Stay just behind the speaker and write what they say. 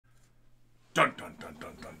Dun dun dun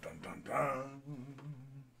dun dun dun dun dun.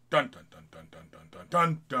 Dun dun dun dun dun dun dun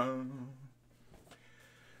dun dun.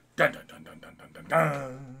 Dun dun dun dun dun dun dun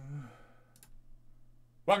dun.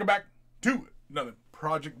 Welcome back to another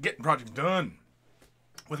project, getting project done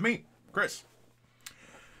with me, Chris.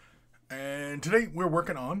 And today we're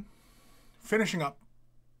working on finishing up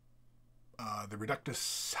the Reductus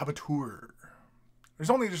Saboteur. There's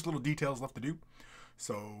only just little details left to do,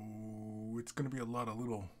 so it's going to be a lot of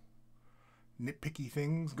little nitpicky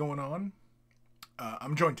things going on.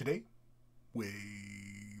 I'm joined today with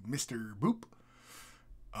Mr. Boop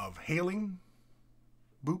of Hailing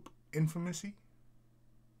Boop Infamousy.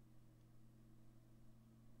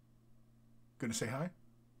 Gonna say hi?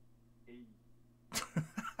 Hey.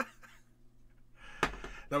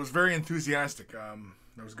 That was very enthusiastic.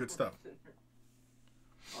 That was good stuff.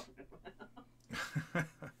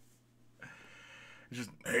 It's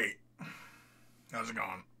just, hey, how's it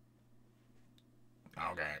going?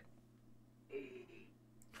 Okay.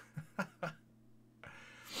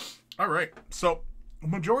 All right. So,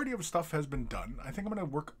 majority of stuff has been done. I think I'm going to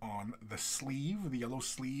work on the sleeve, the yellow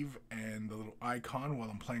sleeve, and the little icon while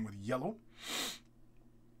I'm playing with yellow.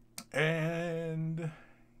 And,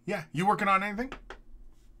 yeah. You working on anything?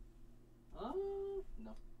 No.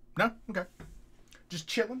 No? Okay. Just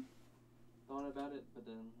chilling? Thought about it, but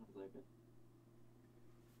then I was like,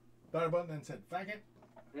 Thought about it and then said, fuck it.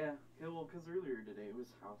 yeah, well, because earlier today it was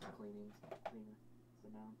house cleaning, so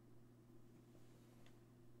now.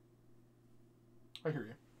 I hear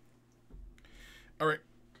you. All right.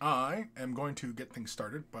 I am going to get things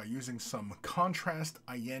started by using some contrast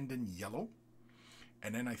Iyanden yellow.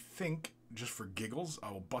 And then I think, just for giggles,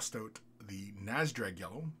 I will bust out the Nasdrag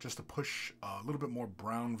yellow just to push a little bit more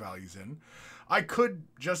brown values in. I could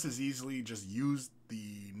just as easily just use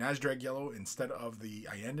the Nasdrag yellow instead of the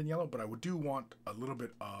Iyanden yellow, but I do want a little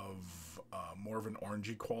bit of more of an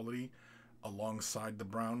orangey quality alongside the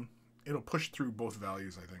brown. It'll push through both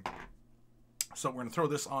values, I think. So we're going to throw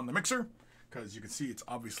this on the mixer because you can see it's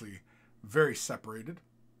obviously very separated.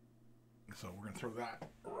 So we're going to throw that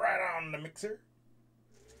right on the mixer.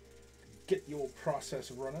 Get your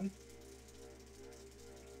process running.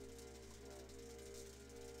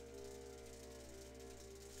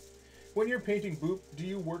 When you're painting Boop, do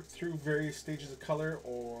you work through various stages of color,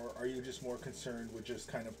 or are you just more concerned with just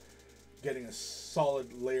kind of getting a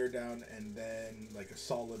solid layer down and then like a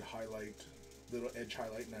solid highlight, little edge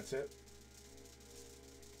highlight, and that's it?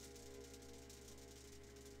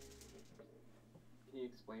 Can you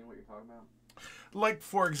explain what you're talking about? Like,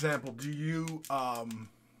 for example, do you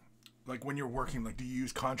like when you're working, like, do you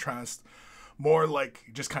use contrast more like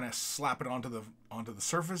just kind of slap it onto the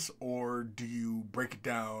surface, or do you break it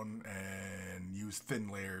down and use thin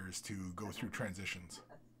layers to go through transitions?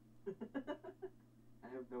 I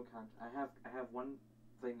have no I have one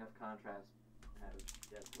thing of contrast. I have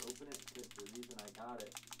yet to open it because the reason I got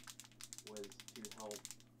it was to help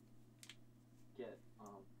get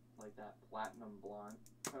like that platinum blonde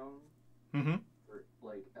tone Mm-hmm. for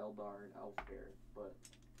like Eldar and Elf hair, but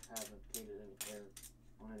haven't painted any hair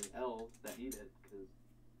on any elves that need it because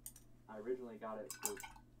I originally got it for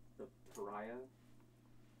the pariah,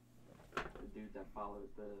 the dude that followed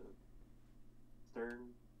the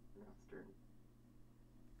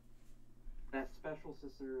that special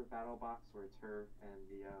sister battle box where it's her and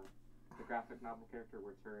the graphic novel character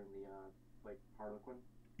where it's her and the like Harlequin.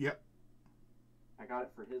 Yep. I got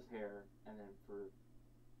it for his hair and then for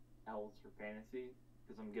elves for fantasy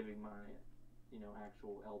because I'm giving my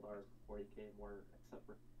actual Eldars before he came were except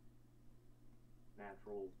for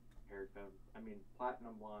natural hair tone. I mean,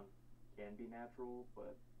 platinum blonde can be natural,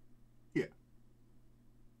 but Yeah.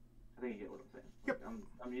 I think you get what I'm saying. Yep.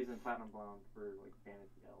 Like, I'm using platinum blonde for like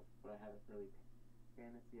fantasy elves, but I haven't really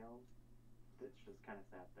fantasy elves. It's just kind of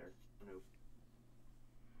sat there. Nope.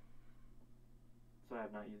 So I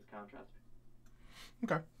have not used contrast.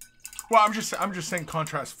 Okay. Well, I'm just saying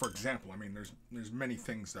contrast, for example. I mean, there's many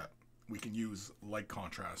things that we can use like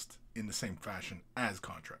contrast in the same fashion as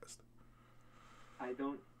contrast. I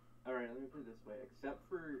don't. All right, let me put it this way. Except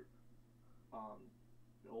for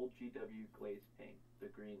the old GW glaze paint, the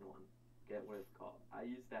green one, get what it's called. I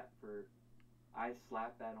use that for. I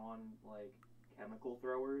slap that on like chemical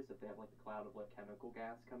throwers if they have like a cloud of like chemical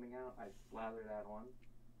gas coming out. I slather that on.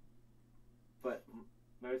 But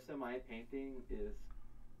most of my painting is,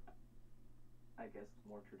 I guess,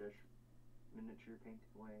 more traditional miniature painting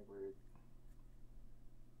way where it's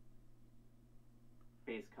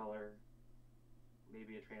base color,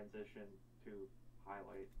 maybe a transition to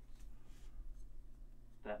highlight.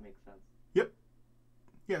 That makes sense. Yep.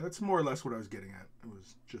 Yeah, that's more or less what I was getting at. It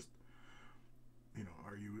was just,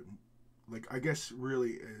 are you like, I guess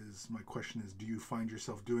really is my question is, do you find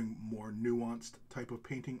yourself doing more nuanced type of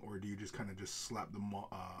painting, or do you just kind of just slap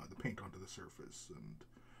the paint onto the surface and,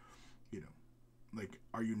 you know, like,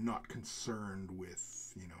 are you not concerned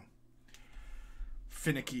with, you know,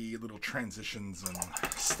 finicky little transitions and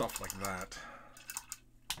stuff like that?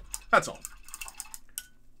 That's all.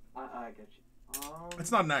 I get you.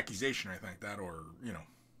 It's not an accusation or anything like that, or, you know.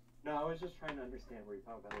 No, I was just trying to understand what you're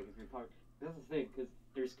talking about. Like, if you're talking, this is the thing, because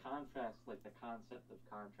there's contrast, like the concept of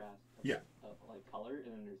contrast, of like color,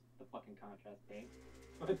 and then there's the fucking contrast paint.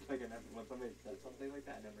 It's like when somebody says something like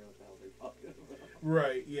that, I never know what the hell they're talking about.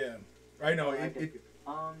 Right. Yeah. I know. I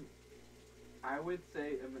would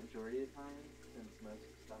say a majority of time, since most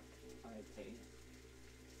stuff I paint,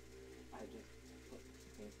 I just put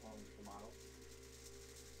paint on the model.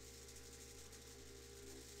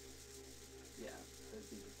 Yeah, so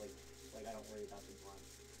it's just like I don't worry about the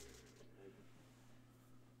lines.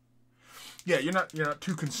 Yeah, you're not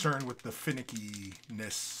too concerned with the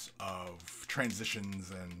finickiness of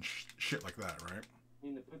transitions and shit like that, right? I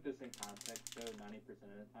mean, to put this in context, though, 90% of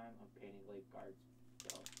the time I'm painting like guards,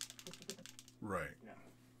 so. Right. No,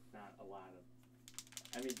 not a lot of.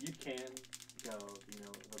 I mean, you can go, you know,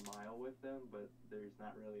 the mile with them, but there's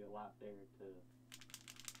not really a lot there to.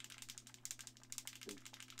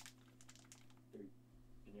 They're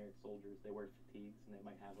generic soldiers. They wear fatigues, and they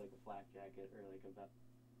might have like a flak jacket or like a vest.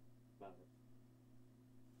 About it.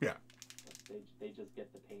 Yeah. But they just get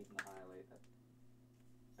the paint and the highlight.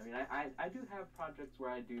 I mean, I do have projects where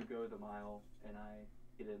I do go the mile, and I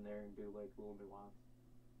get in there and do like little nuance.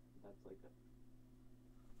 That's like a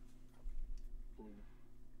bloom.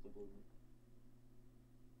 It's a bloom.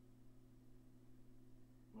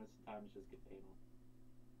 Most of the time, it's just get paint on.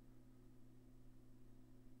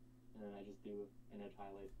 And then I just do an edge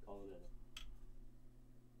highlight, call it a.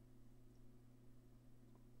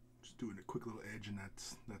 Just doing a quick little edge, and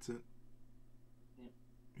that's it. Yeah.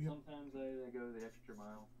 Yep. Sometimes I go the extra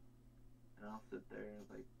mile, and I'll sit there and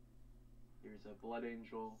like, here's a Blood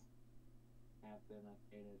Angel captain I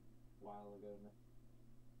painted a while ago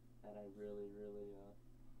that I really, really,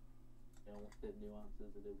 did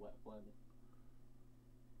nuances. I did wet blend.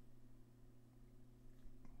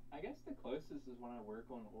 I guess the closest is when I work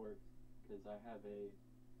on orcs, because I have a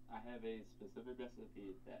specific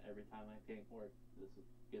recipe that every time I paint orcs, this is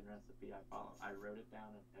a good recipe I follow. I wrote it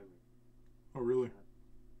down in every. Oh, really?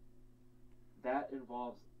 That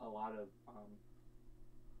involves a lot of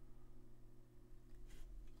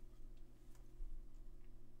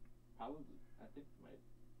probably I think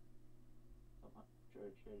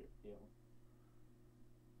trade it feel.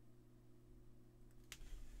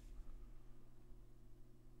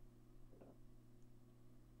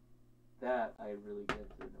 That I really get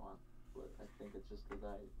into nuance, but I think it's just because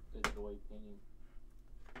I enjoy painting.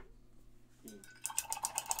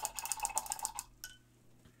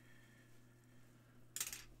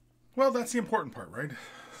 Well, that's the important part, right?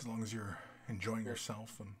 As long as you're enjoying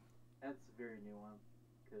yourself and. That's very nuanced,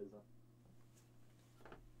 because as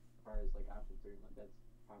far as like I'm concerned, like that's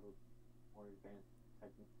probably more advanced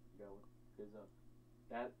technique to go with, because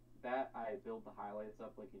that I build the highlights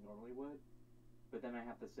up like you normally would, but then I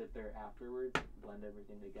have to sit there afterwards, blend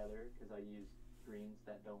everything together, because I use greens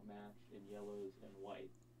that don't match and yellows and white.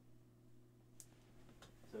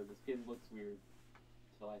 So the skin looks weird,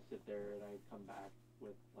 so I sit there and I come back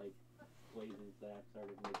with like glazes that I've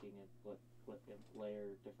started making and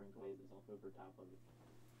layer different glazes off over top of it.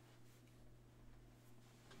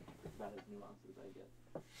 It's about as nuanced as I get.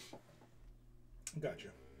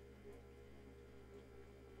 Gotcha.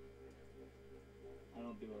 I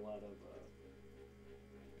don't do a lot of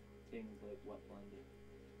things like wet blending.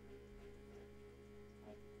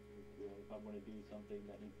 If I'm going to do something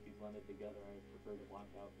that needs to be blended together, I prefer to block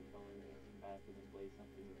out the color and come back and then glaze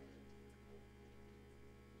something with it.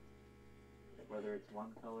 Whether it's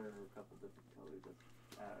one color or a couple different colors, that's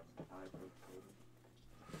how I approach coding.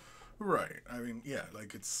 Right. I mean, yeah,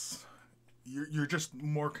 like you're just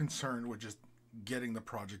more concerned with just getting the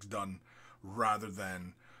projects done rather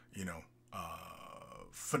than,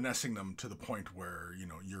 finessing them to the point where,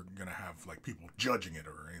 you're going to have like people judging it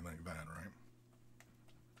or anything like that, right?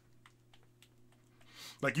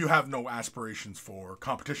 Like you have no aspirations for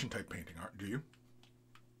competition type painting, do you?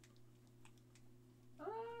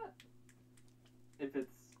 If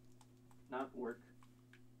it's not work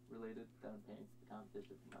related, then I'm paying for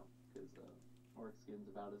competition, no, because orc skin's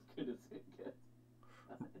about as good as it gets.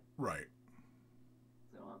 Right.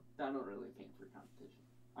 So I don't really paint for competition.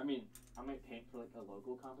 I mean, I might paint for like a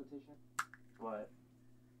local competition,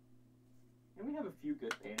 and we have a few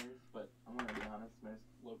good painters, but I'm gonna be honest, most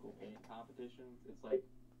local painting competitions, it's like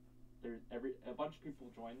a bunch of people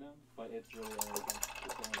join them, but it's really only like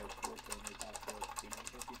 4 painters out there competing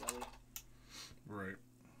against each other. Right.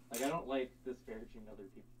 Like, I don't like disparaging other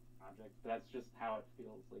people's projects, but that's just how it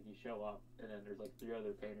feels. Like, you show up, and then there's like 3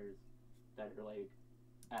 other painters that are like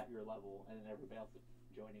at your level, and then everybody else is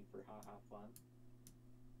joining for haha fun.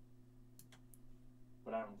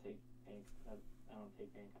 But I don't take paint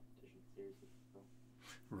competitions seriously. So.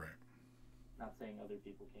 Right. Not saying other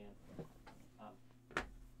people can't.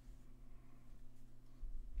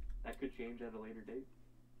 That could change at a later date.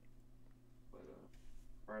 But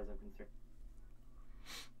as far as I'm concerned,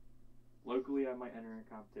 locally I might enter a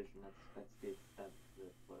competition. That's the extent of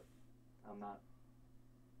it. But I'm not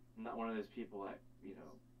one of those people that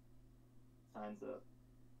signs up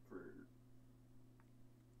for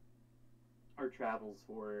or travels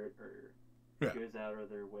for it or goes out of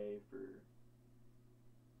their way for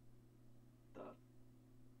stuff.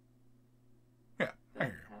 Yeah, I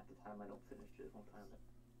hear you. Half the time I don't finish it on time.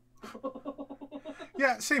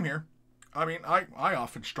 Yeah, same here. I mean, I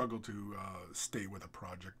often struggle to stay with a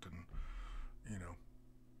project and,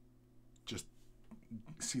 just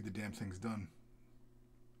see the damn things done.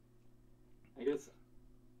 I guess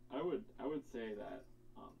I would say that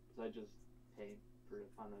because I just paint for the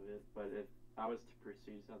fun of it, but if I was to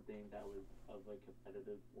pursue something that was of a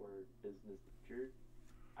competitive or business nature,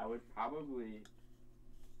 I would probably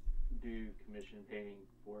do commission painting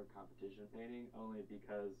for competition painting only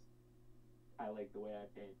because I like the way I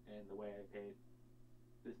paint, and the way I paint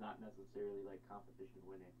is not necessarily like competition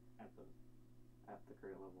winning at the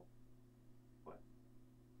current level. But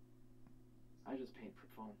I just paint for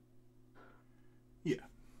fun. Yeah.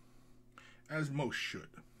 As most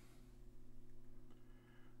should.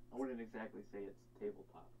 I wouldn't exactly say it's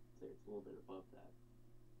tabletop. I'd say it's a little bit above that.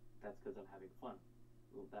 That's because I'm having fun.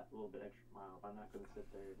 That little bit extra mile. I'm not going to sit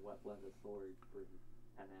there and wet blend a sword for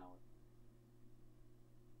 10 hours.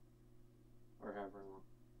 Or however long.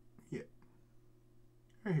 Yeah.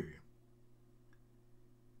 I hear you.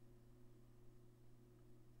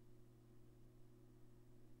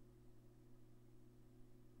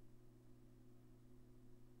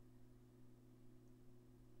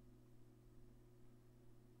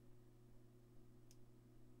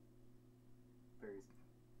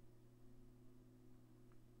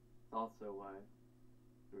 Also why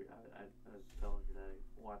I was telling you that I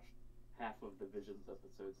watched half of the Visions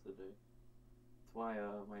episodes today. That's why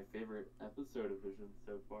my favorite episode of Visions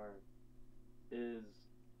so far is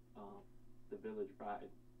The Village Bride.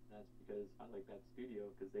 That's because I like that studio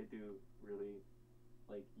because they do really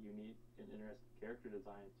like unique and interesting character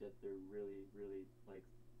designs, yet they're really, really like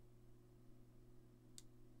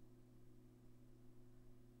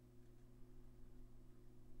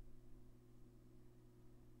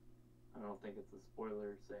I don't think it's a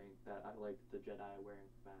spoiler saying that I liked the Jedi wearing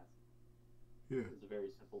the mask. Yeah. It was a very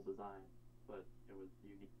simple design, but it was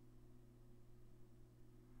unique.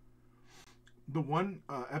 The one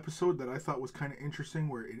episode that I thought was kind of interesting,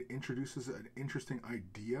 where it introduces an interesting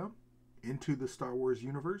idea into the Star Wars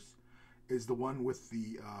universe, is the one with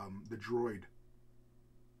the droid.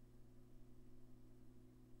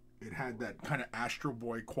 It had that kind of Astro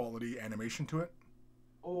Boy quality animation to it.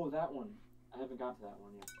 Oh, that one. I haven't got to that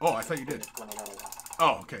one yet. Oh, I thought you did.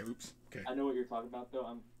 Oh, okay. Oops. Okay. I know what you're talking about,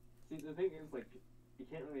 though. See, the thing is, like, you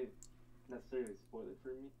can't really necessarily spoil it for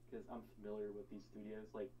me because I'm familiar with these studios.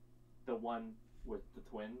 Like, the one with the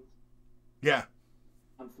twins. Yeah.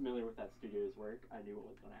 I'm familiar with that studio's work. I knew what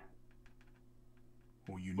was going to happen.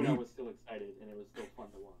 Oh, you but knew. I was still excited, and it was still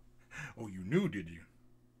fun to watch. Oh, you knew, did you?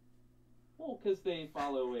 Well, because they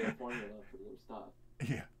follow a formula for their stuff.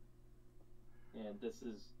 Yeah. And this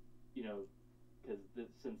is, because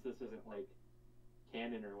since this isn't like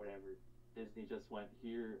canon or whatever, Disney just went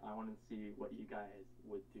here. I want to see what you guys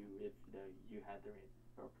would do if you had the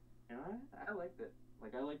reins. And I liked it.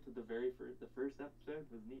 Like I liked the first episode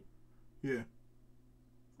was neat. Yeah.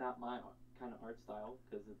 It's not my kind of art style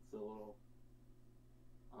because it's a little,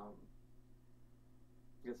 I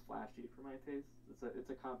guess flashy for my taste. It's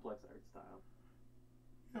a complex art style.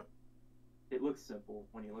 Yep. It looks simple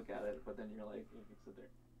when you look at it, but then you're like, you can sit there.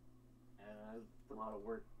 And a lot of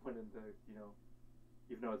work went into,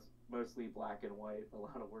 even though it's mostly black and white, a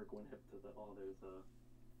lot of work went into all those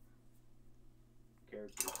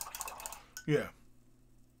characters. Yeah.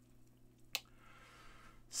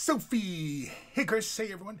 Sophie! Hey Chris,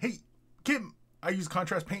 hey everyone. Hey Kim! I use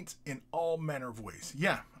contrast paints in all manner of ways.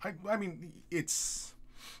 Yeah, I mean, that's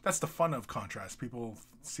the fun of contrast. People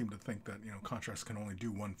seem to think that, contrast can only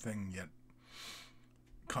do one thing, yet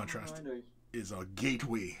contrast is a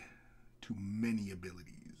gateway to many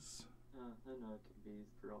abilities. I know it can be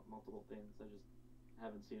used for multiple things. I just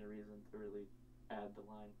haven't seen a reason to really add the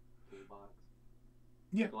line to the box.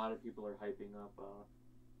 Yeah. Like, a lot of people are hyping up.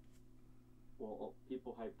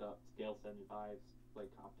 People hyped up scale 75s like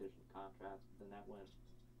competition contrast, but then that went.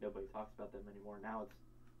 Nobody talks about them anymore. Now it's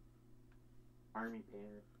Army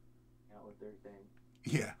Painter out with their thing.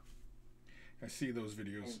 Yeah. I see those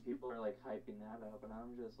videos. And people are like hyping that up, and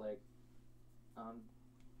I'm just like, I'm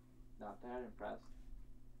not that impressed.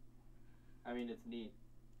 I mean, it's neat.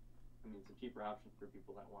 I mean, it's a cheaper option for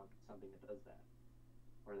people that want something that does that,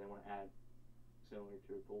 or they want to add similar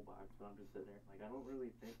to a toolbox. But I'm just sitting there like, I don't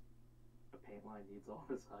really think a paint line needs all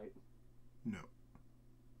this hype. No.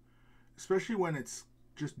 Especially when it's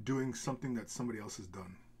just doing something that somebody else has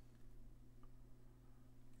done.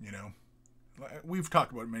 You know? We've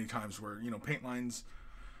talked about it many times where, you know, paint lines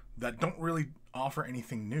that don't really offer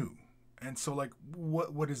anything new. And so, like,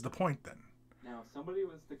 what is the point then? Now, if somebody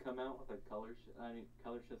was to come out with a color shift, not even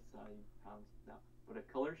pounds, no, but a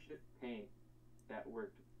color shift paint that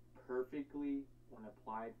worked perfectly when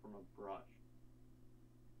applied from a brush.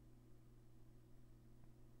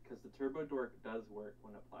 Because the Turbo Dork does work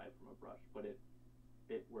when applied from a brush, but it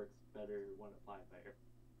works better when applied by air.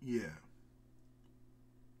 Yeah.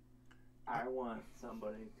 I want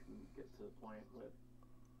somebody to get to the point with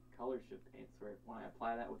color shift paints where when I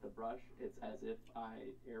apply that with a brush, it's as if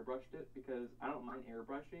I airbrushed it, because I don't mind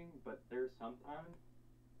airbrushing, but there's sometimes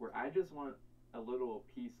where I just want a little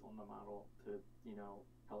piece on the model to, you know,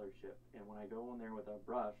 color shift. And when I go in there with a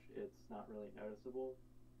brush, it's not really noticeable.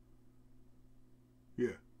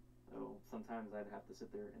 Yeah. So sometimes I'd have to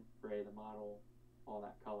sit there and spray the model all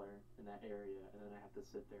that color in that area, and then I have to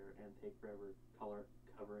sit there and take forever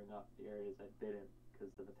covering up the areas I didn't,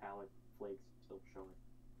 because the metallic flakes still showing.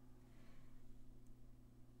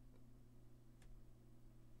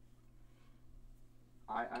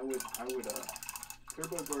 I would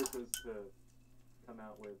Turbo Dork was to come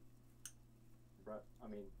out with, I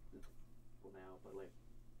mean, it's cool now, but like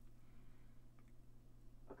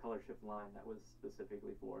a color shift line that was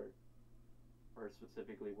specifically for, or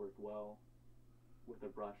specifically worked well with a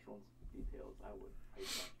brush on some details. I would hype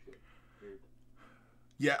that shit. Weird.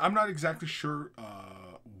 Yeah, I'm not exactly sure,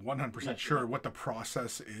 100% sure what the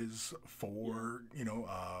process is for, you know,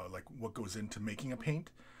 like what goes into making a paint.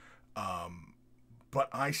 But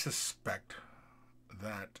I suspect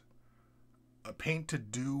that a paint to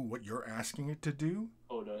do what you're asking it to do.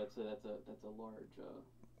 Oh no, that's a large.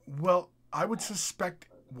 Well, I would suspect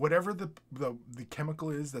whatever the chemical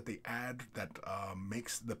is that they add that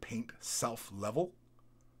makes the paint self-level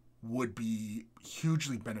would be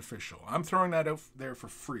hugely beneficial. I'm throwing that out there for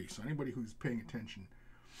free, so anybody who's paying attention.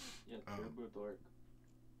 Yeah, Turbo Dork.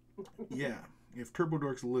 Yeah, if Turbo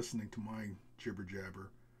Dork's listening to my jibber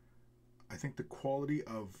jabber, I think the quality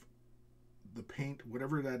of the paint,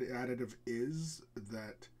 whatever that additive is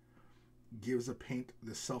that gives a paint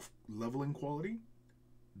the self-leveling quality,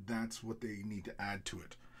 that's what they need to add to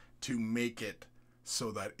it to make it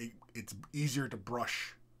so that it's easier to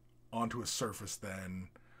brush onto a surface than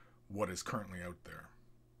what is currently out there.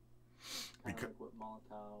 Because like what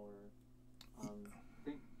Molotov or I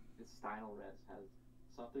think it's Style Res has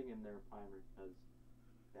something in their primer does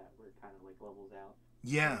that where it kind of like levels out.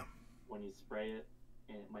 Yeah. When you spray it,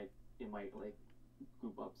 and it might like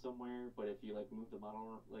goop up somewhere, but if you like move the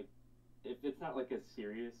model, like if it's not like a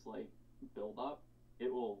serious like build up,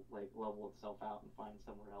 it will like level itself out and find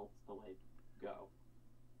somewhere else to like go.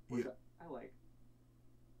 Which yeah. I like.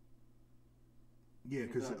 Yeah,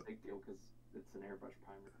 because it's not a big deal because it's an airbrush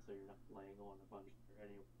primer, so you're not laying on a bunch there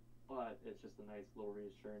anyway. But it's just a nice little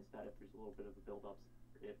reassurance that if there's a little bit of a build up,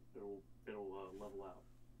 it'll level out.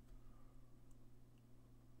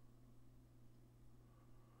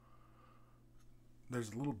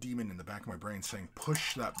 There's a little demon in the back of my brain saying,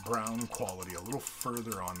 push that brown quality a little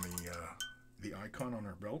further on the icon on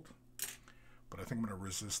our belt. But I think I'm going to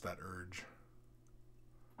resist that urge.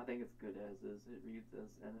 I think it's good as is. It reads as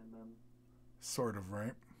NMM. Sort of,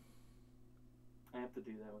 right? I have to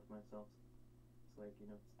do that with myself. It's like, you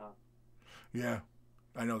know, stop. Yeah.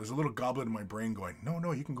 I know. There's a little goblin in my brain going,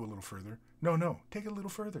 no, you can go a little further. No, take it a little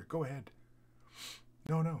further. Go ahead.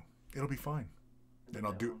 No, it'll be fine. Then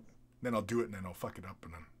I'll do it, and then I'll fuck it up,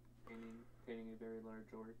 and then painting a very large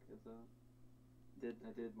orc is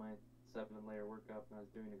I did my 7-layer workup, and I was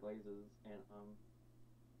doing the glazes, and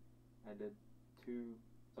I did 2.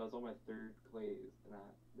 So I was on my 3rd glaze, and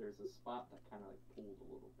there's a spot that kind of like pulled a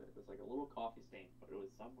little bit. It's like a little coffee stain, but it was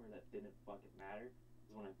somewhere that didn't fucking matter.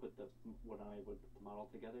 Because when I would put the model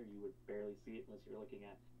together, you would barely see it unless you're looking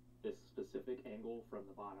at this specific angle from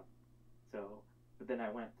the bottom. So, but then I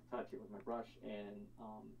went to touch it with my brush, and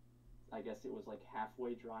I guess it was like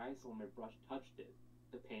halfway dry, so when my brush touched it,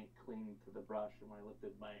 the paint clinged to the brush, and when I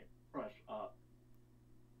lifted my brush up,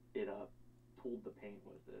 it pulled the paint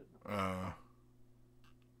with it.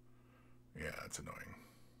 Yeah, that's annoying.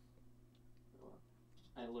 So,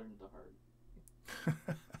 I learned the hard.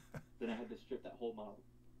 Then I had to strip that whole model,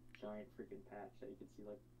 giant freaking patch that you could see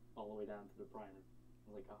like all the way down to the primer.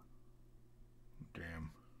 I was like, oh.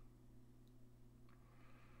 Damn.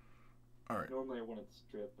 All right. Normally I wanted to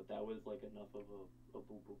strip, but that was like enough of a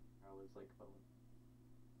boo boo. I was like, oh.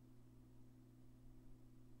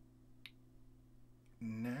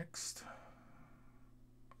 Next,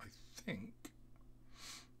 I think,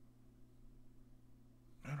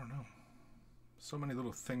 I don't know. So many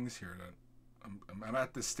little things here that I'm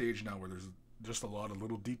at this stage now where there's just a lot of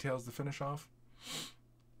little details to finish off.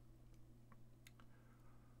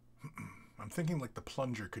 I'm thinking like the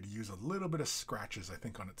plunger could use a little bit of scratches, I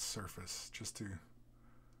think, on its surface, just to,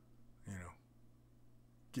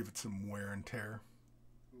 give it some wear and tear.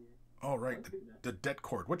 Oh, right, the det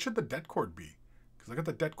cord. What should the det cord be? Because I got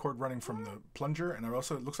the det cord running from the plunger, and it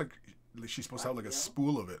looks like she's supposed to have like a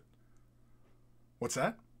spool of it. What's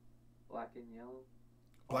that? Black and yellow.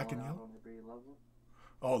 Black and yellow? On every level.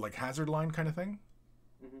 Oh, like hazard line kind of thing?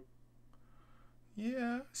 Mm-hmm.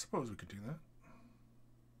 Yeah, I suppose we could do that.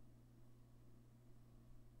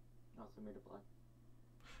 Also made it black.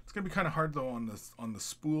 It's gonna be kind of hard though on the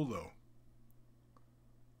spool though.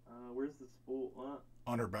 Where's the spool?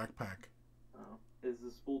 On her backpack. Oh, is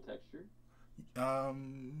the spool texture?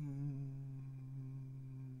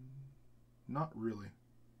 Not really.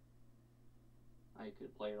 I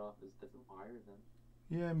could play it off as different wire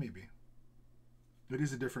then. Yeah, maybe. It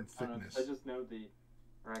is a different thickness. I just know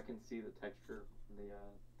I can see the texture,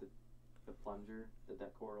 the plunger, the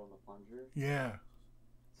det cord on the plunger. Yeah.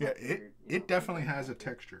 So yeah, it definitely has a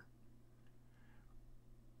texture.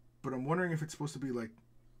 But I'm wondering if it's supposed to be like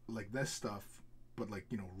this stuff, but like,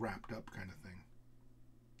 wrapped up kind of thing.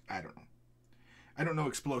 I don't know. I don't know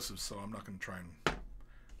explosives, so I'm not going to try and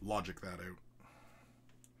logic that out.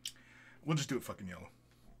 We'll just do it fucking yellow.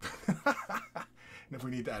 And if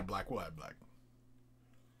we need to add black, we'll add black.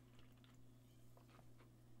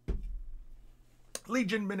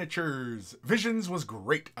 Legion Miniatures. Visions was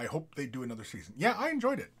great. I hope they do another season. Yeah, I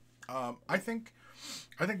enjoyed it. I think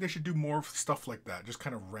they should do more stuff like that. Just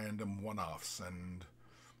kind of random one-offs and,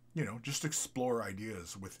 just explore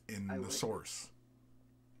ideas within the source.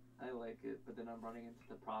 I like it, but then I'm running into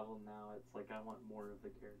the problem now. It's like I want more of the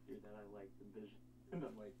character that I liked in Vision. And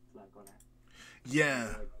I'm like, it's not going to happen. Yeah.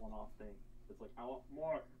 It's like one-off thing. It's like, I want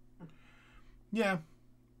more. Yeah.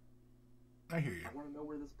 I hear you. I want to know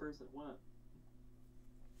where this person went.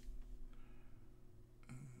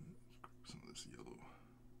 Some of this yellow.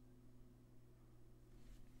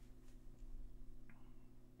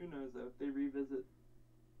 Who knows, though? If they revisit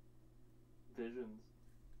Visions,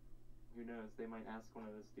 who knows? They might ask one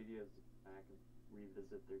of the studios back and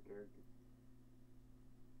revisit their character.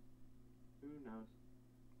 Who knows?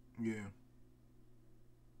 Yeah.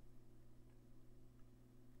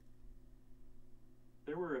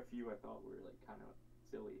 There were a few I thought were like kind of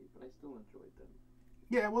silly, but I still enjoyed them.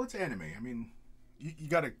 Yeah, well, it's anime. I mean, you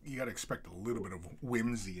gotta expect a little bit of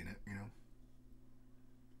whimsy in it,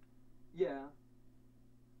 Yeah.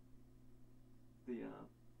 I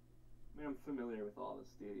mean, I'm familiar with all the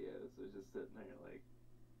studios. So just sitting there like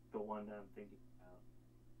the one that I'm thinking about.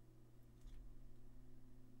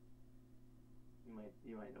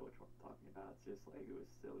 You might know which one I'm talking about. It's just like it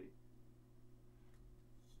was silly.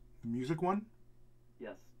 The music one?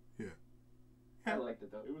 Yes. Yeah. I liked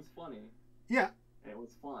it though. It was funny. Yeah. And it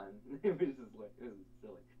was fun. It was just like it was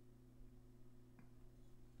silly.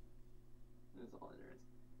 That's all there is.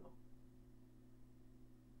 So.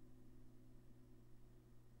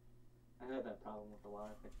 I had that problem with a lot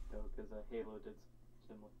of things though, because Halo did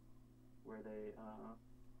similar, where they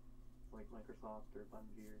like Microsoft or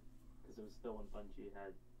Bungie, because it was still when Bungie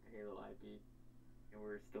had Halo IP, and we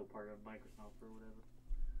were still part of Microsoft or whatever.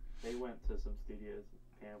 They went to some studios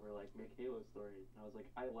and were like, make Halo stories. And I was like,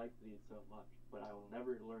 I like these so much, but I will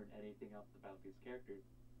never learn anything else about these characters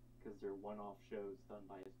because they're one-off shows done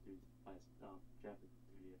by a Japanese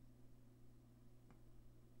studio.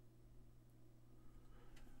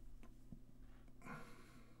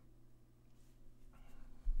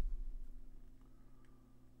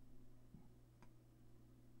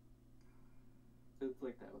 So it's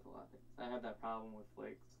like that with a lot of things. I had that problem with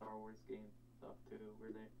like Star Wars game stuff too,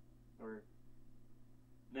 where they were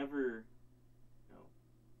never,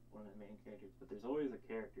 one of the main characters, but there's always a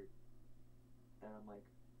character that I'm like,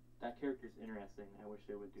 that character's interesting. I wish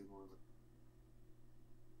they would do more of it.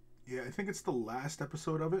 Yeah, I think it's the last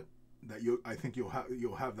episode of it that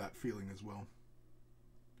you'll have that feeling as well.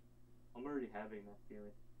 I'm already having that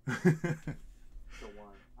feeling. The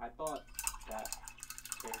one. I thought that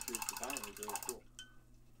character's design was really cool.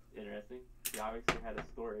 Interesting. He obviously had a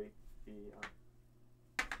story. They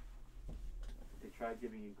tried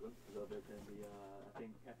giving you glimpses of it in the I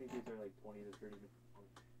think these are like 20 to 30 minute long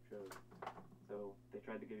shows. So they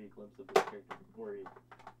tried to give you a glimpse of this character's story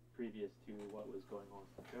previous to what was going on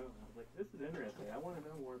in the show. And I was like, this is interesting. I want to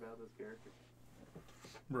know more about this character.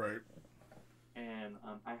 Right. And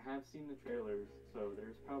I have seen the trailers, so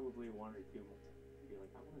there's probably one or two more. Be like,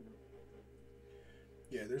 I want to know.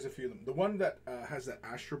 Yeah, there's a few of them. The one that has that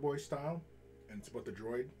Astro Boy style, and it's about the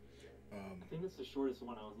droid. I think it's the shortest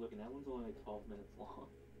one I was looking at. That one's only like 12 minutes long.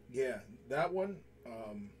 Yeah, that one,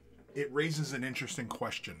 it raises an interesting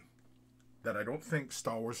question that I don't think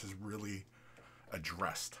Star Wars has really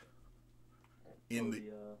addressed in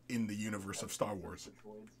the universe of Star Wars.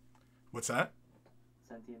 What's that?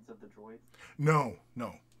 Sentience of the droids? No.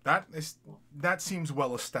 That seems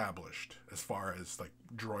well established as far as like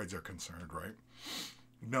droids are concerned, right?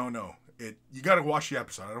 No. You got to watch the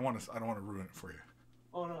episode. I don't want to ruin it for you.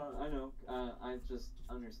 Oh no, I know. I just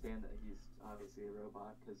understand that he's obviously a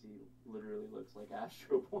robot because he literally looks like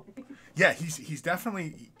Astro Boy. Yeah, he's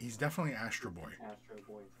definitely Astro Boy. Astro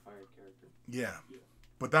Boy inspired character. Yeah.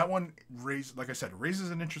 But that one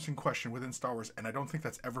raises an interesting question within Star Wars, and I don't think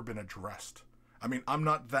that's ever been addressed. I mean, I'm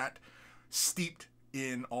not that steeped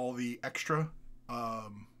in all the extra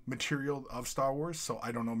material of Star Wars, so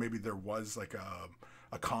I don't know. Maybe there was like a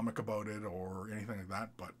comic about it or anything like that,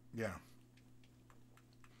 but yeah.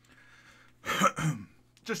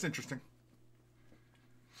 Just interesting.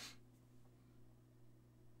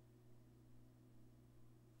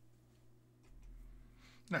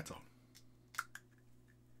 That's all.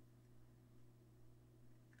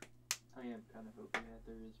 I am kind of hoping that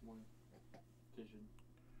there is more Vision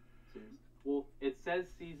series. Well, it says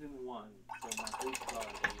season 1, so my hopes are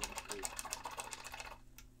that we're in 3.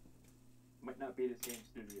 Might not be the same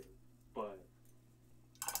studio, but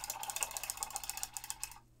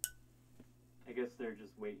I guess they're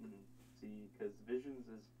just waiting to see, because Visions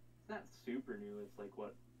is not super new. It's like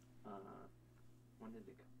what? When did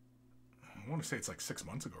it come? I want to say it's like 6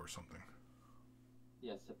 months ago or something.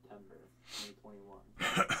 Yeah, September 2021.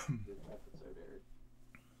 This episode aired,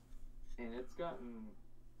 and it's gotten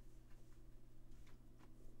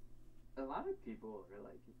a lot of people are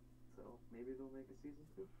like it, so maybe they'll make a season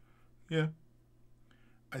 2. Yeah,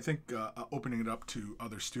 I think opening it up to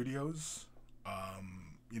other studios,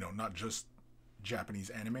 not just Japanese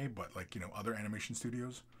anime, but like other animation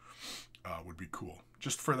studios, would be cool.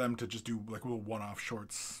 Just for them to just do like little one-off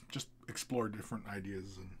shorts, just explore different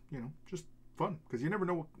ideas, and just fun, because you never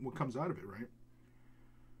know what comes out of it, right?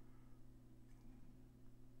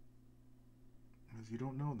 Because you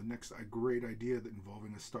don't know the next great idea that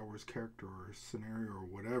involving a Star Wars character or a scenario or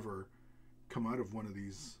whatever come out of one of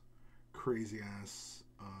these crazy ass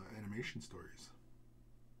animation stories.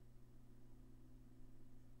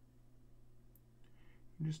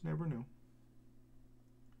 You just never know.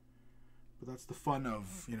 But that's the fun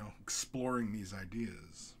of, exploring these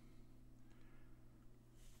ideas.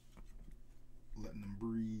 Letting them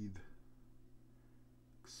breathe.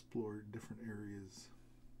 Explore different areas.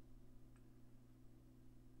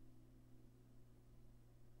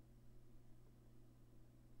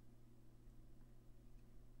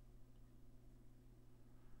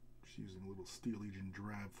 Just using a little Steel Legion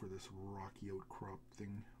drab for this rocky outcrop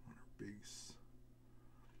thing on our base.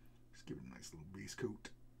 Just give it a nice little base coat.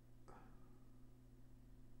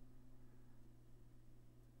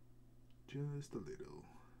 Just a little.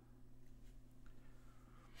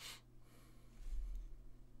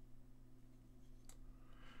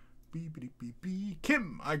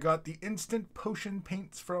 Kim, I got the instant potion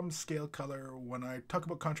paints from Scale Color. When I talk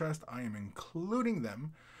about contrast, I am including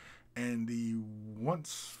them. And the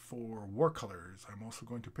once for war colors, I'm also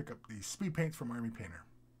going to pick up the speed paints from Army Painter.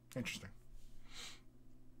 Interesting.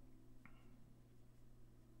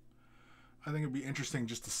 I think it'd be interesting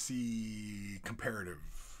just to see comparative,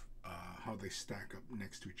 how they stack up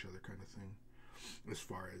next to each other, kind of thing, as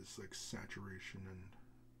far as like saturation and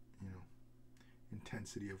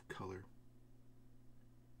intensity of color.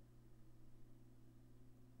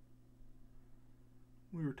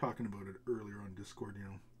 We were talking about it earlier on Discord.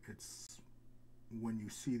 It's when you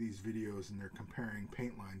see these videos and they're comparing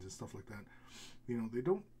paint lines and stuff like that, they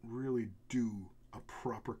don't really do a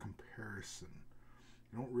proper comparison.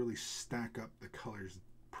 You don't really stack up the colors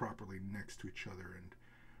properly next to each other and,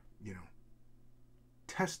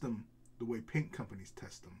 test them the way paint companies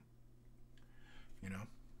test them.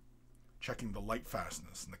 Checking the light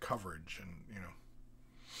fastness and the coverage and,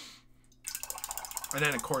 And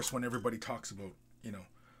then, of course, when everybody talks about, you know,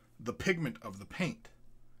 the pigment of the paint,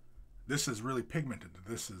 this is really pigmented.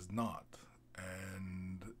 This is not.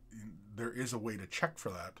 And there is a way to check for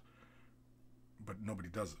that, but nobody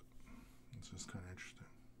does it. It's just kind of interesting.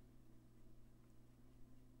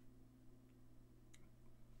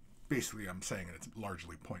 Basically, I'm saying it's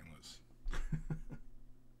largely pointless.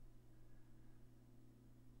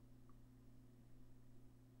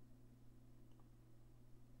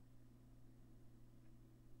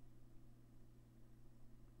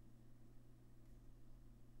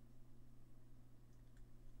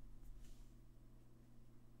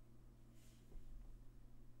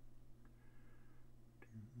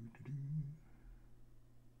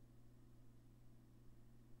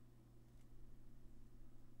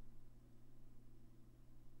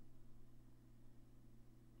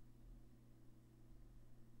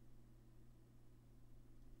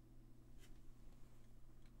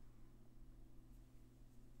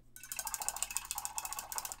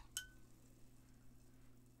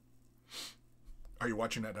 Are you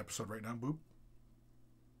watching that episode right now, Boop?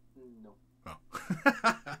 No. Oh.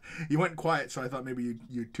 You went quiet, so I thought maybe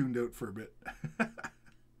you tuned out for a bit.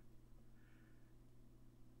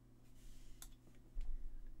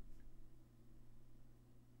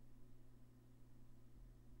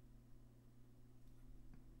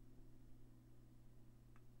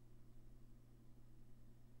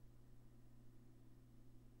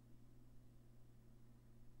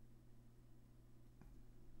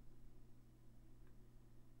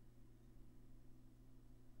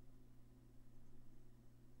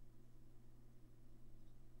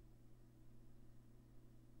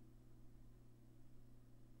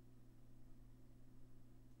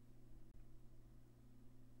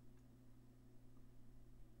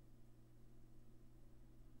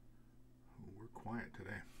 We're quiet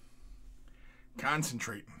today.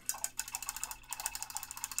 Concentrating.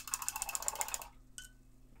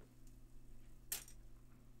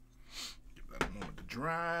 Give that a moment to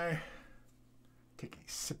dry. Take a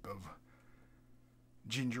sip of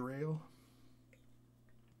ginger ale.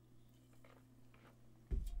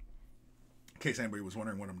 In case anybody was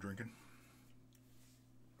wondering what I'm drinking.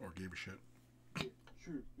 Or gave a shit.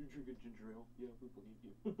 Sure, you're drinking ginger ale. Yeah, we believe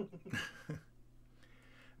you.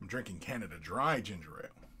 I'm drinking Canada Dry ginger ale.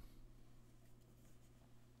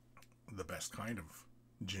 The best kind of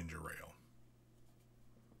ginger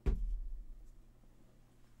ale.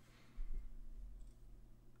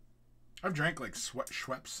 I've drank like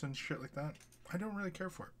Schweppes and shit like that. I don't really care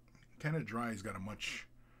for it. Canada Dry's got a much,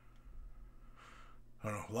 I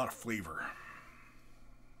don't know, a lot of flavor.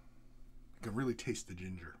 You can really taste the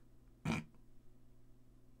ginger. I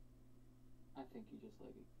think you just like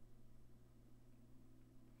it.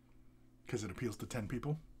 Because it appeals to 10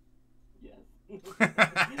 people? Yes. You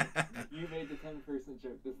made the 10-person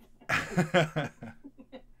joke this time.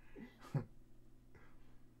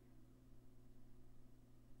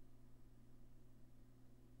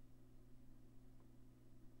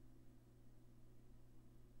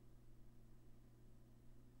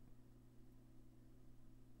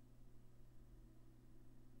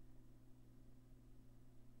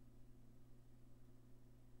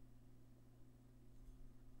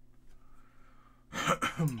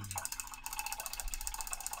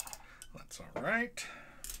 That's all right.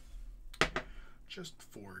 Just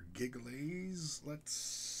for giggles,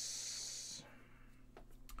 let's...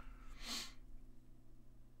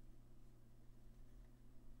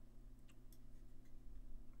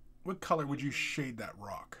 What color would you shade that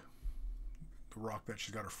rock? The rock that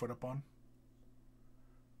she's got her foot up on?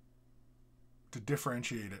 To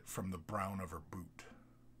differentiate it from the brown of her boot.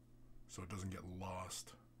 So it doesn't get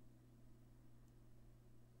lost.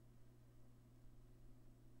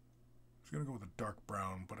 I was going to go with a dark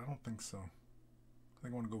brown, but I don't think so. I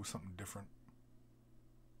think I want to go with something different.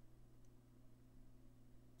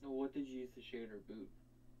 Well, what did you use to shade her boot?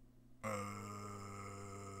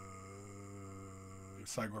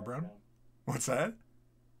 Sigor brown? What's that?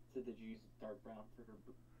 So did you use dark brown for her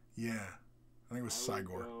boot? Yeah. I think it was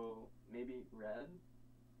Sigor. Maybe red?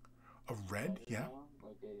 A red? Yeah. Brown?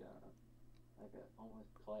 Like a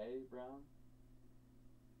almost clay brown?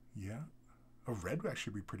 Yeah. A red would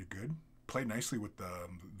actually be pretty good. Play nicely with the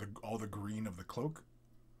all the green of the cloak.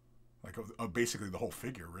 Like basically the whole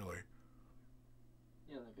figure, really.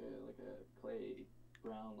 Yeah, like a clay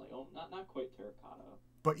brown, like not quite terracotta.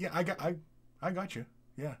 But yeah, I got you.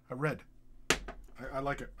 Yeah, a red. I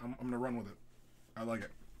like it. I'm gonna run with it. I like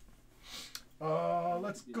it.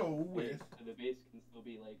 Let's go with. The base can still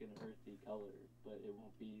be like an earthy color, but it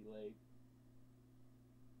won't be like,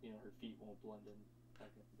 her feet won't blend in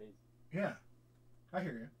like at the base. Yeah, I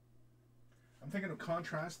hear you. I'm thinking of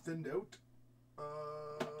contrast thinned out.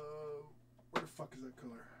 Where the fuck is that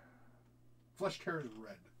color? Flesh Terror is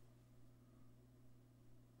red.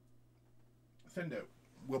 Thinned out.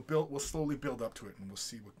 We'll slowly build up to it, and we'll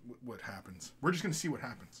see what happens. We're just gonna see what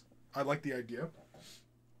happens. I like the idea,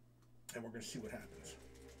 and we're gonna see what happens.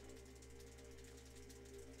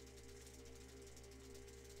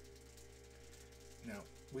 Now,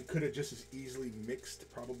 we could have just as easily mixed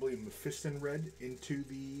probably Mephiston red into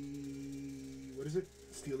the, what is it?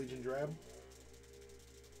 Steel Legion drab.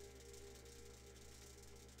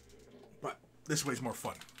 But this way's more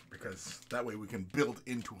fun because that way we can build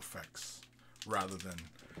into effects rather than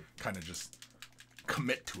kind of just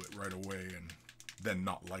commit to it right away and then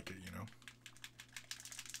not like it, you know?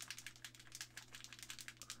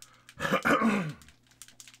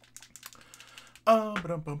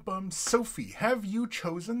 Sophie, have you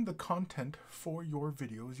chosen the content for your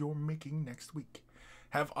videos you're making next week?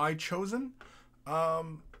 Have I chosen?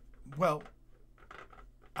 Well,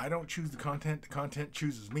 I don't choose the content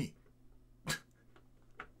chooses me.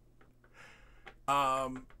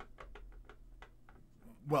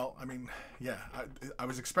 Well, I mean, yeah, I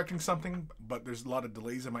was expecting something, but there's a lot of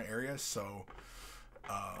delays in my area, so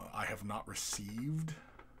I have not received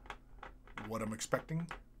what I'm expecting.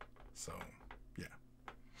 So, yeah,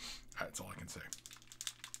 that's all I can say.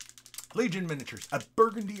 Legion miniatures. A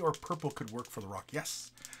burgundy or purple could work for the rock.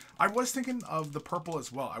 Yes, I was thinking of the purple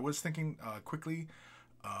as well. I was thinking quickly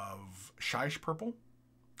of Shyish purple.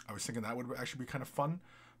 I was thinking that would actually be kind of fun.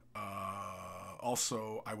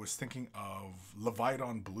 Also, I was thinking of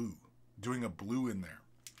Leviathan blue, doing a blue in there,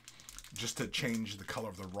 just to change the color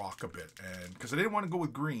of the rock a bit. And because I didn't want to go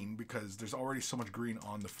with green, because there's already so much green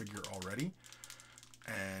on the figure already.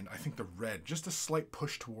 And I think the red, just a slight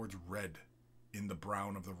push towards red in the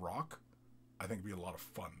brown of the rock, I think would be a lot of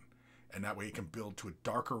fun. And that way it can build to a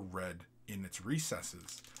darker red in its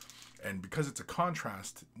recesses. And because it's a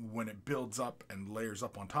contrast, when it builds up and layers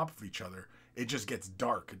up on top of each other, it just gets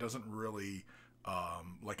dark. It doesn't really,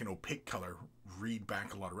 like an opaque color, read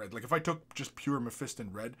back a lot of red. Like if I took just pure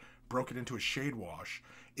Mephiston red, broke it into a shade wash,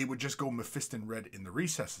 it would just go Mephiston red in the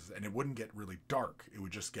recesses, and it wouldn't get really dark. It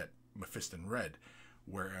would just get Mephiston red.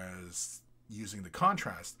 Whereas using the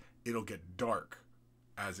contrast, it'll get dark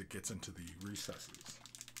as it gets into the recesses,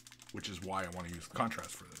 which is why I want to use the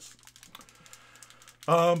contrast for this.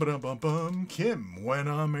 Kim, when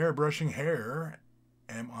I'm airbrushing hair,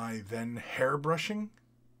 am I then hairbrushing?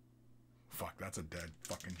 Fuck, that's a dead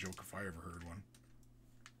fucking joke if I ever heard one.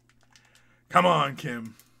 Come on,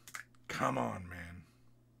 Kim. Come on, man.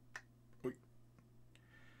 Wait.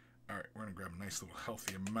 Alright, we're going to grab a nice little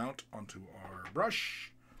healthy amount onto our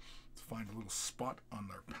brush. Let's find a little spot on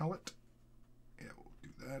our palette. Yeah, we'll do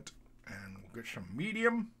that. And we'll get some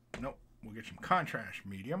medium. Nope, we'll get some contrast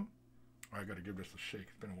medium. I gotta give this a shake.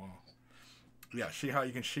 It's been a while. Yeah, see how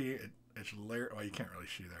you can see it? It's layer. Oh, you can't really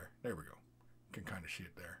see there. There we go. You can kind of see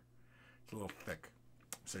it there. It's a little thick.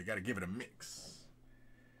 So you gotta give it a mix.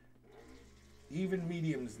 Even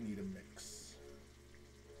mediums need a mix.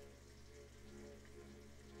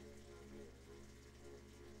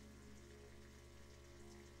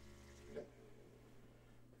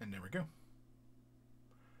 And there we go.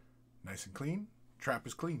 Nice and clean. Trap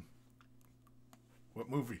is clean. What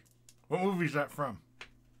movie? What movie is that from?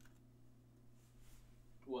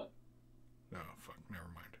 What? Oh, fuck. Never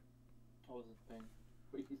mind. What was the thing?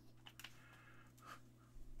 Please.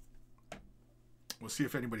 We'll see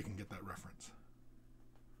if anybody can get that reference.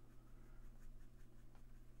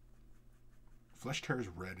 Flesh Terror's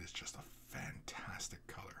red is just a fantastic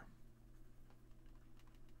color.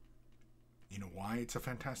 You know why it's a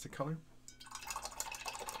fantastic color?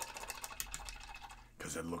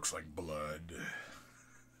 Because it looks like blood.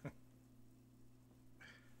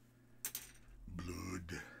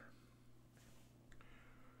 Blood.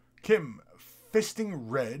 Kim, fisting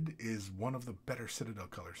red is one of the better Citadel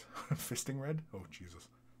colors. Fisting red? Oh, Jesus.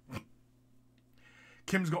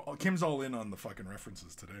 Kim's all in on the fucking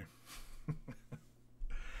references today.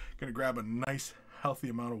 Gonna grab a nice, healthy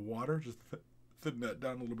amount of water. Just thin that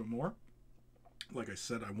down a little bit more. Like I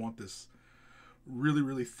said, I want this really,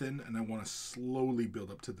 really thin, and I want to slowly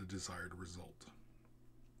build up to the desired result.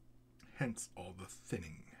 Hence all the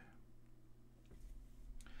thinning.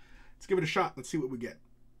 Let's give it a shot. Let's see what we get.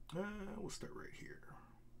 We'll start right here.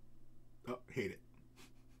 Oh, hate it.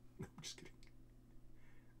 No, I'm just kidding.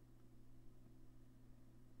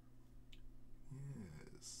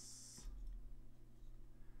 Yes.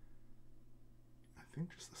 I think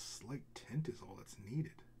just a slight tint is all that's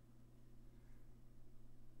needed.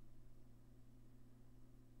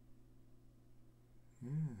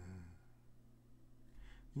 Yeah.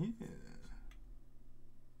 Yeah.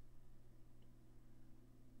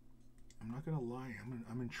 not gonna lie,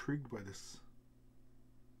 I'm intrigued by this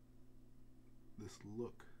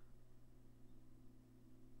look.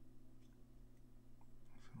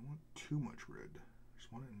 So I don't want too much red. I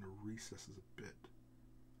just want it in the recesses a bit.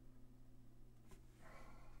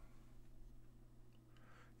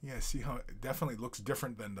 Yeah, see how it definitely looks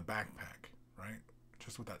different than the backpack, right?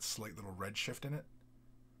 Just with that slight little red shift in it.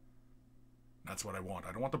 That's what I want.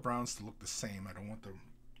 I don't want the browns to look the same. I don't want the,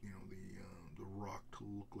 you know, the rock to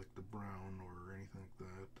look like the brown or anything like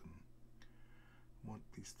that. And I want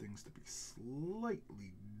these things to be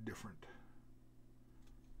slightly different.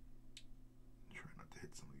 Try not to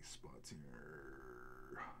hit some of these spots here.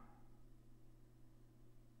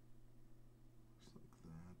 Just like that.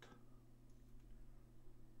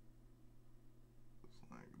 Just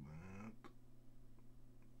like that.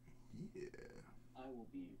 Yeah. I will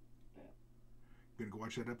be back. You gonna go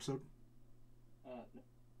watch that episode? No.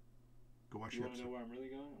 Go watch You the want to episode. know where I'm really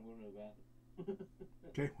going? I'm going to the bathroom.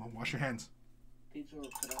 Okay, well, wash your hands. Pizza,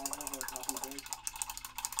 could I have a coffee break?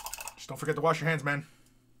 Just don't forget to wash your hands, man.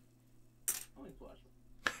 I always wash them.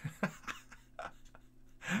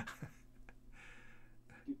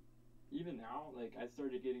 Dude, even now, like, I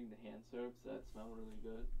started getting the hand soaps that smell really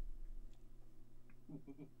good.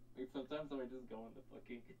 Like, sometimes I might just go in the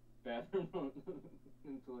fucking bathroom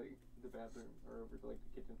into, like, the bathroom or over to, like,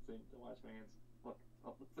 the kitchen sink to wash my hands. Fuck.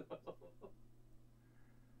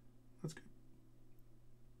 That's good.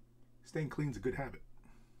 Staying clean is a good habit.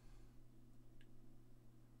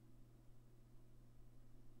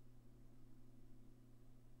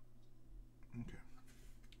 Okay.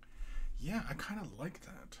 Yeah, I kind of like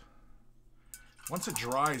that. Once it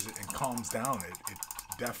dries and calms down, it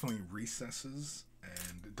definitely recesses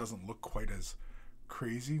and it doesn't look quite as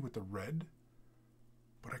crazy with the red.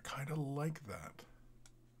 But I kind of like that.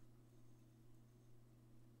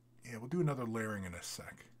 Yeah, we'll do another layering in a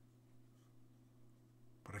sec.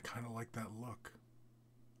 But I kind of like that look.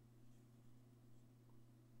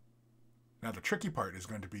 Now the tricky part is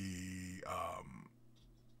going to be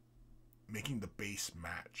making the base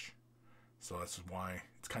match. So that's why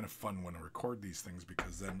it's kind of fun when I record these things,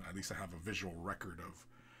 because then at least I have a visual record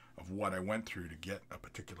of what I went through to get a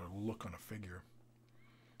particular look on a figure.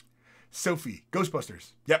 Sophie,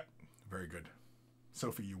 Ghostbusters. Yep, very good.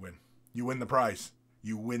 Sophie, you win. You win the prize.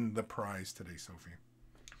 You win the prize today, Sophie.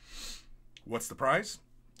 What's the prize?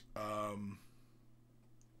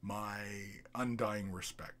 My undying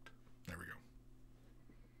respect. There we go.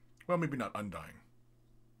 Well, maybe not undying.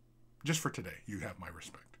 Just for today, you have my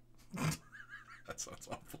respect. That sounds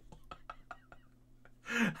awful.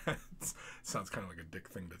 Sounds kind of like a dick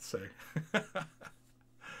thing to say.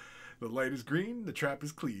 The light is green, the trap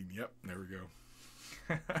is clean. Yep, there we go.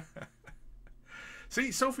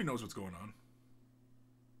 See, Sophie knows what's going on.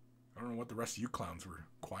 I don't know what the rest of you clowns were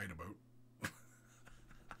quiet about.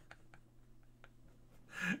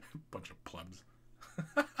 Bunch of plebs.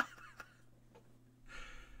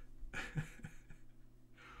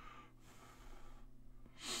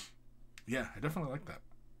 Yeah, I definitely like that.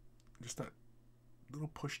 Just that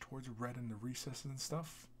little push towards red in the recesses and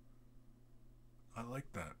stuff. I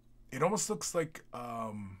like that. It almost looks like,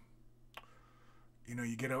 you know,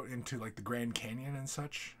 you get out into like the Grand Canyon and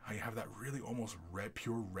such. How you have that really almost red,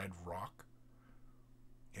 pure red rock.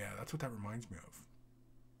 Yeah, that's what that reminds me of.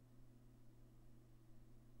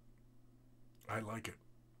 I like it.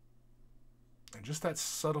 And just that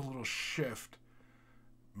subtle little shift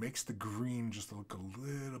makes the green just look a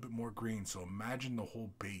little bit more green. So imagine the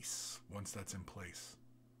whole base once that's in place.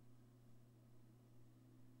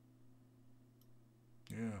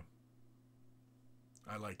 Yeah.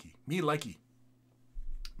 I likey. Me likey.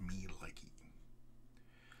 Me likey.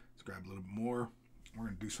 Let's grab a little bit more. We're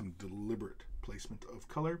going to do some deliberate placement of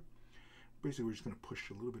color. Basically, we're just going to push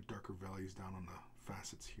a little bit darker values down on the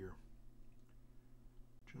facets here.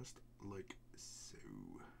 Just like so.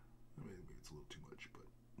 Maybe it's a little too much, but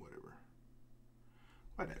whatever.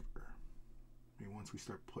 Whatever. I mean, once we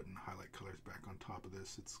start putting highlight colors back on top of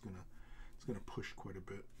this, it's gonna push quite a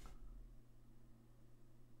bit.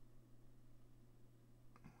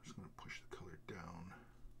 I'm just gonna push the color down.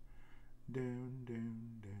 Down,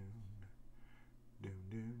 down, down. Down,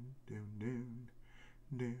 down, down, down.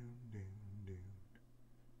 Down, down, down.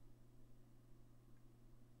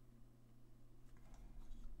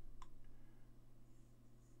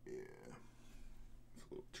 Yeah. It's a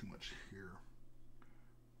little too much here.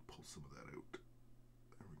 Pull some of that out.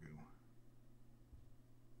 There we go.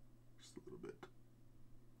 Just a little bit. A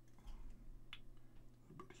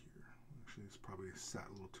little bit here. Actually, it's probably sat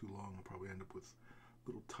a little too long. I'll probably end up with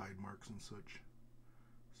little tide marks and such.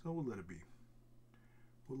 So we'll let it be.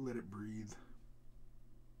 We'll let it breathe.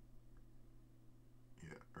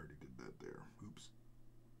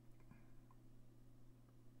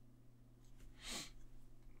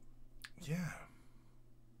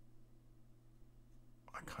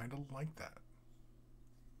 of like that.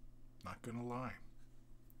 Not gonna lie.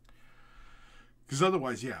 Because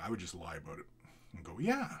otherwise, yeah, I would just lie about it and go,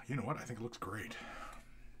 yeah, you know what? I think it looks great.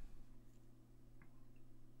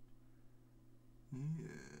 Yeah.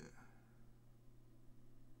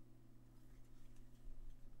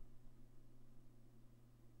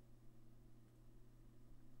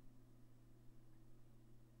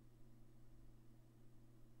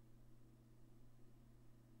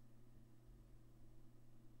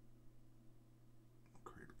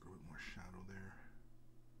 Create a little bit more shadow there.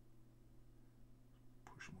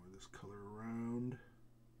 Push more of this color around.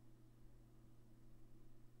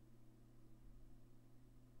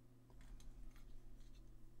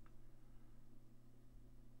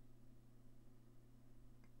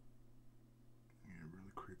 Yeah,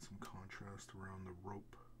 really create some contrast around the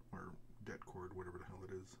rope or det cord, whatever the hell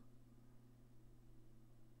it is.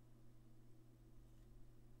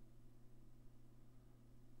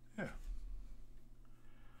 Yeah.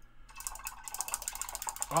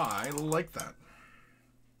 I like that.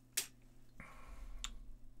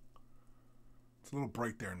 It's a little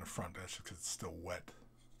bright there in the front. That's just because it's still wet.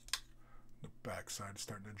 The back side is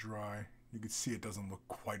starting to dry. You can see it doesn't look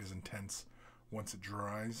quite as intense once it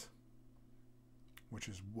dries, which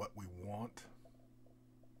is what we want.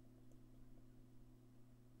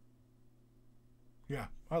 Yeah,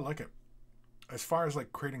 I like it. As far as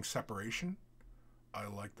like creating separation, I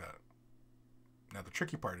like that. Now the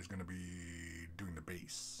tricky part is going to be doing the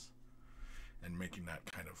base and making that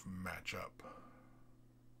kind of match up.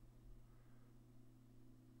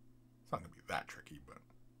 It's not going to be that tricky, but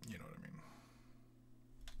you know what I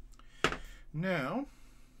mean. Now,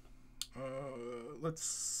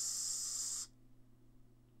 let's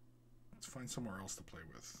find somewhere else to play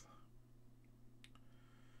with.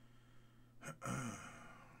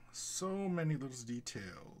 So many little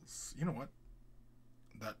details. You know what?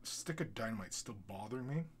 That stick of dynamite's still bothering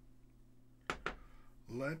me.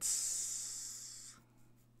 Let's...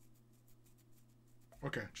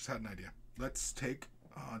 Okay, just had an idea. Let's take...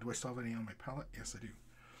 do I still have any on my palette? Yes, I do.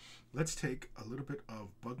 Let's take a little bit of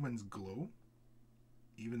Bugman's Glow,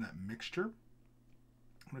 even that mixture.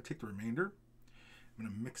 I'm going to take the remainder. I'm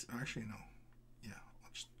going to mix... Actually, no. Yeah,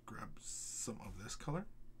 let's grab some of this color.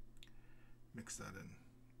 Mix that in.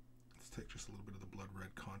 Let's take just a little bit of the blood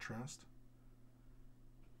red contrast.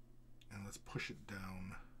 And let's push it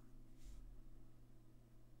down.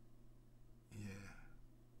 Yeah.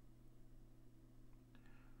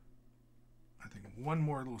 I think one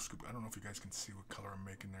more little scoop. I don't know if you guys can see what color I'm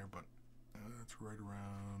making there, but it's right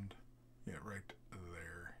around, yeah, right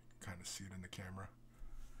there. Kind of see it in the camera.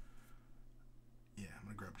 Yeah, I'm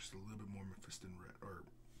gonna grab just a little bit more Mephiston red, or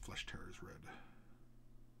Flesh Terrors red.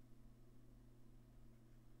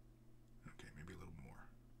 Okay, maybe a little more.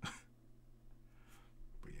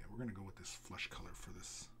 But yeah, we're gonna go with this flesh color for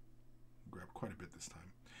this. Grab quite a bit this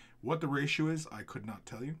time. What the ratio is, I could not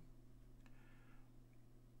tell you.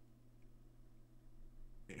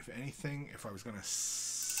 If anything, if I was gonna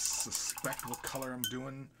suspect what color I'm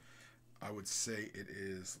doing, I would say it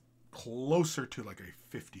is closer to like a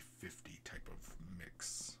 50-50 type of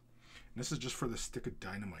mix. And this is just for the stick of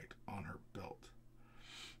dynamite on her belt.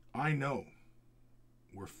 I know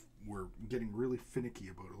we're getting really finicky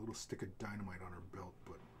about a little stick of dynamite on her belt,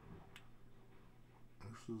 but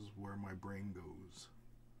this is where my brain goes.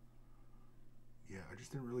 Yeah, I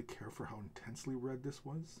just didn't really care for how intensely red this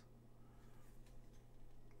was.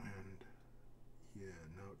 And yeah,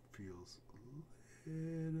 now it feels a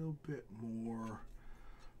little bit more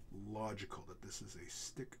logical that this is a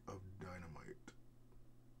stick of dynamite.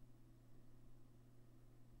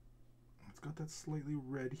 It's got that slightly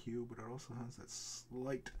red hue, but it also has that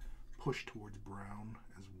slight push towards brown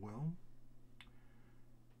as well.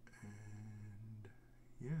 And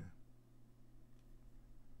yeah.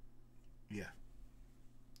 Yeah.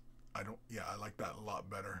 I like that a lot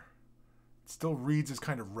better. It still reads as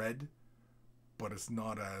kind of red, but it's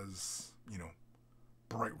not as, you know,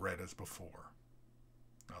 bright red as before.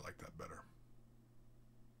 I like that better.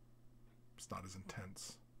 It's not as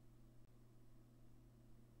intense.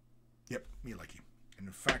 Yep, me likey. And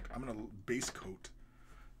in fact, I'm gonna base coat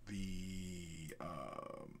the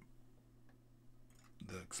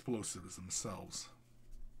explosives themselves,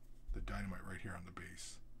 the dynamite right here on the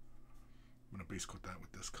base. I'm gonna base coat that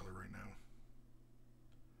with this color right now.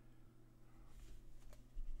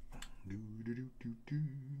 Do do do do do.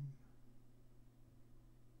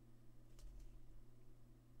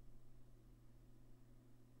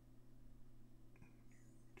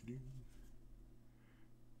 Do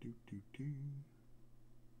do do do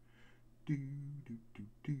do do do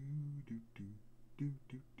do do do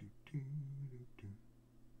do do do do.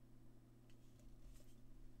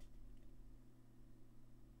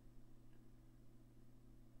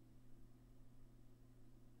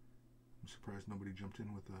 surprised nobody jumped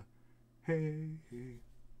in with a hey, hey.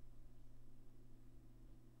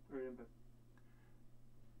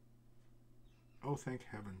 Oh, thank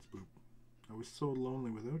heavens, Boop. I was so lonely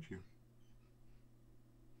without you.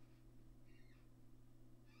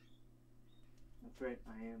 That's right,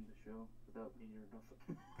 I am the show. Without me, you're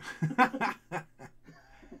nothing.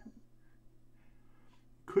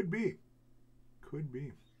 Could be. Could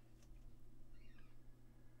be.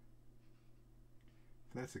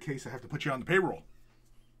 If that's the case, I have to put you on the payroll.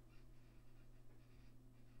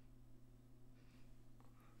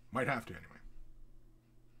 Might have to, anyway.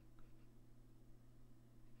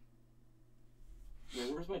 Yeah,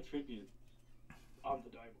 where's my tribute? On the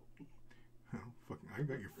Bible. Oh, fucking, I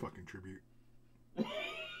got your fucking tribute.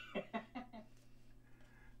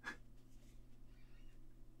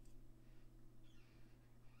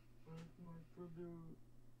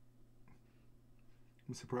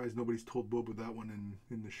 I'm surprised nobody's told Boba that one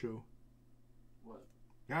in the show. What?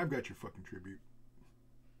 Yeah, I've got your fucking tribute.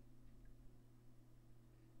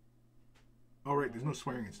 Oh, right, there's no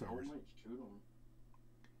swearing in Star Wars. I might shoot him.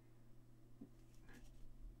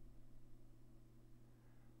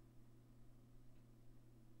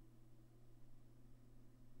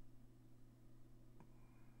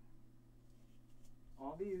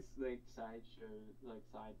 All these like side shows, like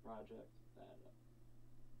side projects that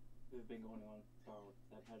have been going on in Star Wars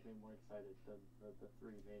that had me more excited than the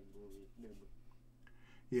three main movies.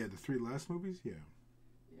 Yeah, the three last movies. Yeah.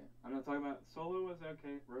 Yeah, I'm not talking about Solo was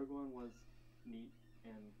okay. Rogue One was neat,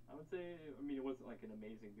 and I would say, I mean, it wasn't like an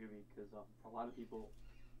amazing movie because a lot of people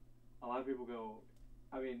go.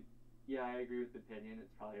 I mean, yeah, I agree with the opinion.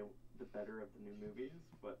 It's probably the better of the new movies,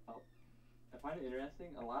 but I find it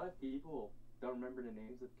interesting. A lot of people don't remember the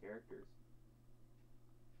names of characters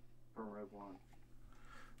from Rogue One.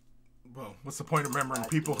 Well, what's the point of remembering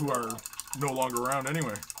people who are no longer around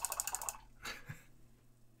anyway?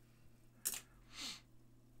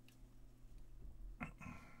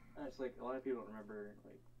 It's like a lot of people don't remember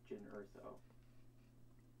like Jyn Erso.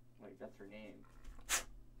 Like that's her name.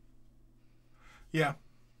 Yeah.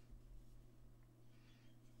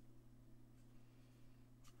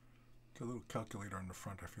 A little calculator on the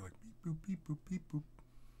front. I feel like beep boop beep boop beep boop.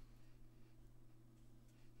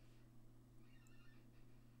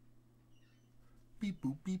 Beep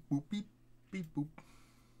boop beep boop beep beep boop.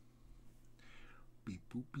 Beep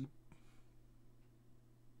boop beep.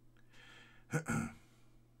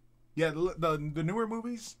 Yeah, the newer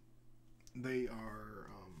movies, they are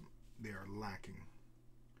lacking.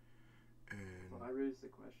 And well, I raised the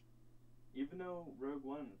question. Even though Rogue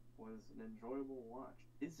One was an enjoyable watch,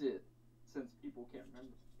 is it? Since people can't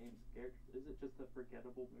remember the names of characters, is it just a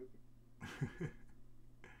forgettable movie?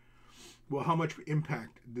 Well, how much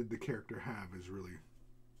impact did the character have is really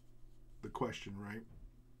the question, right?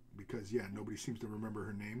 Because, yeah, nobody seems to remember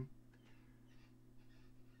her name.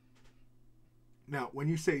 Now, when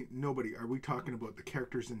you say nobody, are we talking about the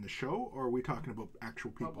characters in the show, or are we talking about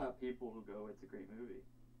actual people? How about people who go, it's a great movie?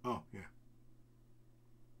 Oh, yeah.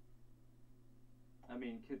 I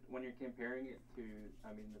mean, when you're comparing it to,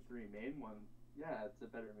 I mean, the three main ones, yeah, it's a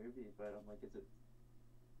better movie, but I'm like,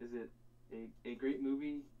 is it a great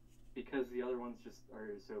movie because the other ones just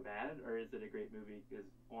are so bad, or is it a great movie because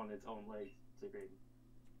on its own legs, it's a great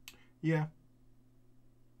movie? Yeah.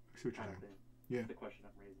 I see what you're saying. Yeah. That's the question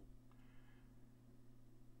I'm raising.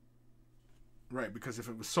 Right, because if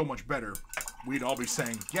it was so much better, we'd all be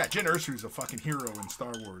saying, yeah, Jyn Erso's a fucking hero in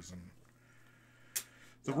Star Wars, and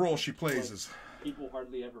the role she plays is... People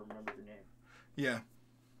hardly ever remember her name. Yeah.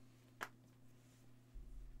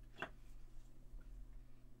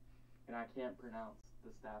 And I can't pronounce the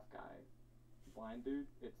staff guy. Blind dude.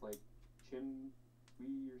 It's like Chim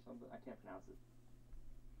Wee or something. I can't pronounce it.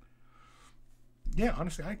 Yeah,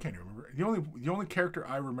 honestly, I can't remember. The only character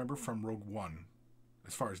I remember from Rogue One,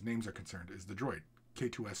 as far as names are concerned, is the droid,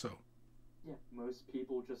 K2SO. Yeah, most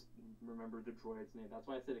people just remember the droid's name. That's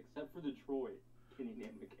why I said, except for the droid, can you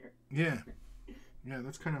name the character? Yeah. Yeah,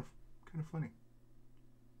 that's kind of funny.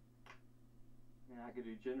 Yeah, I could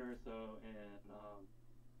do Jyn Erso and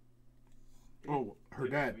her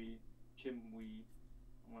dad. Chim Wee.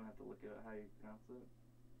 I'm gonna have to look at how you pronounce it.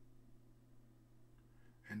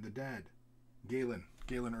 And the dad, Galen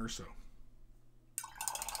Erso.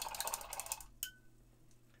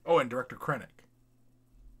 Oh, and Director Krennic.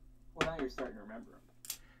 Well, now you're starting to remember him.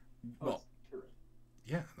 Oh, well, Chirrut.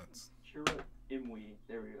 Yeah, that's Chirrut Imwe.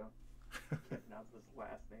 There we go. Can't pronounce his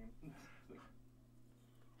last name.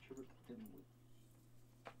 Chirrut Imwe.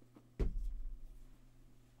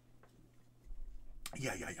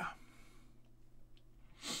 Yeah.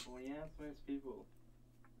 Well, yeah, it's most people.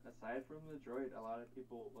 aside from the droid, a lot of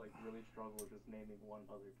people like really struggle just naming one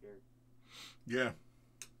other character. Yeah.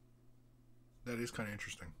 That is kind of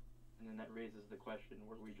interesting. And then that raises the question: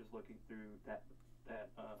 were we just looking through that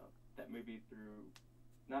movie through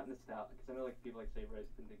not nostalgia? Because I know like people like say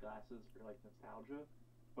rose-tinted glasses for like nostalgia,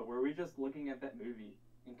 but were we just looking at that movie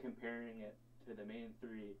and comparing it to the main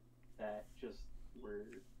three that just were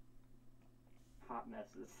hot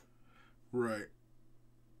messes? Right.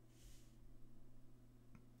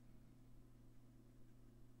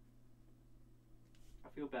 I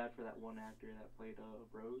feel bad for that one actor that played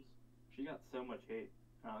Rose. She got so much hate.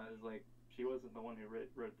 It was like she wasn't the one who wrote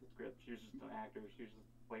the script. She was just an actor. She was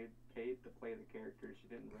just paid to play the character. She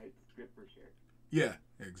didn't write the script for character. Yeah,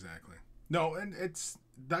 exactly. No, and it's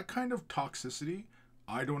that kind of toxicity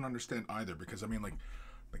I don't understand either, because I mean like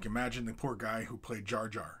imagine the poor guy who played Jar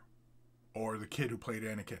Jar or the kid who played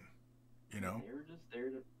Anakin, you know? They were just there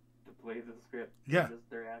to play the script. Yeah. They're just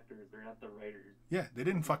their actors. They're not the writers. Yeah, they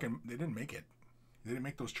didn't make it. They didn't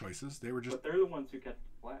make those choices. They were just... But they're the ones who kept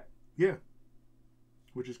the flag. Yeah.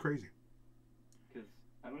 Which is crazy. Because,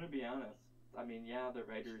 I'm going to be honest, I mean, yeah, the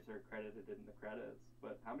writers are credited in the credits,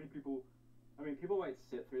 but how many people... I mean, people might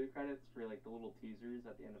sit through the credits for, like, the little teasers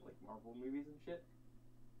at the end of, like, Marvel movies and shit.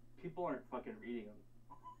 People aren't fucking reading them.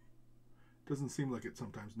 Doesn't seem like it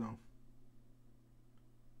sometimes, no.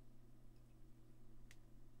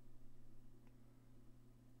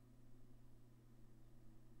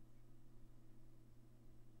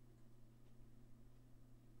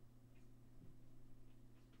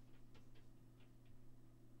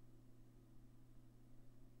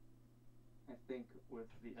 I think with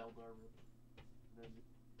the Eldar,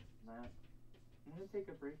 map, I'm gonna take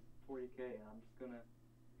a break from 40K, and I'm just gonna,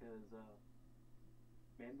 because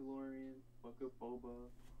Mandalorian, Book of Boba,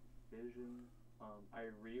 Vision, I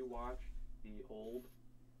rewatched the old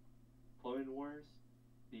Clone Wars,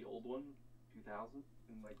 the old one, 2000,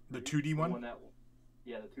 and like the 2D one?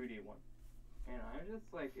 Yeah, the 2D one, and I just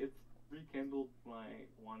like it's rekindled my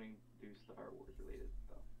wanting to do Star Wars related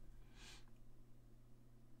stuff.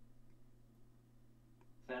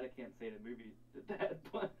 Sad I can't say the movie did that,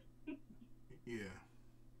 but yeah.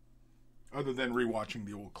 Other than rewatching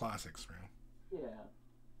the old classics, right? Yeah.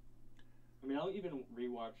 I mean, I'll even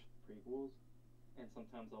rewatch prequels, and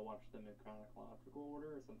sometimes I'll watch them in chronological order,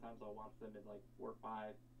 or sometimes I'll watch them in like 4,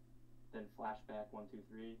 5, then flashback 1, 2,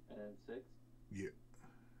 3, and then 6. Yeah.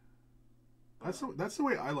 That's the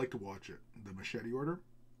way I like to watch it. The machete order.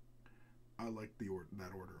 I like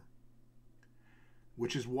that order.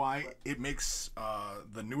 Which is why it makes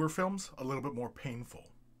the newer films a little bit more painful,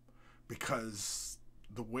 because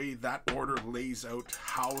the way that order lays out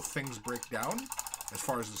how things break down, as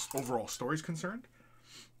far as this overall story is concerned,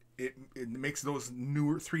 it makes those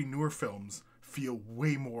three newer films feel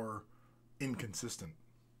way more inconsistent.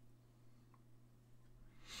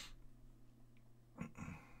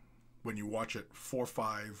 When you watch it 4,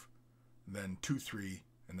 5, then 2, 3,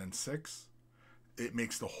 and then 6, it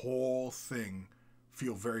makes the whole thing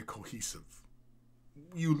feel very cohesive.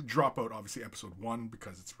 You drop out obviously episode 1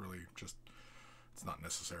 because it's really just, it's not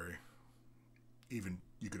necessary. Even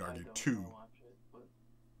you could argue 2.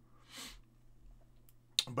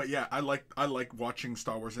 But yeah, I like watching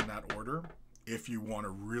Star Wars in that order if you want to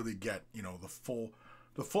really get, you know, the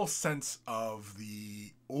full sense of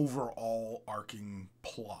the overall arcing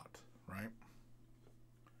plot, right?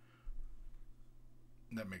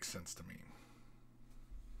 That makes sense to me.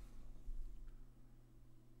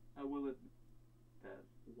 I will admit that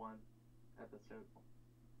one episode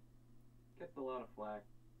kept a lot of flack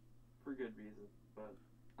for good reason, but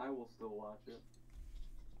I will still watch it.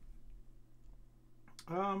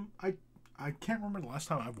 I can't remember the last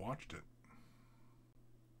time I've watched it.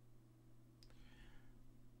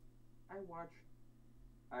 I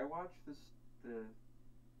watched the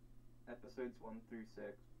episodes 1 through 6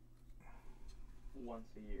 once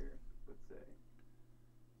a year, let's say.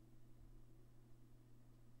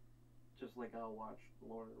 Just like I'll watch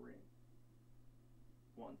Lord of the Rings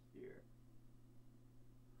once a year.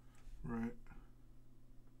 Right.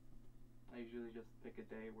 I usually just pick a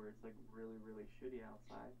day where it's like really, really shitty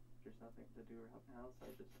outside. There's nothing to do around the house.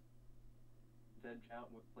 I just veg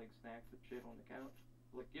out with like snacks and shit on the couch.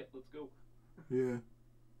 Like, yeah, let's go. Yeah.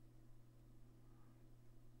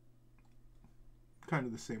 Kind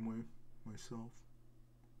of the same way myself.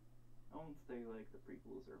 I won't say like the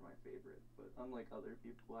prequels are my favorite, but unlike other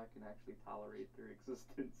people, I can actually tolerate their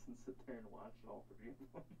existence and sit there and watch all 3 of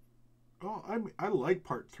them. Oh, I like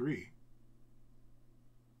part 3.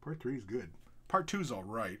 Part 3 is good. Part 2 is all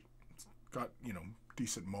right. It's got, you know,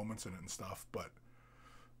 decent moments in it and stuff, but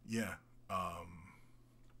yeah.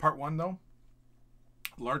 Part 1 though,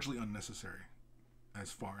 largely unnecessary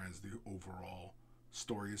as far as the overall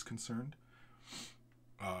story is concerned.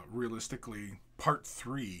 Realistically, part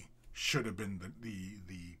 3 should have been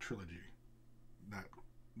the trilogy. That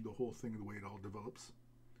the whole thing, the way it all develops.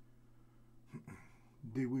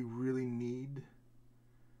 Did we really need,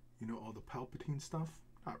 all the Palpatine stuff?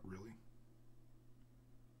 Not really.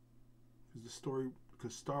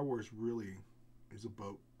 Because Star Wars really is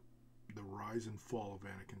about the rise and fall of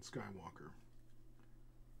Anakin Skywalker.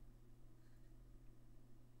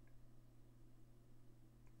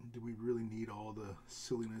 Do we really need all the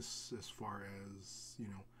silliness as far as,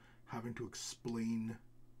 having to explain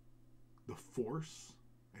the Force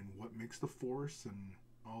and what makes the Force and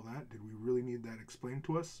all that? Did we really need that explained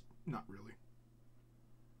to us? Not really.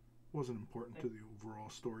 Wasn't important to the overall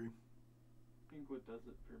story. I think what does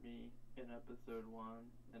it for me in episode 1,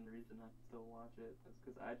 and the reason I still watch it, is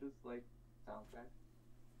because I just like soundtrack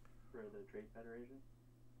for the Trade Federation.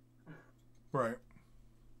 Right.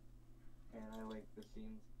 And I like the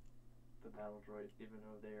scenes, the battle droids, even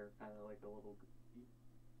though they're kind of like a little goofy.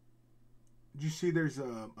 Did you see there's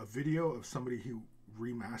a video of somebody who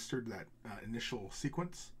remastered that initial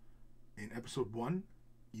sequence in episode 1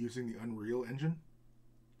 using the Unreal Engine?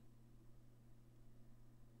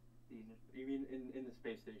 You mean in the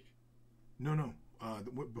space station? No.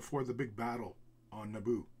 Before the big battle on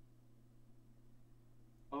Naboo.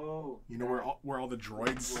 Oh. Where all the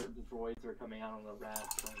droids... Where the droids are coming out on the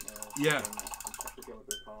rats. Yeah. I forget what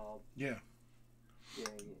they're called. Yeah. Yeah.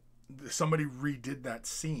 Somebody redid that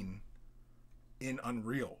scene in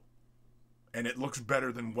Unreal. And it looks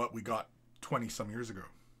better than what we got 20-some years ago.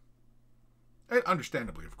 And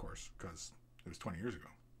understandably, of course, because it was 20 years ago.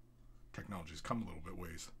 Technology's come a little bit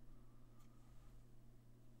ways.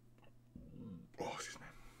 Oh, excuse me.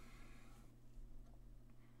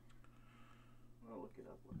 I'll look it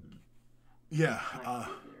up. Yeah. I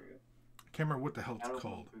can't remember what the hell it's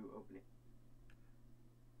called.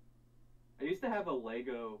 I used to have a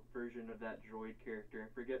Lego version of that droid character. I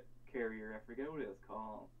forget what it was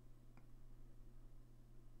called.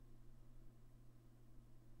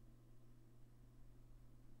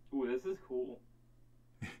 Ooh, this is cool.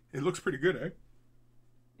 It looks pretty good, eh?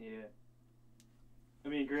 Yeah. I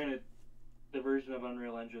mean, granted, the version of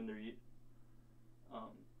Unreal Engine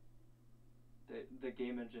the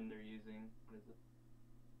game engine they're using, what is it?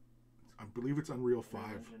 I believe it's Unreal 5.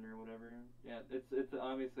 Unreal Engine or whatever. Yeah, it's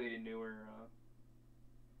obviously a newer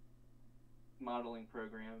modeling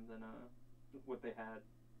program than what they had.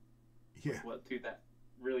 Yeah. What,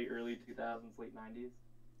 really early 2000s, late 90s?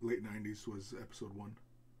 Late 90s was episode 1.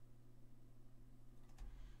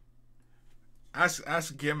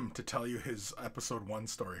 Ask Gim to tell you his episode 1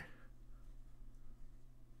 story.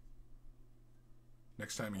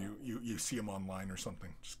 Next time you see him online or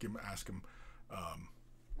something, just ask him.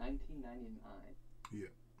 1999. Yeah.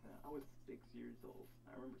 I was 6 years old.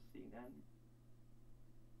 I remember seeing that.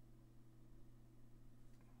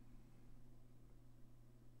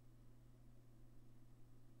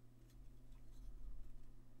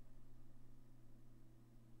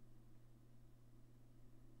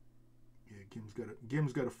 Yeah,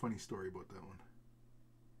 Gim's got a funny story about that one.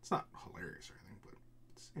 It's not hilarious or anything, but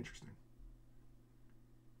it's interesting.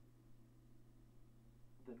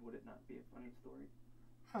 Then would it not be a funny story?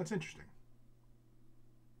 Oh, it's interesting.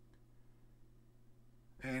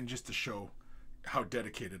 And just to show how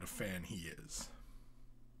dedicated a fan he is.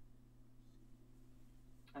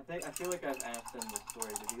 I feel like I've asked him this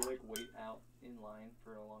story. Did he wait out in line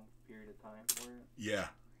for a long period of time for it? Yeah.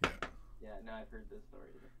 Yeah, now I've heard this story.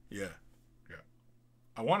 Yeah.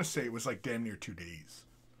 I want to say it was damn near 2 days.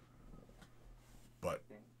 But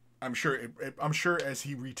I'm sure as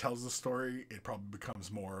he retells the story, it probably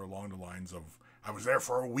becomes more along the lines of, I was there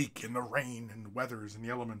for a week in the rain and weathers and the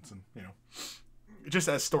elements, and just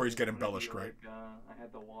as stories get embellished, right? I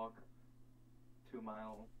had to walk 2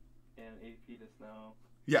 miles and 8 feet of snow.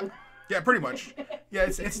 Yeah, pretty much. Yeah,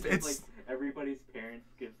 it's everybody's parents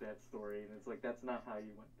gives that story, and it's that's not how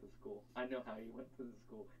you went to school. I know how you went to the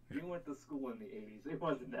school. You went to school in the 80s. It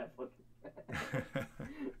wasn't that fucking bad.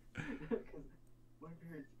 Because my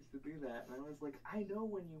parents used to do that, and I was like, I know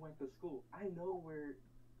when you went to school. I know where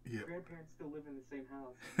grandparents still live in the same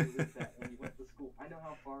house. You lived that when you went to school. I know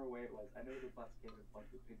how far away it was. I know the bus came and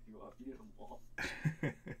picked you up. You didn't walk.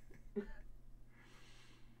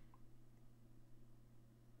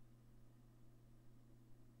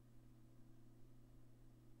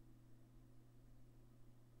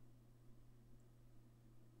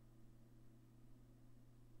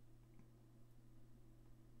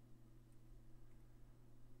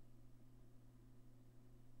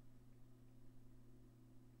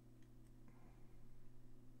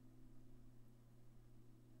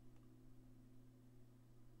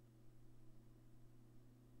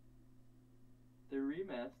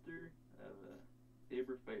 remaster of a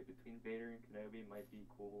saber fight between Vader and Kenobi might be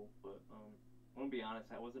cool, but I'm gonna be honest,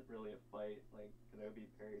 that wasn't really a fight. Like Kenobi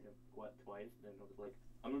parried him twice, and then it was like,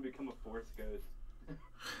 I'm gonna become a Force ghost.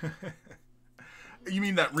 You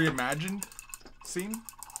mean that reimagined scene?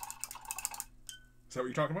 Is that what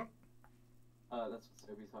you're talking about? That's what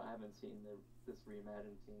Sophie saw. I haven't seen this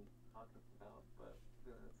reimagined scene talking about, but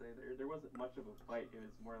I was gonna say there wasn't much of a fight. It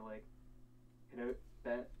was more like,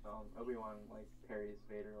 that Obi-Wan like parries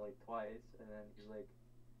Vader like twice, and then he's like,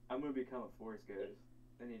 I'm gonna become a Force ghost.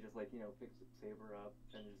 Then he just like picks his saber up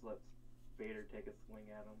and just lets Vader take a swing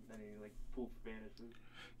at him. Then he like poof vanishes.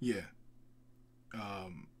 Yeah.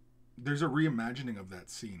 There's a reimagining of that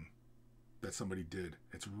scene that somebody did.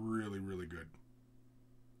 It's really, really good.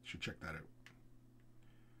 You should check that out.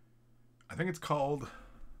 I think it's called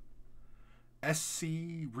SC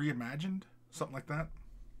Reimagined, something like that.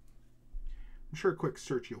 I'm sure a quick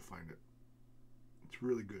search you'll find it. It's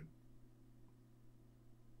really good.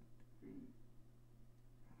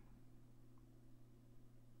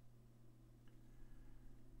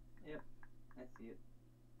 Yep, I see it.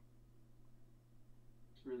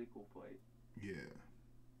 It's a really cool fight. Yeah.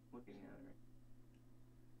 Looking at it.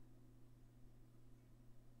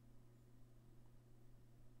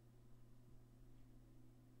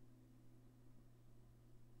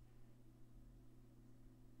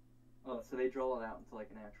 Oh, so they draw it out into like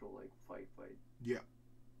an actual like fight. Yeah.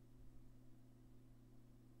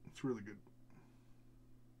 It's really good.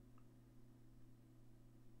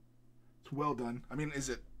 It's well done. I mean, is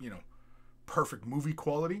it, perfect movie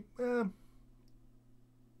quality?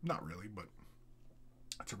 Not really, but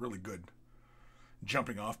it's a really good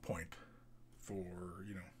jumping off point for,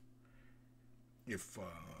 if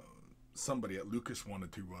somebody at Lucas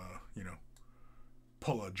wanted to,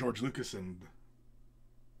 pull a George Lucas and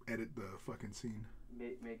edit the fucking scene.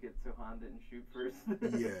 Make it so Han didn't shoot first.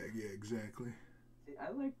 yeah, exactly. See, I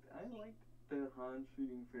like the Han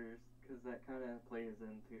shooting first because that kind of plays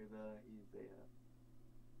into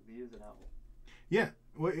he is an outlaw. Yeah,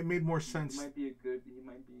 well, it made more sense. He might be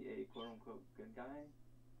a quote unquote good guy,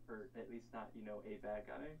 or at least not a bad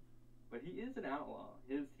guy, but he is an outlaw.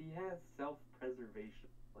 He has self-preservation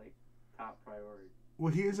like top priority.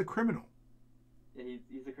 Well, he is a criminal. Yeah,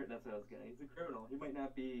 that's what I was getting. He's a criminal. He might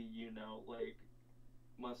not be, like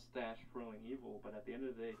mustache twirling evil, but at the end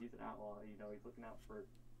of the day, he's an outlaw. He's looking out for.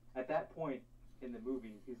 At that point in the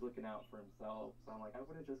movie, he's looking out for himself. So I'm like, I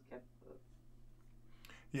would have just kept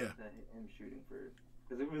him shooting first,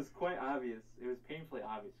 because it was quite obvious. It was painfully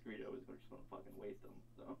obvious Greedo was just going to fucking waste him.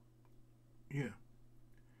 So. Yeah.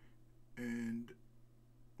 And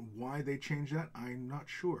why they changed that, I'm not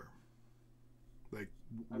sure. Like,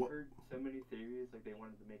 I've heard so many theories, like they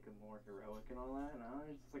wanted to make him more heroic and all that, and I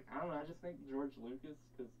was just like, I don't know, I just think George Lucas,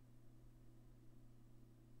 because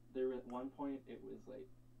there at one point it was like,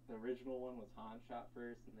 the original one was Han shot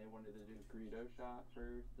first, and they wanted to do Greedo shot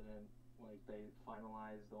first, and then like they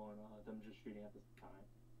finalized on them just shooting at the time.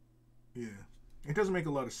 Yeah, it doesn't make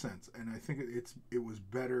a lot of sense, and I think it was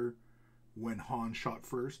better when Han shot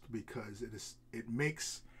first, because it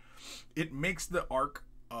makes the arc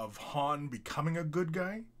of Han becoming a good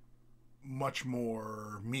guy much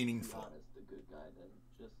more meaningful. To be honest, a good guy than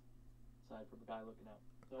just aside from the guy looking out.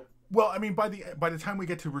 So, well, I mean, by the time we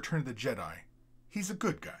get to Return of the Jedi, he's a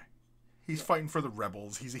good guy. He's fighting for the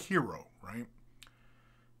rebels. He's a hero, right?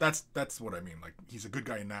 That's what I mean. Like, he's a good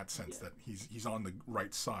guy in that sense, that he's on the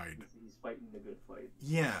right side. He's fighting the good fight.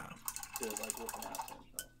 Yeah. To like looking out for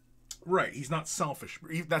himself. Right. He's not selfish.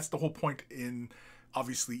 That's the whole point in,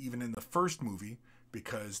 obviously, even in the first movie,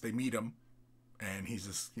 because they meet him and he's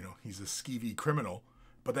a skeevy criminal,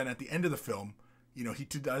 but then at the end of the film, he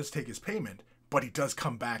does take his payment, but he does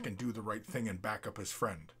come back and do the right thing and back up his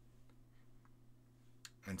friend.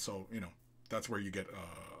 And so, that's where you get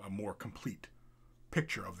a more complete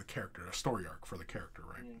picture of the character, a story arc for the character,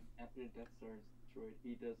 right? And after the Death Star is destroyed,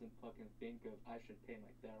 he doesn't fucking think of, I should pay my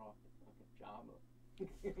debt off the fucking Jabba.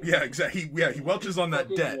 Yeah, exactly. He welches on that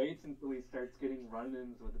debt. He waits until he starts getting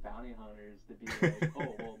run-ins with the bounty hunters to be like,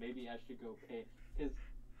 oh, well, maybe I should go pay. Because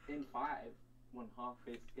in 5, when Hoth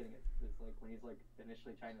is getting it, it's like when he's like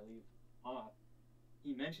initially trying to leave Hoth,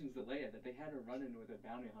 he mentions to Leia that they had a run-in with a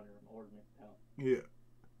bounty hunter in Ord Mantell. Yeah.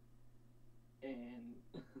 And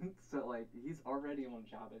so like he's already on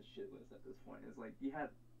Jabba's shit list at this point. It's like he had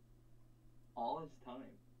all his time.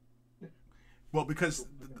 Well, because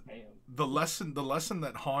the lesson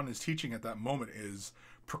that Han is teaching at that moment is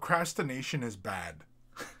procrastination is bad.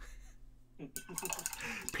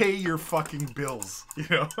 Pay your fucking bills, Pay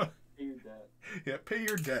your debt. Yeah, pay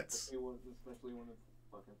your dets. Especially when it's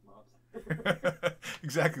fucking mops.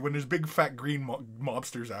 Exactly. When there's big fat green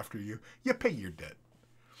mobsters after you, you pay your debt.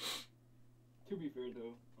 To be fair,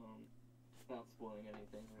 though, without spoiling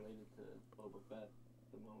anything related to Boba Fett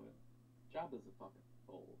at the moment, Jabba's a fucking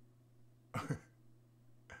fool.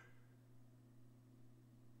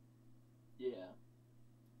 Yeah.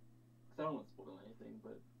 Because I don't want to spoil anything,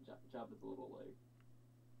 but Jabba's a little, like,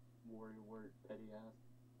 warrior word petty ass,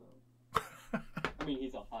 so... I mean,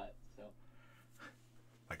 he's a Hutt, so...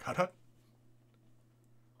 Like Hut Hut?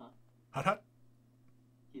 Huh? Hut Hut?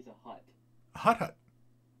 He's a Hutt. Hut Hut.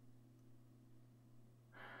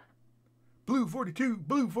 Blue 42,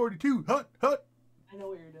 Blue 42, Hut Hut. I know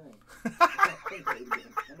what you're doing. I know what you're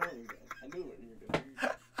doing. I knew what you were doing.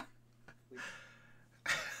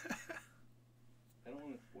 I don't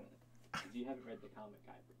want to spoil it. Because you haven't read the comic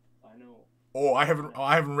either. I know... Oh, I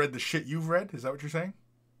haven't read the shit you've read? Is that what you're saying?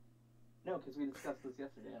 No, because we discussed this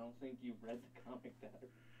yesterday. I don't think you've read the comic that.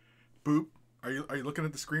 Boop. Are you looking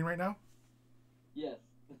at the screen right now? Yes.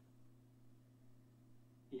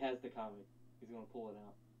 He has the comic. He's gonna pull it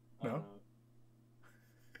out. No.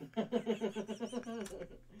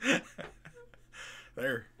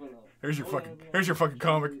 There. There's your fucking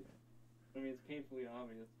comic. I mean, it's painfully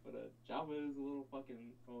obvious, but Jabba is a little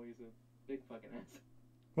fucking. Oh, he's a big fucking ass.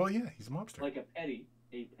 Well, yeah, he's a mobster. Like a petty.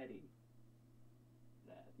 He's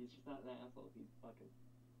just not an asshole. He's fucking.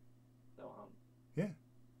 So Yeah.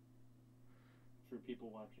 For people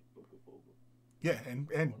watching Boba. Yeah, and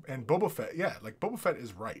Boba Fett. Yeah, like Boba Fett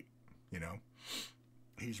is right. You know,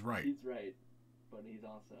 he's right. He's right, but he's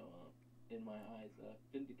also, in my eyes,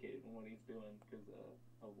 vindicated in what he's doing because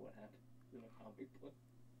of what happened in the comic book.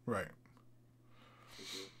 Right.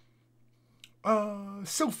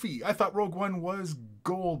 Sophie, I thought Rogue One was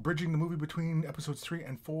gold, bridging the movie between episodes 3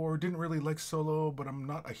 and 4. Didn't really like Solo, but I'm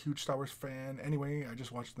not a huge Star Wars fan. Anyway, I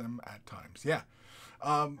just watched them at times. Yeah.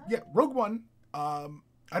 Rogue One, I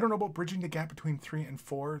don't know about bridging the gap between 3 and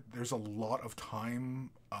 4. There's a lot of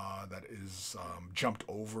time that is jumped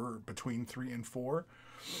over between 3 and 4.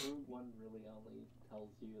 Rogue One really only tells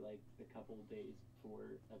you, like, a couple days before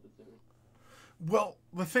episodes. Well,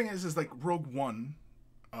 the thing is like, Rogue One...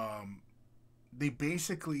 they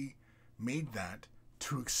basically made that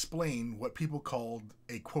to explain what people called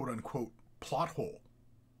a quote-unquote plot hole,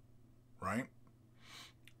 right?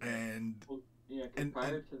 And well, yeah, because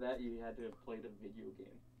prior to that, you had to have played a video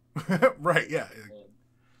game. Right? Yeah.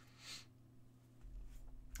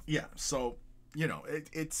 Yeah. So you know,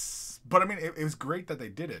 it's. But I mean, it was great that they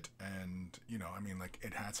did it, and you know, I mean, like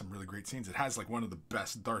it had some really great scenes. It has like one of the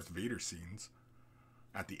best Darth Vader scenes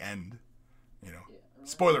at the end. You know. Yeah.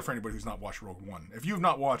 Spoiler for anybody who's not watched Rogue One. If you've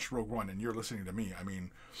not watched Rogue One and you're listening to me, I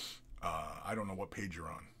mean, I don't know what page you're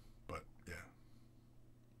on, but yeah.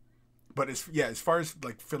 But as far as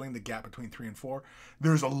like filling the gap between 3 and 4,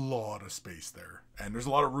 there's a lot of space there, and there's a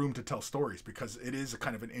lot of room to tell stories because it is a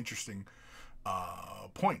kind of an interesting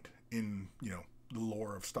point in the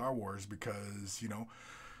lore of Star Wars because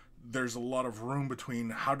there's a lot of room between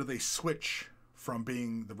how do they switch from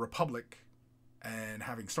being the Republic and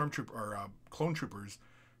having stormtrooper or clone troopers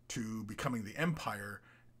to becoming the Empire,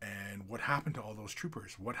 and what happened to all those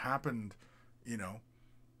troopers? What happened, and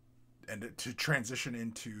to transition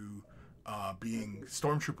into being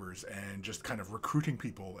stormtroopers and just kind of recruiting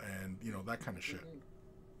people and that kind of shit.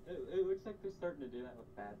 It looks like they're starting to do that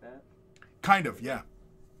with Bad Batch. Kind of, yeah.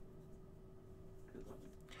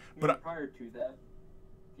 But prior to that,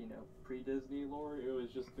 pre-Disney lore, it was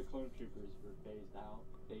just the clone troopers were phased out.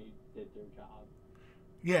 They did their job.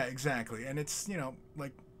 Yeah, exactly. And it's,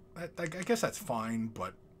 like, I guess that's fine,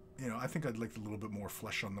 but, I think I'd like a little bit more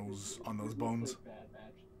flesh on those bones. Bad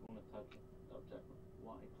Batch want to touch the subject of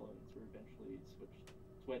why clones were eventually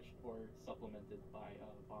switched or supplemented by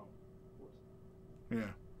Bomb Force.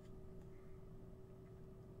 Yeah.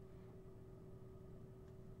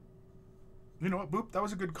 You know what, Boop? That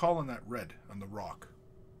was a good call on that red on the rock.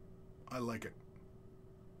 I like it.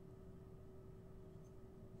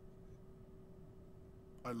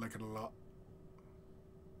 I like it a lot.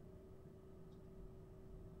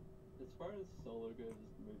 As far as Solo goes, the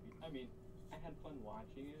movie, I mean, I had fun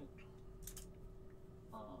watching it.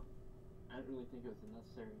 I didn't really think it was a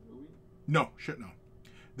necessary movie. No, shit no.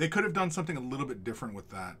 They could have done something a little bit different with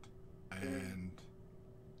that, and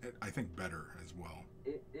I think better as well.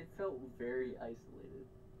 It felt very isolated.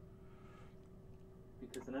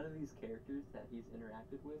 Because none of these characters that he's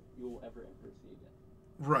interacted with, you'll ever see again.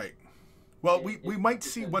 Right. Well, we might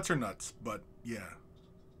see what's her nuts, but yeah.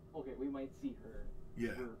 Okay, we might see her.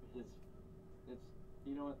 Yeah. It's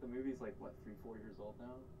you know what, the movie's like what, 3-4 years old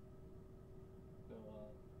now. So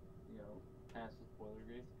past the spoiler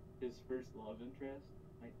grace, his first love interest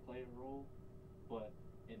might play a role, but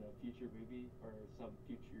in a future movie or some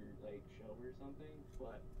future like show or something.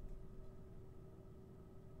 But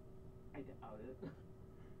I doubt it.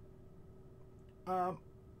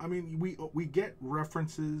 I mean, we get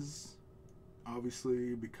references,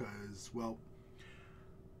 obviously, because, well,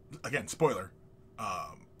 again, spoiler.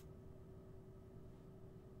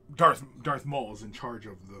 Darth Maul is in charge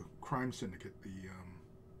of the crime syndicate.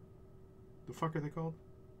 The fuck are they called?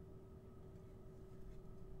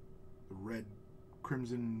 The Red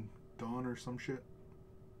Crimson Dawn or some shit.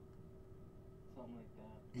 Something like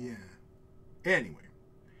that. Yeah. Anyway,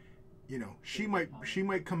 you know, she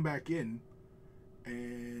might come back in,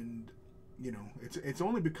 and you know, it's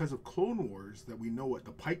only because of Clone Wars that we know what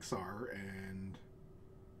the Pikes are, and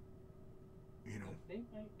you know, they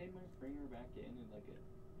might bring her back in like a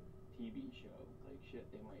TV show, like shit.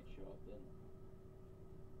 They might show up then,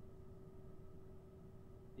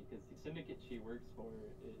 because the syndicate she works for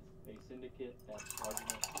is a syndicate that's large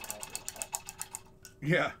enough to have her pet.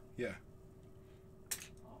 yeah, yeah.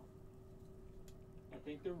 I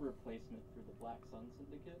think the replacement for the Black Sun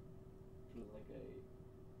Syndicate, which was like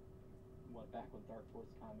back when Dark Horse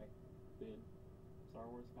comic did Star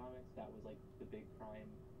Wars comics, that was like the big crime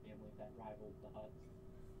family that rivaled the Hutts.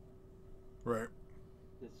 Right.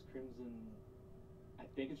 This Crimson, I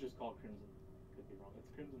think it's just called Crimson. Could be wrong. It's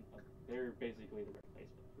Crimson Hutt. They're basically the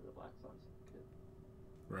replacement for the Black Sun Syndicate.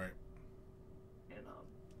 Right. And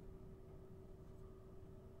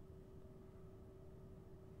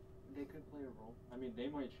they could play a role. I mean, they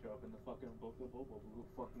might show up in the fucking Book of Boba. Who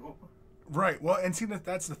fucking knows? Right. Well, and see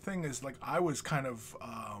that's the thing is, like, I was kind of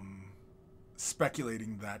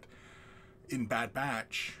speculating that in Bad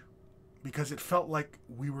Batch, because it felt like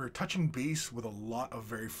we were touching base with a lot of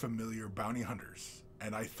very familiar bounty hunters,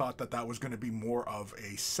 and I thought that was going to be more of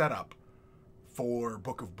a setup for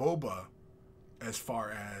Book of Boba, as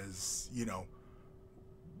far as, you know,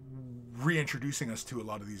 reintroducing us to a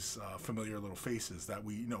lot of these familiar little faces that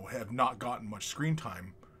we, you know, have not gotten much screen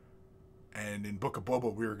time. And in Book of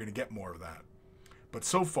Boba, we were going to get more of that. But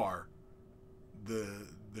so far, the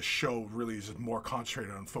show really is more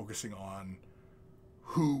concentrated on focusing on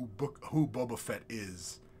who Boba Fett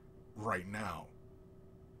is right now.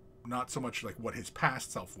 Not so much like what his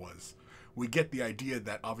past self was. We get the idea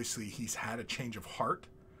that obviously he's had a change of heart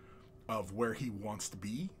of where he wants to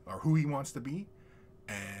be or who he wants to be,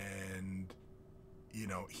 and you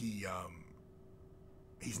know, he's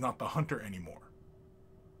not the hunter anymore.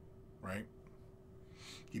 Right?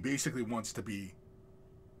 He basically wants to be,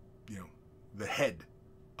 you know, the head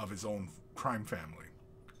of his own crime family.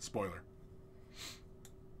 Spoiler.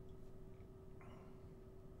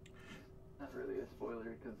 Not really a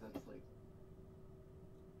spoiler, because that's like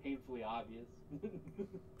painfully obvious.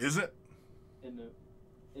 Is it?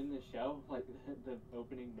 In the show, like the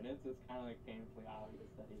opening minutes, it's kind of like painfully obvious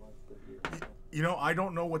that he wants to be. You know, I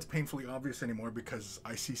don't know what's painfully obvious anymore, because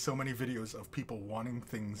I see so many videos of people wanting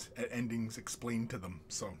things, endings explained to them.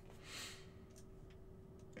 So,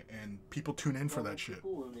 and people tune in for that shit.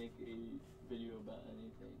 People will make a video about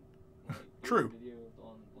anything. Like, True. Videos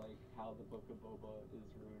on like how the Book of Boba is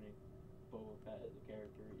ruining Boba Fett as a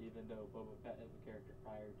character, even though Boba Fett as a character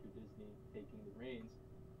prior to Disney taking the reins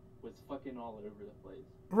was fucking all over the place.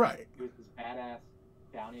 Right. He was this badass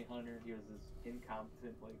bounty hunter. He was this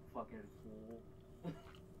incompetent, like, fucking fool. It's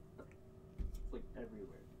like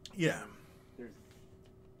everywhere. Yeah. There's.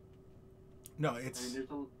 No, it's. I mean,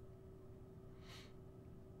 there's a.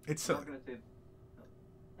 It's I'm silly. not gonna say.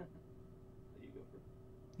 No. You go first.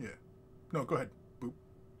 Yeah. No, go ahead. Boop.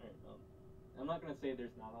 Alright, I'm not gonna say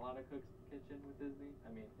there's not a lot of cooks in the kitchen with Disney.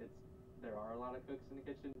 I mean, there are a lot of cooks in the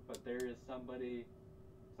kitchen, but there is somebody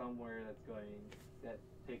somewhere that's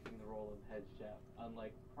taking the role of head chef,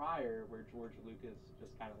 unlike prior, where George Lucas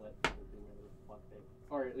just kind of let people do whatever the fuck they,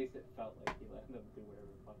 or at least it felt like he let them do whatever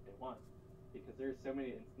the fuck they want, because there's so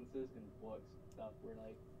many instances in books and stuff where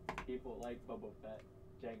like people like Boba Fett,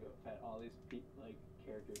 Jango Fett, all these like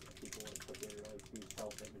characters that people like put their like these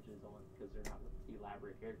self images on because they're not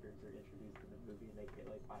elaborate characters, they're introduced in the movie and they get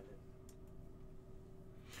like 5 minutes.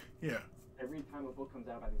 Yeah. Every time a book comes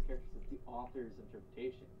out about these characters, it's the author's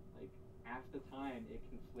interpretation. Like, half the time, it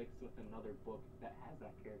conflicts with another book that has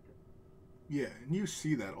that character. Yeah, and you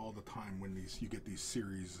see that all the time when you get these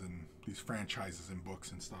series and these franchises and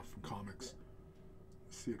books and stuff and comics. Yeah.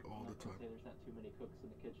 You see it all the time. Say there's not too many cooks in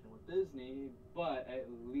the kitchen with Disney, but at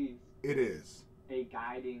least it is a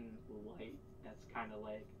guiding light that's kind of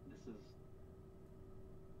like, this is,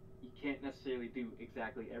 you can't necessarily do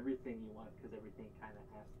exactly everything you want because everything kind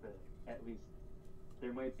of has to, at least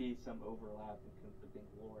there might be some overlap and conflicting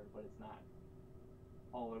lore, but it's not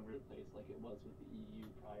all over the place like it was with the EU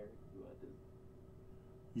prior to Disney.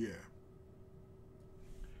 Yeah.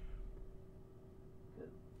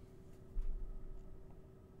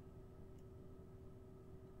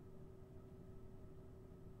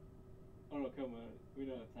 Oh no, come on. We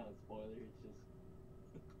don't have time to spoiler. It's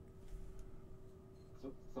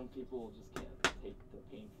just some people just can't take the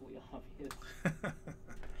painfully obvious.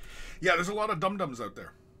 Yeah, there's a lot of dum-dums out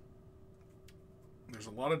there. There's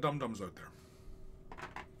a lot of dum-dums out there.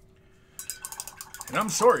 And I'm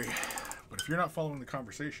sorry, but if you're not following the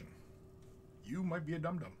conversation, you might be a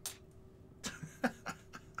dum-dum.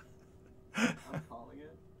 I'm calling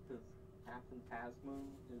it because Captain Phasma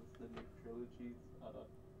is the new trilogy's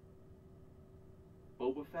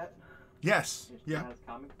Boba Fett. Yes. And she Yeah. has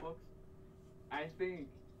comic books. I think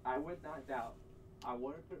I would not doubt. I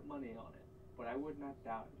wouldn't put money on it, but I would not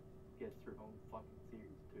doubt it gets her own fucking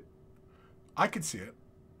series too. I could see it.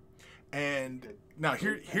 And now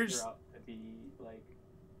here's her up to be like,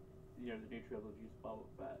 you know, the new trilogy's Boba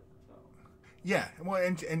Fett. So yeah, well,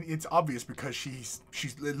 and it's obvious because she's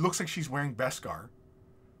it looks like she's wearing Beskar,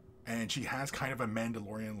 and she has kind of a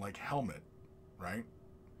Mandalorian like helmet, right?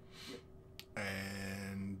 Yep.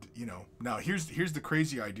 And you know, now here's the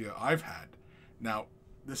crazy idea I've had. Now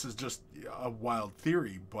this is just a wild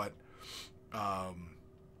theory, but I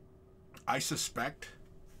suspect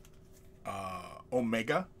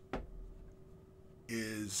Omega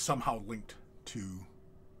is somehow linked to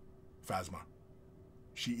Phasma.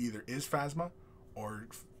 She either is Phasma or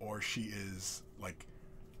she is like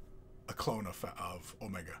a clone of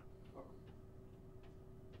Omega.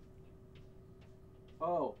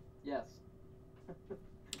 Oh, yes.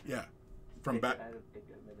 Yeah. From back. I had to take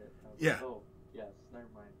a minute. Yeah. Like, oh, yes. Never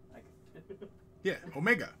mind. Yeah,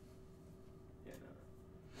 Omega. Yeah, no.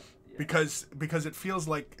 Yeah. Because it feels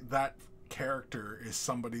like that character is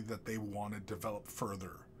somebody that they want to develop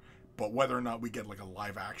further. But whether or not we get like a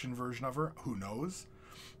live action version of her, who knows?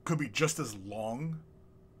 Could be just as long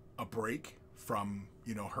a break from,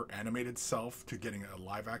 you know, her animated self to getting a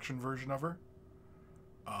live action version of her.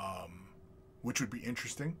 Which would be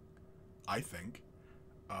interesting, I think.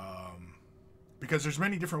 Because there's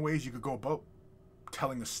many different ways you could go about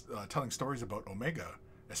telling stories about Omega,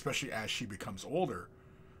 especially as she becomes older.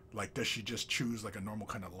 Like, does she just choose like a normal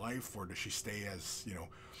kind of life, or does she stay as, you know,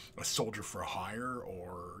 a soldier for hire,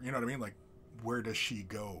 or, you know what I mean? Like, where does she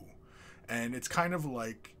go? And it's kind of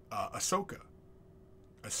like Ahsoka.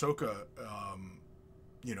 Ahsoka,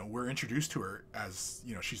 you know, we're introduced to her as,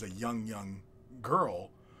 you know, she's a young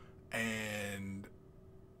girl, and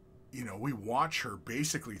you know, we watch her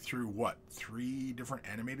basically through what, 3 different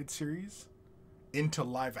animated series into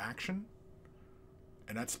live action,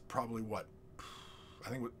 and that's probably what, I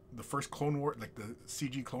think what the first Clone War, like the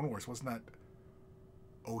CG Clone Wars, wasn't that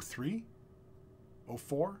 03?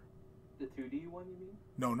 04? The 2D one, you mean?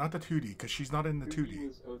 No, not the 2D, because she's not in the 2D. 2D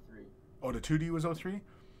was 03. Oh, the 2D was 03?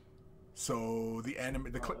 So the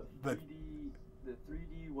the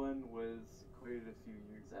 3D one was quite a few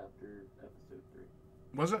years after episode 3.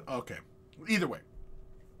 Was it? Okay. Either way.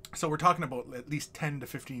 So we're talking about at least 10 to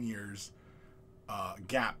 15 years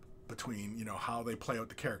gap between, you know, how they play out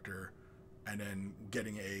the character and then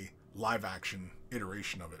getting a live action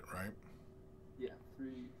iteration of it, right? Yeah, 3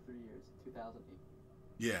 years, 2008.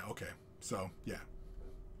 Yeah, okay. So, yeah.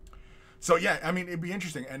 So, yeah, I mean, it'd be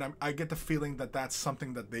interesting. And I get the feeling that that's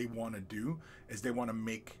something that they want to do, is they want to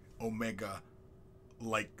make Omega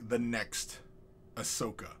like the next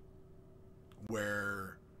Ahsoka,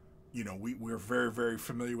 where, you know, we're very, very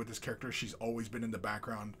familiar with this character. She's always been in the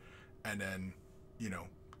background, and then, you know,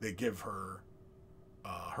 they give her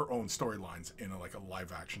her own storylines in like a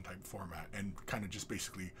live action type format, and kind of just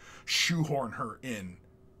basically shoehorn her in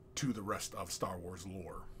to the rest of Star Wars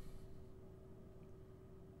lore,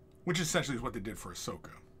 which essentially is what they did for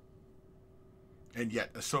Ahsoka. And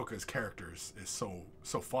yet Ahsoka's characters is so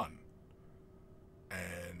fun,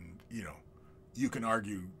 and you know, you can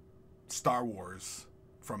argue Star Wars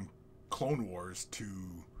from Clone Wars to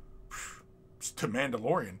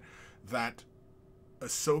Mandalorian, that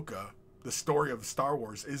Ahsoka, the story of Star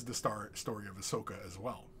Wars is the story of Ahsoka as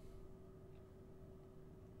well.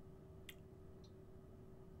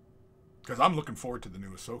 Because I'm looking forward to the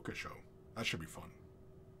new Ahsoka show. That should be fun.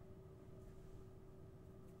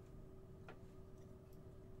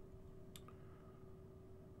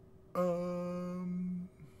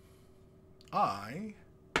 I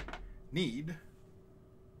need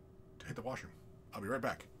to hit the washroom. I'll be right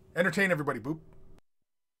back. Entertain everybody, boop.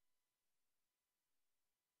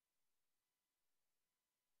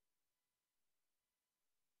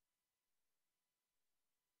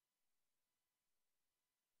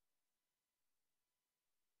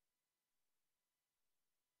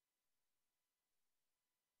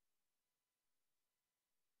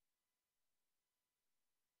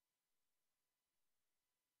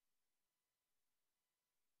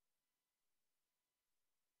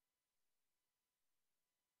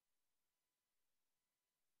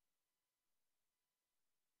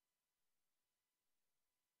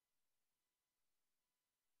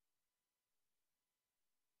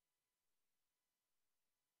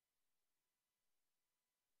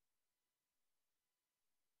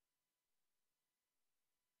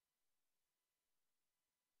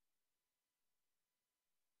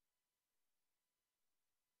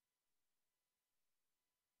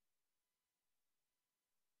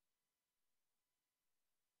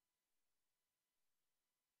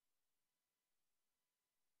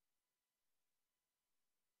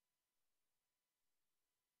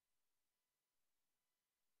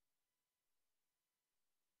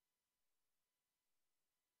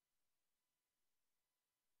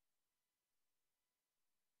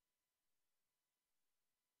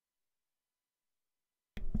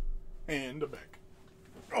 And back.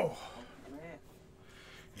 Oh. Man.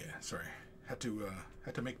 Yeah, sorry. Had to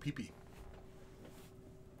make pee-pee.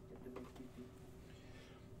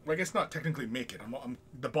 Well, I guess not technically make it.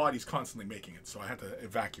 The body's constantly making it, so I had to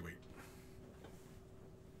evacuate.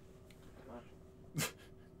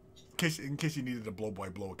 In case you needed a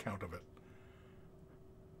blow-by-blow account of it.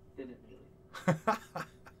 Didn't really.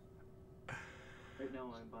 Right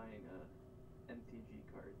now I'm buying MTG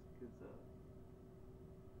cards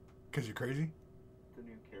because you're crazy? The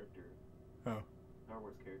new character. Oh. Star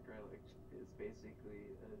Wars character I like is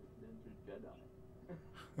basically a ninja Jedi.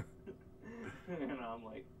 And I'm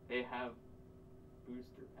like, they have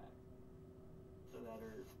booster packs that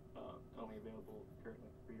are only available currently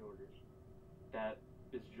pre-orders. That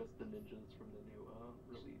is just the ninjas from the new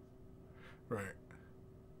release. Right.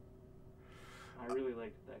 I really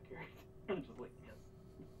liked that character. I'm just like, yes.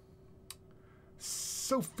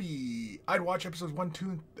 Sophie, I'd watch episodes 1,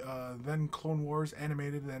 2, then Clone Wars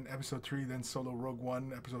animated, then episode 3, then Solo Rogue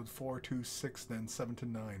One, episode 4, 2, 6, then 7 to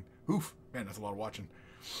 9. Oof, man, that's a lot of watching.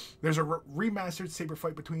 There's a remastered saber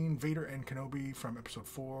fight between Vader and Kenobi from episode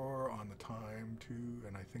 4 on the Time 2,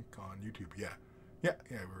 and I think on YouTube. Yeah, we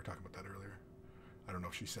were talking about that earlier. I don't know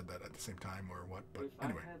if she said that at the same time or what, but if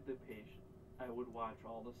anyway. I had the patience, I would watch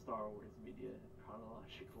all the Star Wars media in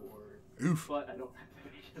chronological order. Oof. But I don't have the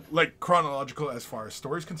patience. Like chronological as far as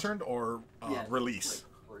story is concerned, or yes, release?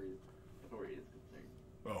 Like story is concerned.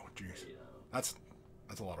 Oh, jeez. You know, That's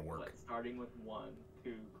a lot of work. like starting with 1,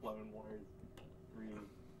 2, Clone Wars, 3.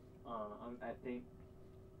 I think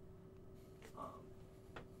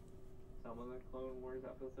some of the Clone Wars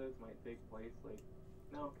episodes might take place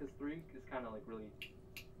no, because 3 is kind of like really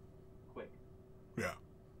quick. Yeah.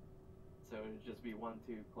 So it would just be 1,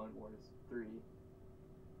 2, Clone Wars, 3,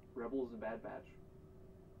 Rebels and Bad Batch.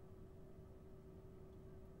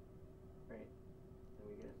 Right. Then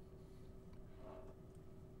we get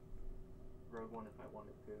Rogue One if I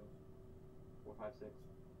wanted to. 4, 5, 6.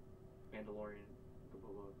 Mandalorian, the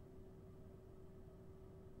Boba.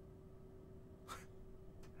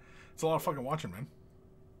 It's a lot of fucking watching, man.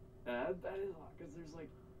 That is a lot, because there's like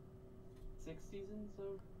 6 seasons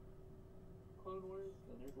of Clone Wars,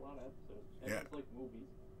 and there's a lot of episodes. And Yeah. it's like movies.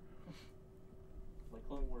 Like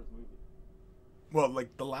Clone Wars movies. Well,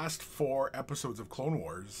 like the last 4 episodes of Clone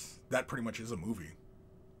Wars, that pretty much is a movie.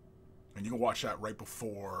 And you can watch that right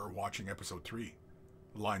before watching episode 3.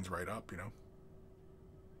 Lines right up, you know.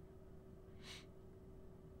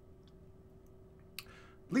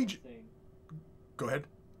 Legion. Go ahead.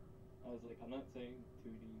 I was like, I'm not saying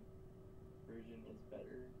 2D version is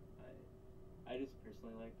better. I just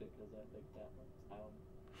personally liked it because I like that style.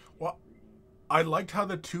 Well, I liked how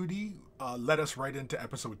the 2D led us right into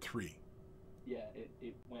episode 3. Yeah, it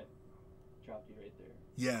dropped you right there.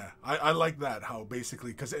 Yeah, I like that, how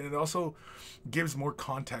basically, because it also gives more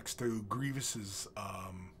context to Grievous's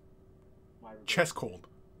chest cold.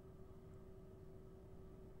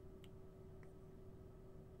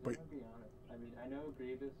 But I'll be honest, I mean, I know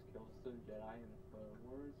Grievous kills some Jedi in the Clone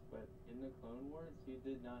Wars, but in the Clone Wars, he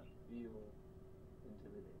did not feel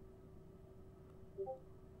intimidating.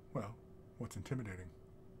 Well, what's intimidating?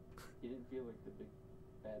 He didn't feel like the big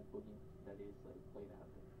bad boogie that he's like played out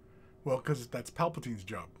there. Well, because that's Palpatine's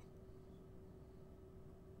job.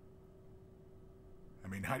 I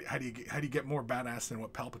mean, how do you get more badass than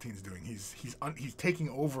what Palpatine's doing? He's taking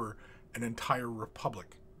over an entire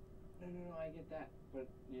republic. No, I get that, but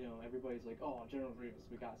you know, everybody's like, "Oh, General Grievous,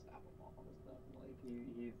 we gotta stop him," all this stuff. Like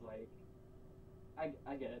he's like,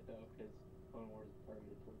 I get it though, because Clone Wars is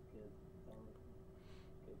targeted towards kids.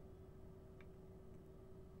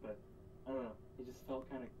 But I don't know, it just felt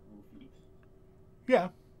kind of goofy. Yeah,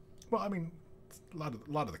 well, I mean, a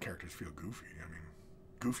lot of the characters feel goofy. I mean,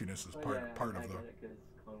 goofiness is part of the. I get it, because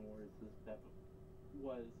Clone Wars was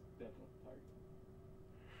definitely targeted.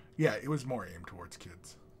 Yeah, it was more aimed towards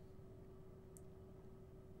kids.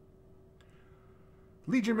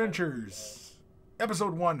 Legion Ventures.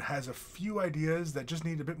 Episode 1 has a few ideas that just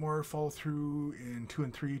need a bit more follow through in 2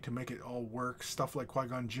 and 3 to make it all work. Stuff like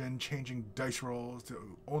Qui-Gon Jinn changing dice rolls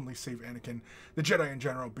to only save Anakin. The Jedi in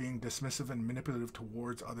general being dismissive and manipulative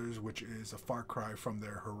towards others, which is a far cry from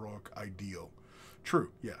their heroic ideal.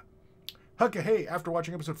 True, yeah. Okay, hey, after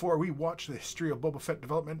watching episode 4, we watched the history of Boba Fett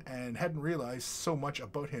development and hadn't realized so much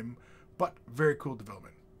about him, but very cool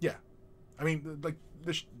development. Yeah. I mean, like,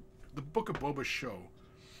 the Book of Boba show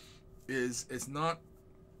is not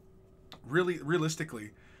really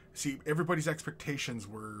realistically. See, everybody's expectations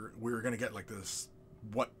were we were going to get like this,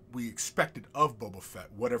 what we expected of Boba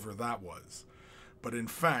Fett, whatever that was. But in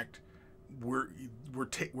fact, we're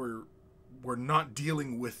not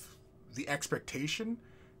dealing with the expectation.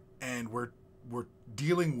 and we're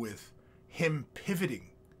dealing with him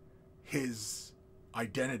pivoting his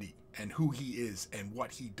identity and who he is and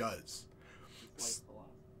what he does.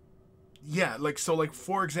 Yeah, like, so, like,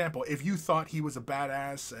 for example, if you thought he was a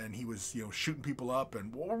badass and he was, you know, shooting people up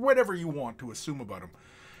and or whatever you want to assume about him,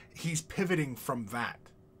 he's pivoting from that,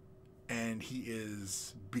 and he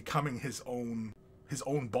is becoming his own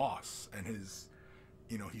boss, and his,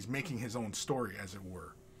 you know, he's making his own story, as it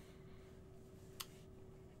were.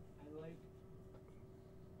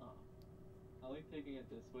 I like taking it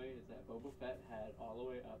this way, is that Boba Fett had all the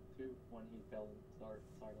way up to when he fell in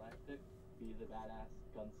Sarlacc pit, be the badass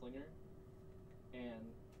gunslinger, and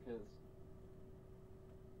because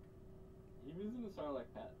he was in the Sarlacc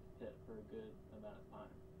pit for a good amount of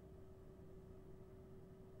time.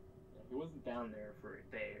 Yeah, he wasn't down there for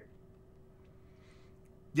a day.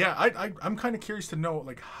 Yeah, I'm kind of curious to know,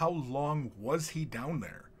 like, how long was he down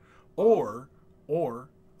there, or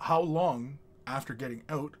how long after getting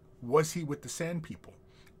out was he with the Sand People?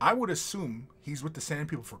 I would assume he's with the Sand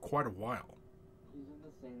People for quite a while. He's in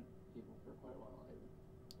the Sand People for quite a while,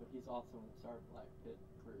 but he's also in the Sarlacc pit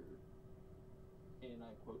for, and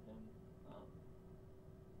I quote him,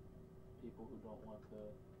 people who don't want to,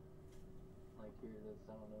 like, hear this,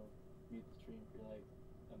 I don't know, mute the stream for like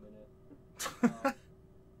a minute.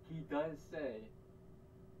 He does say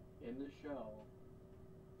in the show,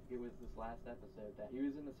 it was this last episode, that he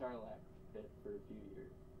was in the Sarlacc pit for a few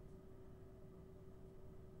years.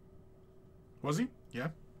 Was he? Yeah.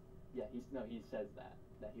 Yeah, he says that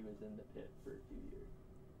he was in the pit for a few years.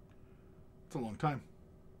 It's a long time.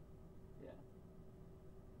 Yeah.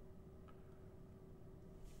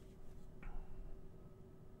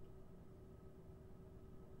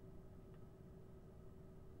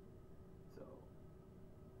 So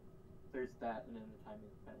there's that, and then the time he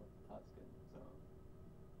spent with the Tusken. So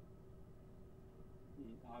he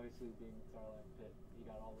obviously, being in Sarlacc pit, he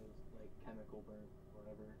got all those, like, chemical burn or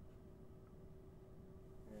whatever.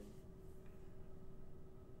 And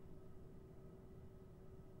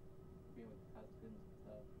being with the Tuskens and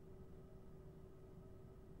stuff.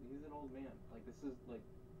 He's an old man. Like, this is, like,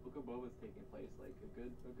 Book of Boba's taking place, like, a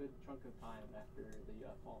good chunk of time after the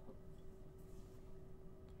fall.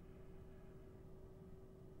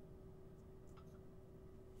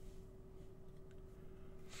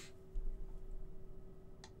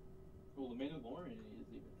 Well, the Mandalorian is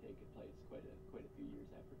even taking place quite a few years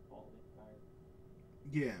after the fall of the Empire.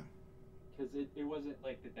 Yeah. Because it wasn't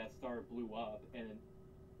like the Death Star blew up and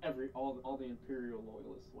all the Imperial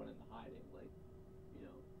loyalists went into hiding. Like, you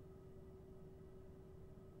know,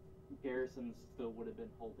 garrisons still would have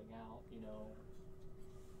been holding out. You know,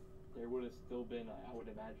 there would have still been, I would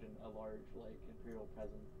imagine, a large, like, Imperial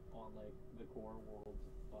presence on, like, the core worlds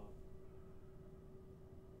and stuff.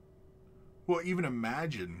 Well, even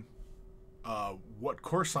imagine what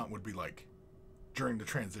Coruscant would be like during the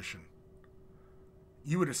transition.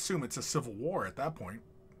 You would assume it's a civil war at that point.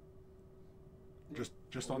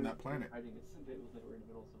 Just on that planet. They were in the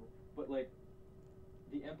middle of civil, but, like,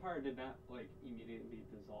 the Empire did not, like, immediately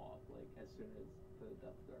dissolve, like, as soon as the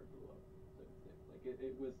Death Star blew up. So, like,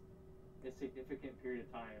 it was a significant period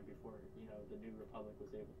of time before, you know, the New Republic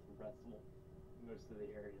was able to wrestle most of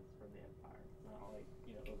the areas from the Empire. Not, like,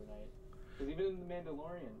 you know, overnight. Because even in The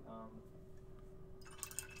Mandalorian,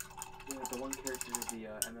 you know, the one character,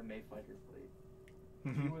 the MMA fighter played,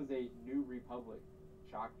 he was a New Republic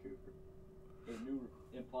shock trooper.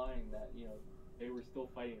 Implying that, you know, they were still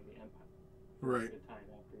fighting the Empire. Right. At the time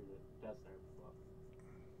after the Death Star blew up.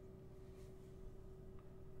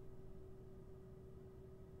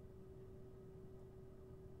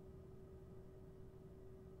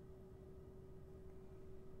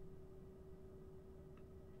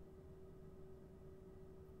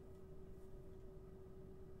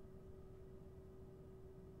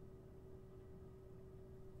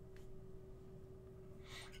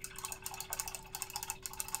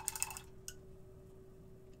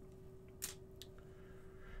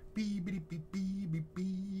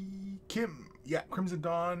 Kim, yeah, Crimson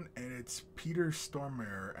Dawn, and it's Peter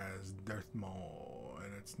Stormare as Darth Maul,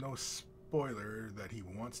 and it's no spoiler that he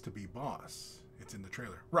wants to be boss. It's in the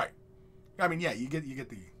trailer, right? I mean, yeah, you get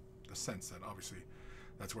the sense that obviously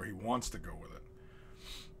that's where he wants to go with it.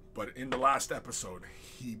 But in the last episode,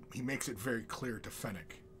 he makes it very clear to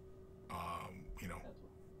Fennec, you know,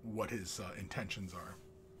 what his intentions are,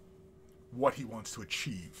 what he wants to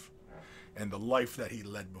achieve. And the life that he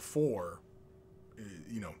led before,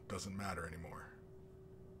 you know, doesn't matter anymore.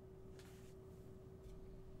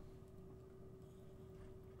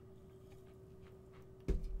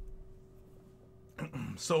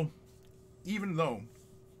 So, even though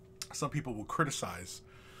some people will criticize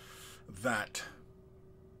that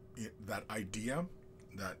that idea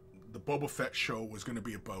that the Boba Fett show was going to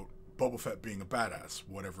be about Boba Fett being a badass,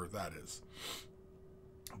 whatever that is.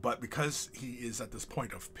 But because he is at this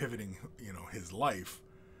point of pivoting, his life,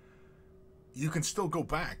 you can still go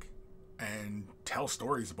back and tell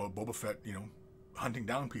stories about Boba Fett, hunting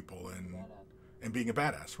down people and being a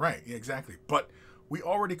badass. Right, yeah, exactly. But we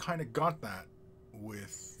already kind of got that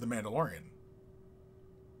with The Mandalorian,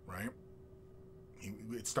 right?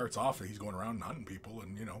 It starts off that he's going around hunting people,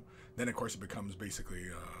 and then of course it becomes basically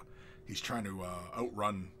he's trying to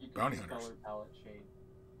outrun bounty hunters. Color palette shade.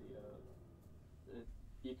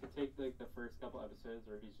 You could take like the first couple episodes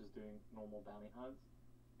where he's just doing normal bounty hunts,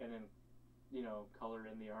 and then color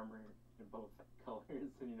in the armor in both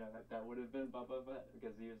colors, and that would have been Boba Fett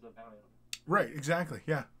because he was a bounty hunter. Right, exactly.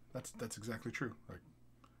 Yeah, that's exactly true. Like,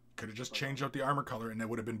 could have just changed out the armor color, and it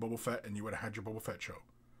would have been Boba Fett, and you would have had your Boba Fett show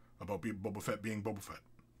about Boba Fett being Boba Fett.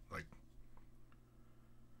 Like,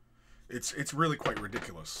 it's really quite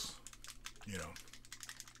ridiculous, A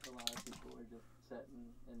lot of people are just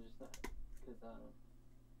setting and just not, because I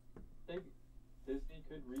think Disney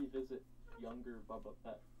could revisit younger Boba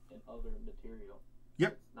Fett in other material.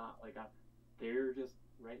 Yep. It's not like they're just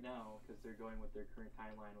right now, because they're going with their current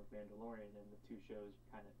timeline with Mandalorian, and the two shows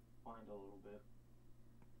kind of find a little bit.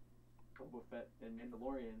 Boba Fett and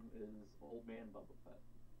Mandalorian is old man Boba Fett.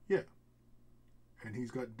 Yeah. And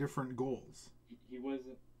he's got different goals. He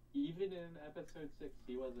wasn't, even in episode 6,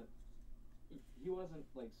 he wasn't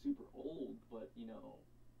like super old, but he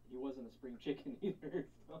wasn't a spring chicken either.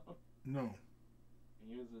 So. No.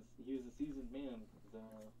 He was a seasoned man.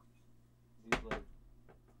 He's like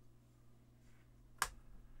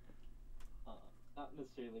not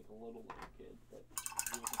necessarily like a little kid, but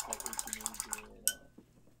he wasn't quite a teenager in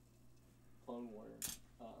Clone Wars,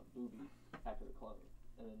 Booby, Attack of the Clones,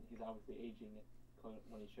 and then he's obviously aging it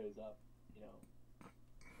when he shows up.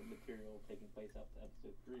 The material taking place up to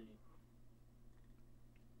episode 3.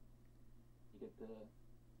 You get to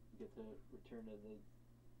return to the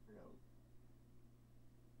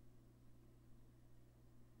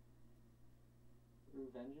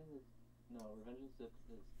Revenge of the Sith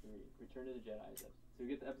is 3. Return of the Jedi is episode. So we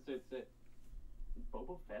get to episode 6.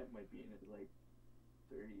 Boba Fett might be in his like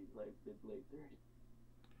 30s, like mid-late 30s.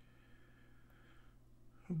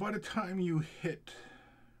 By the time you hit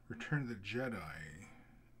Return of the Jedi,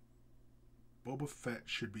 Boba Fett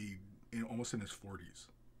should be almost in his 40s.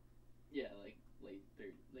 Yeah, like late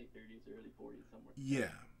 30s, early 40s somewhere.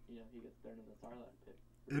 Yeah. He gets thrown in the Sarlacc pit.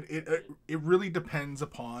 It really depends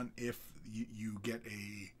upon if you get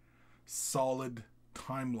a solid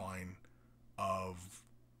timeline of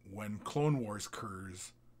when Clone Wars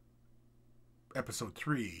occurs, episode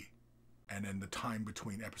 3, and then the time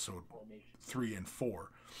between episode 3 and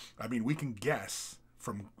 4. I mean, we can guess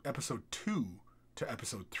from episode 2 to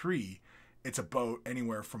episode 3, it's about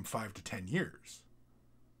anywhere from 5 to 10 years.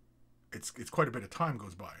 It's quite a bit of time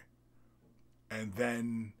goes by. And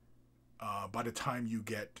then by the time you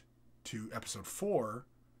get to episode 4,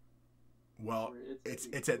 well,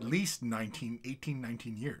 it's at least 19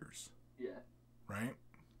 years. Yeah. Right?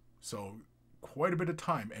 So quite a bit of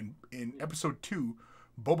time. And in episode 2,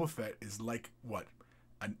 Boba Fett is like, what,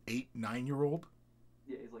 an 8-9-year-old?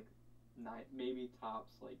 Yeah, he's like 9, maybe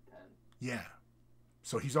tops like 10. Yeah.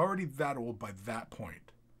 So he's already that old by that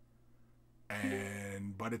point.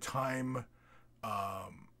 And by the time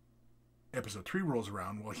episode 3 rolls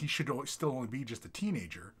around, well, he should still only be just a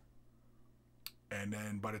teenager. And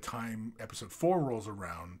then by the time episode 4 rolls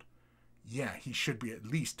around, yeah, he should be at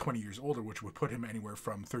least 20 years older, which would put him anywhere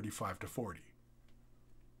from 35 to 40.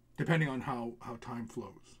 Depending on how time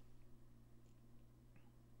flows.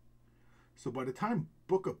 So by the time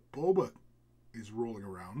Book of Boba is rolling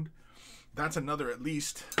around, that's another, at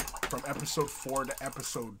least from episode 4 to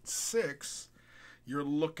episode 6, you're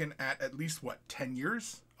looking at least, 10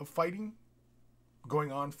 years of fighting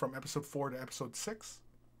going on from episode 4 to episode 6?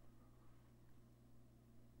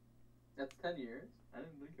 That's 10 years? I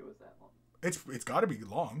didn't think it was that long. It's got to be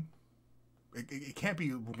long. It can't be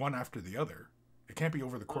one after the other. It can't be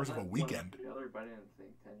over the course of a weekend. One after the other, but I didn't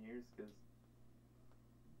think 10 years, because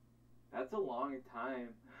that's a long time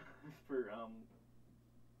for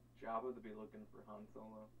Jabba to be looking for Han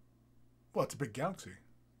Solo. Well, it's a big galaxy.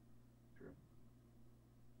 True.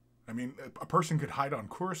 I mean, a person could hide on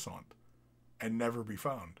Coruscant and never be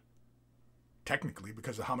found. Technically,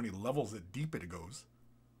 because of how many levels deep it goes.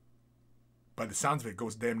 By the sounds of it, it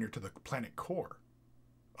goes damn near to the planet core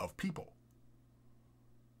of people.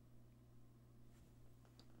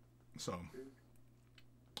 So,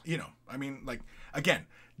 you know, I mean, like, again,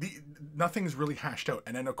 nothing's really hashed out.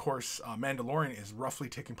 And then, of course, Mandalorian is roughly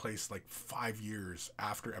taking place like 5 years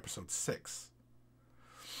after episode 6.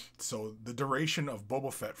 So the duration of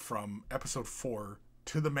Boba Fett from episode 4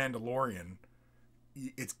 to the Mandalorian,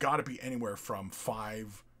 it's got to be anywhere from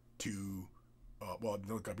 5 to, well,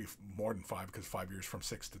 no, it's got to be more than 5 because 5 years from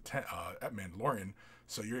 6 to 10 at Mandalorian.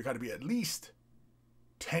 So you're got to be at least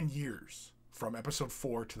 10 years from episode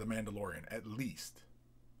 4 to the Mandalorian, at least.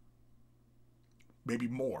 Maybe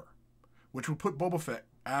more. Which would put Boba Fett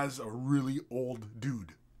as a really old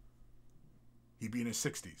dude. He'd be in his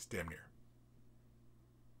 60s, damn near.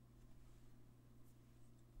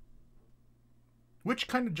 Which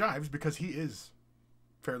kind of jives because he is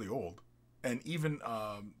fairly old. And even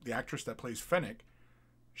the actress that plays Fennec,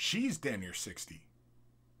 she's damn near 60.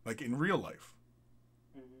 Like in real life.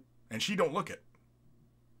 Mm-hmm. And she don't look it.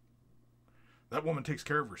 That woman takes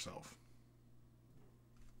care of herself.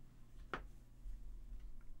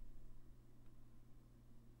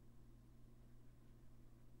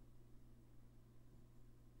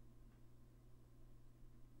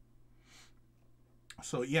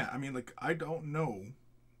 So yeah, I mean, like, I don't know,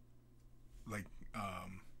 like,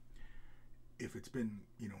 if it's been,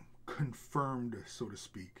 you know, confirmed, so to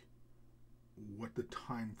speak, what the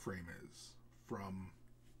time frame is from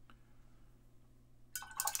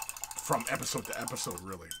episode to episode,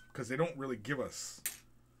 really, because they don't really give us,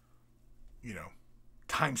 you know,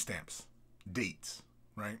 timestamps, dates,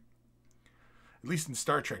 right? At least in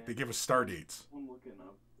Star Trek, they give us star dates. I'm looking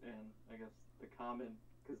up, and I guess the common,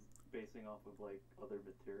 because basing off of like other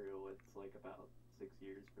material, it's like about 6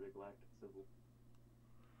 years for the Galactic Civil.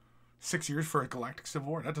 6 years for a Galactic Civil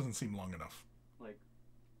War? That doesn't seem long enough. Like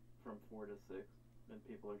from 4 to 6, and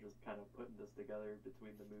people are just kind of putting this together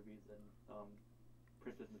between the movies and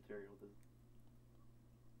printed material.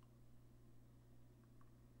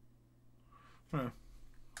 Huh.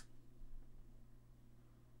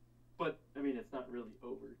 But I mean, it's not really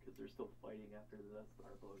over because they're still fighting after the Death Star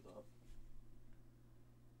blows up.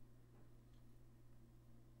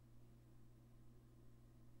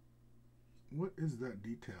 What is that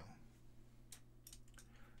detail?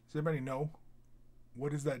 Does anybody know?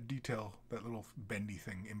 What is that detail, that little bendy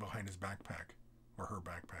thing in behind his backpack? Or her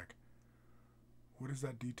backpack? What is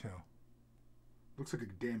that detail? Looks like a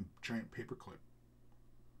damn giant paperclip.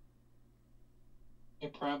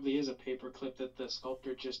 It probably is a paperclip that the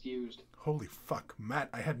sculptor just used. Holy fuck. Matt,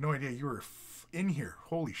 I had no idea you were in here.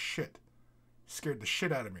 Holy shit. Scared the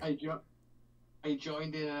shit out of me. I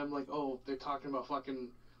joined in and I'm like, oh, they're talking about fucking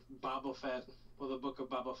Boba Fett, or the book of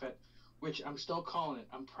Boba Fett, which I'm still calling it.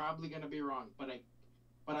 I'm probably going to be wrong, but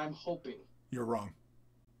I'm hoping. You're wrong.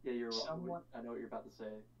 Yeah, you're wrong. I know what you're about to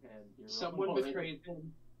say, and you're someone wrong. betrays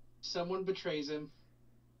him. Someone betrays him.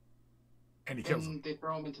 And he kills him. They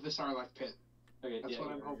throw him into the Sarlacc pit. Okay, that's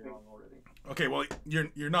what I'm hoping. Okay, well,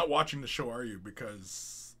 you're not watching the show, are you?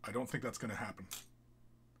 Because I don't think that's going to happen.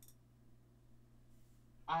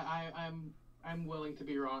 I'm willing to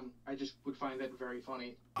be wrong. I just would find that very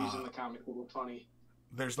funny. Using the comic would look funny.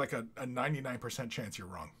 There's like a 99% chance you're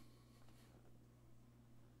wrong.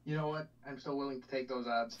 You know what? I'm still willing to take those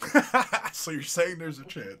odds. So you're saying there's a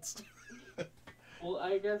chance. Well,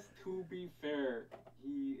 I guess to be fair,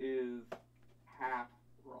 he is half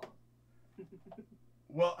wrong.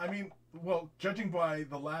 Well, I mean, judging by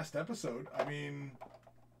the last episode, I mean...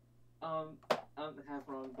 I'm half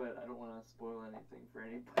wrong, but I don't want to spoil anything for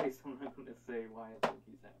anybody, so I'm not going to say why I think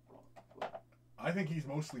he's half wrong. But... I think he's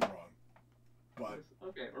mostly wrong. But...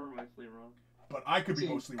 Okay, or mostly wrong. But I could be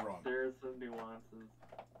mostly wrong. There's some nuances.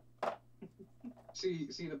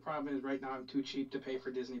 See, the problem is right now I'm too cheap to pay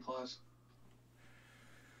for Disney Plus.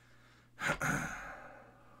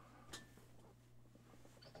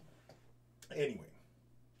 Anyway,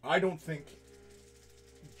 I don't think,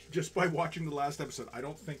 just by watching the last episode, I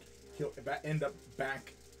don't think he'll end up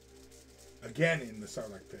back again in the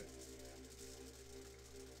Sarlacc pit.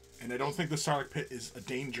 And I don't think the Sarlacc pit is a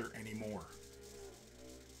danger anymore.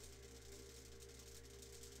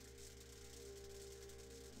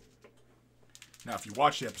 Now, if you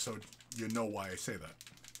watch the episode, you know why I say that.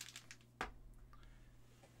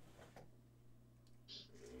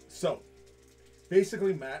 So,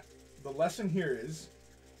 basically, Matt, the lesson here is,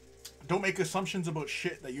 don't make assumptions about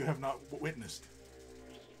shit that you have not witnessed.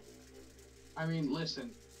 I mean, listen,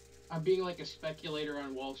 I'm being like a speculator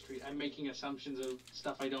on Wall Street. I'm making assumptions of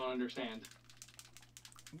stuff I don't understand.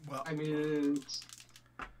 Well, I mean, it's...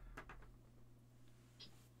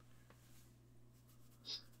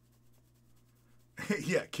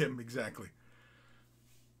 Yeah, Kim, exactly.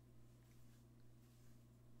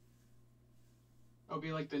 It'll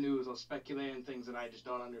be like the news. I'll speculate on things that I just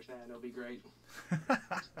don't understand. It'll be great.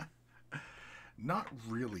 Not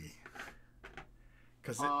really.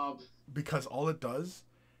 Because all it does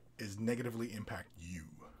is negatively impact you.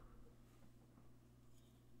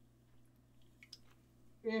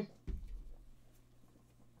 Eh.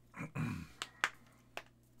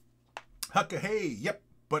 Hucka hey, yep,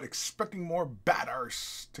 but expecting more bad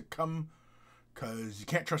arse to come, because you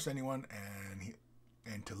can't trust anyone,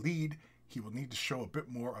 and to lead, he will need to show a bit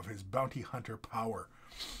more of his bounty hunter power.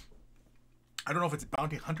 I don't know if it's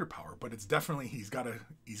bounty hunter power, but it's definitely he's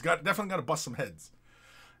definitely got to bust some heads.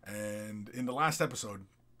 And in the last episode,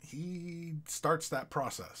 he starts that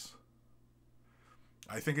process.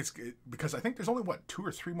 I think because I think there's only 2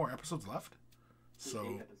 or 3 more episodes left. So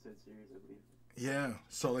 8-episode series, I believe. Yeah,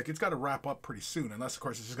 so like it's got to wrap up pretty soon, unless of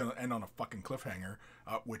course it's just gonna end on a fucking cliffhanger,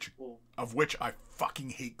 of which I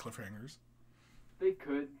fucking hate cliffhangers. They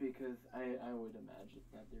could, because I would imagine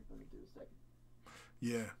that they're going to do a second.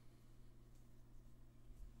 Yeah.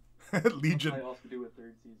 Legion. I also do a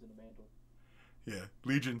 3rd season of Mandal. Yeah,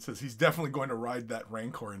 Legion says he's definitely going to ride that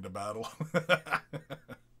Rancor into battle.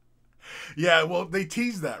 Yeah, well, they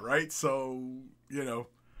teased that, right? So,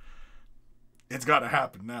 it's got to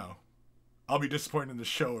happen now. I'll be disappointed in the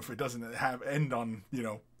show if it doesn't end on,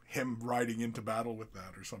 him riding into battle with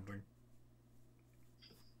that or something.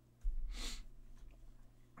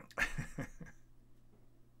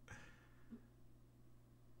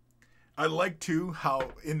 I like too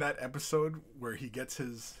how in that episode where he gets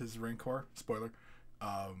his Rancor, spoiler,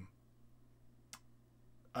 I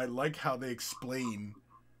like how they explain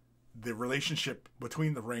the relationship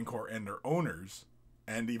between the Rancor and their owners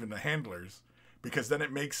and even the handlers, because then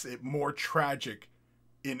it makes it more tragic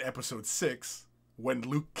in episode 6 when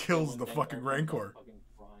Luke kills the fucking Rancor.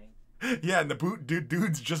 Yeah, and the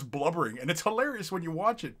dude's just blubbering, and it's hilarious when you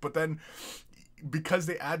watch it, but then because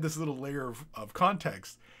they add this little layer of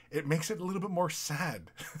context, it makes it a little bit more sad.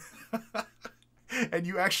 And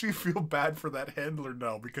you actually feel bad for that handler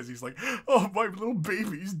now, because he's like, oh, my little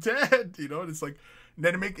baby's dead, and it's like, and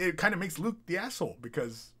then it kind of makes Luke the asshole,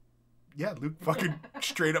 because yeah, Luke fucking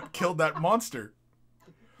straight up killed that monster.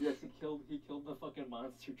 Yes, he killed the fucking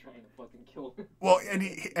monster trying to fucking kill him. Well, and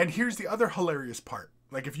here's the other hilarious part.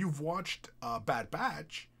 Like, if you've watched Bad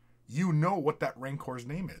Batch, you know what that Rancor's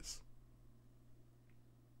name is.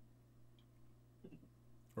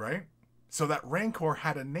 Right? So that Rancor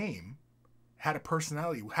had a name, had a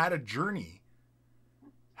personality, had a journey,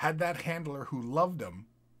 had that handler who loved him.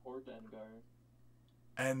 Or Dengar.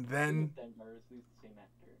 And then... Dengar is the same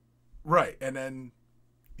actor. Right, and then,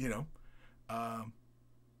 the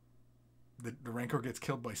Rancor gets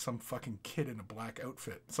killed by some fucking kid in a black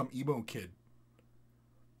outfit. Some emo kid.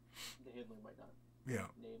 The handler might not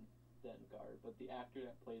name Dengar, but the actor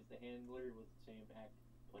that plays the handler was the same actor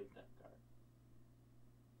that played Dengar.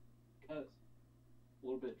 Because, a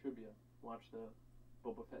little bit of trivia, watch the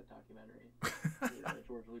Boba Fett documentary.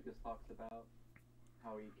 George Lucas talks about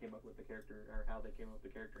how he came up with the character, or how they came up with the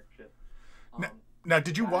character and shit. Now,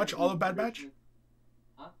 did you watch all of Bad Batch?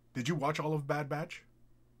 Huh? Did you watch all of Bad Batch?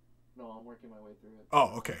 No, I'm working my way through it.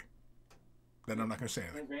 Oh, okay. Then I'm not going to say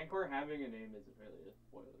anything. Rancor having a name isn't really a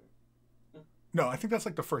spoiler. No, I think that's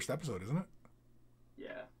like the first episode, isn't it?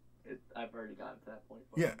 Yeah. I've already gotten to that point.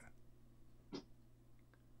 Yeah.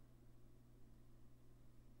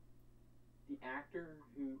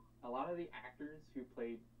 A lot of the actors who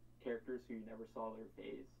played characters who you never saw their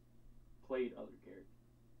face played other characters.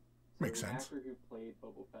 So Makes sense. The actor who played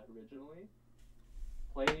Boba Fett originally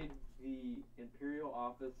played the Imperial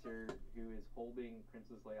officer who is holding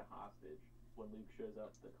Princess Leia hostage when Luke shows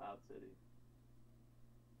up to Cloud City.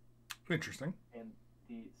 Interesting. And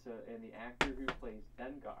the actor who plays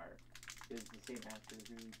Dengar is the same actor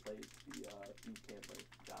who plays the Beast Handler,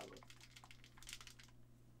 Jabba.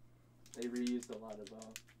 They reused a lot of the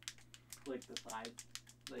side,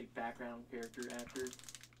 background character actors.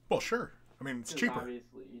 Well, sure. I mean, it's cheaper.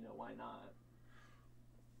 Obviously, why not?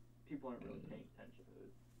 People aren't really paying attention to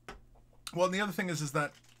it. Well, and the other thing is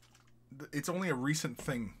that it's only a recent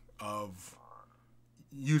thing of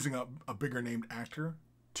using a bigger named actor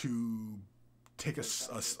to take a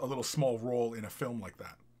little small role in a film like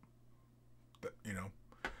that.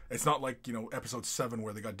 It's not like, episode 7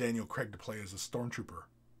 where they got Daniel Craig to play as a stormtrooper.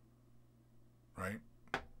 Right?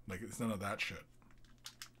 Like, it's none of that shit.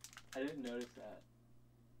 I didn't notice that.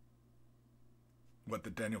 What,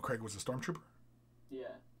 that Daniel Craig was a stormtrooper?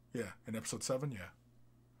 Yeah. Yeah, in episode 7, yeah.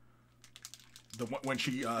 The one when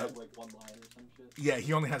she Have, like, one line or some shit. yeah,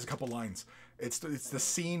 he only has a couple lines. It's the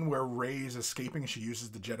scene where Rey is escaping and she uses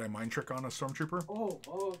the Jedi mind trick on a stormtrooper. Oh,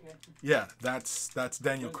 okay. Yeah, that's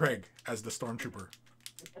Daniel Craig as the stormtrooper.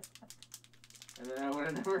 And then I would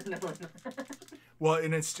have never known. Well,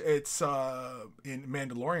 and it's in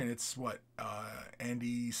Mandalorian. It's what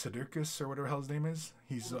Andy Serkis or whatever the hell his name is.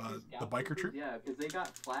 He's the biker troop. Yeah, because they got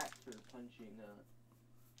flack for punching.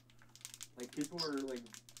 Like people were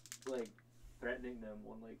like threatening them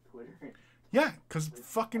on like Twitter. Yeah, because Like,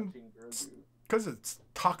 fucking punching Grogu. because it's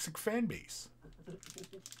toxic fan base.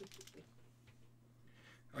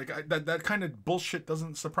 Like that kind of bullshit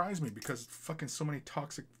doesn't surprise me because fucking so many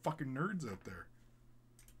toxic fucking nerds out there.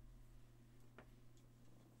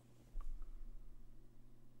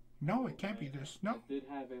 No, it can't be this. No. I did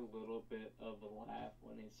have a little bit of a laugh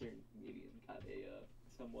when a certain comedian got a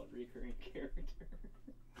somewhat recurring character.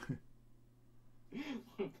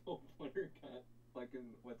 When Paul Pointer got fucking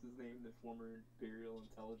what's his name, the former Imperial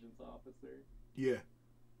intelligence officer. Yeah.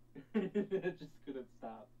 I just couldn't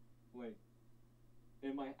stop. Like,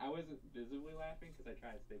 I wasn't visibly laughing because I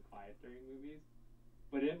try to stay quiet during movies,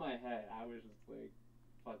 but in my head I was just like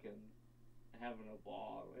fucking having a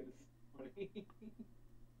ball. Like, it's funny.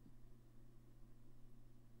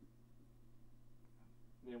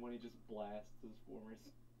 And when he just blasts his former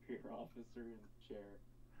superior officer in the chair.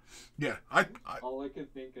 Yeah, All I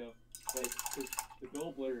could think of, like, cause the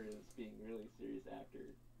Bill Blair is being a really serious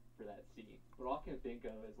actor for that scene. But all I can think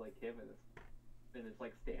of is like him and his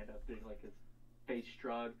like stand up doing like his face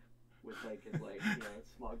shrug with like his like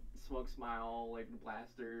smug smile, like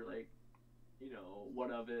blaster, like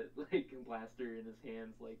what of it, like blaster in his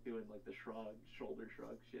hands, like doing like the shoulder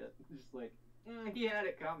shrug shit. Just like he had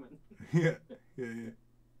it coming. yeah.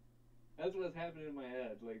 That's what's happening in my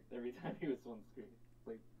head, like every time he was on screen.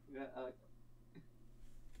 Like all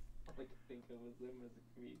I can think of is him as a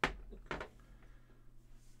comedian.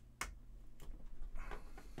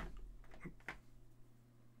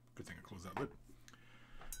 Good thing I closed that lid.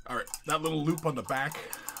 All right, that little loop on the back,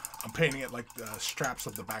 I'm painting it like the straps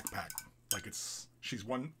of the backpack. Like she's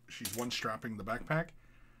one strapping the backpack,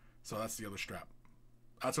 so that's the other strap.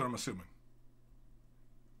 That's what I'm assuming.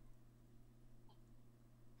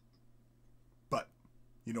 But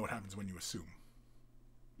you know what happens when you assume.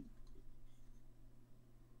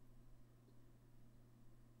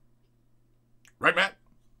 Right, Matt?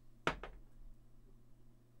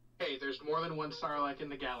 Hey, there's more than one Sarlacc in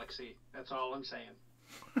the galaxy. That's all I'm saying.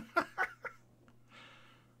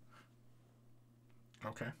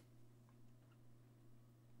 Okay.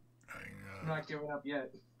 I'm not giving up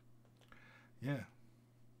yet. Yeah.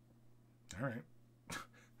 All right.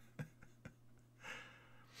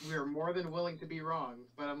 We are more than willing to be wrong,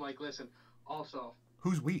 but I'm like, listen, also,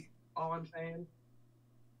 Who's we? all I'm saying,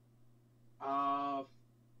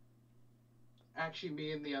 actually,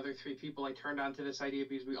 me and the other three people I turned on to this idea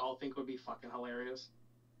because we all think it would be fucking hilarious.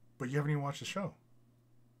 But you haven't even watched the show.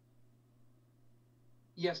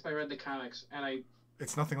 Yes, but I read the comics, and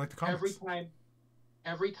It's nothing like the comics.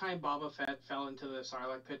 every time Boba Fett fell into the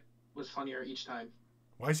Sarlacc pit was funnier each time.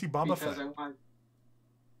 Why is he Boba Because Fett?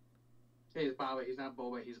 Hey, he's Boba. He's not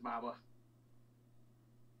Boba. He's Baba.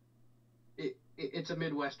 It's a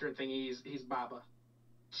Midwestern thing. He's Baba.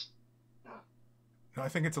 No, I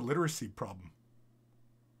think it's a literacy problem.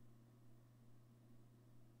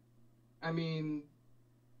 I mean,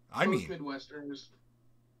 most Midwesterners.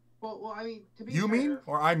 Well, I mean, to be You fair, mean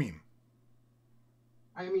or I mean?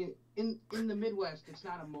 I mean, in the Midwest, it's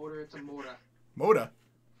not a motor, it's a motor. Moda.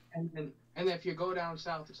 And if you go down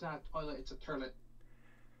south, it's not a toilet, it's a turlet.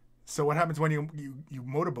 So what happens when you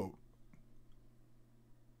motorboat?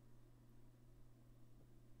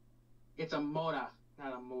 It's a motor,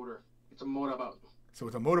 not a motor. It's a motorboat. So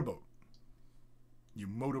it's a motorboat. You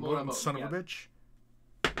motorboat, son of a bitch.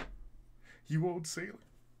 You old sailor.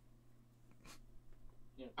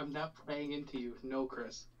 I'm not playing into you. No,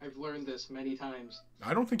 Chris. I've learned this many times.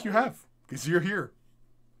 I don't think you have, because you're here.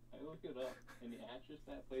 I looked it up, and the actress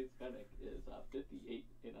that plays Fennec is 58,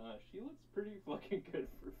 and she looks pretty fucking good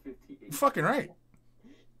for 58. Fucking right.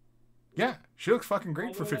 Yeah, she looks fucking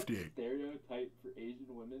great for I know 58. that's a stereotype for Asian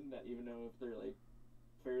women that even though if they're like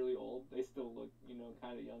fairly old, they still look,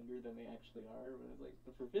 kind of younger than they actually are. But it's like,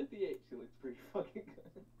 but for 58, she looks pretty fucking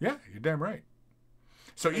good. Yeah, you're damn right.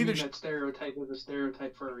 So that stereotype is a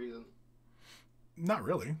stereotype for a reason. Not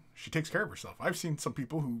really. She takes care of herself. I've seen some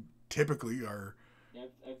people who typically are, Yeah,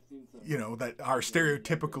 I've seen some. that are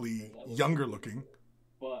stereotypically younger looking,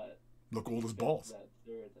 but look old as balls. That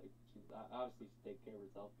stereotype. She's obviously take care of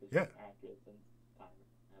herself because Yeah. she's an actress and time.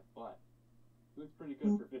 But she looks pretty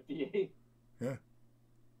good for 58. Yeah.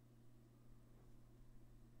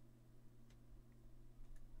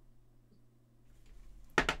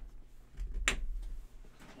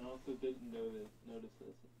 also didn't notice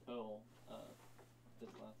this until this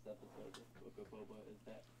last episode of Book of Boba is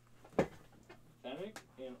that Fennec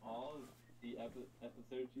in all of the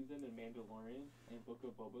episodes she's in Mandalorian and Book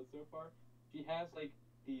of Boba so far, she has like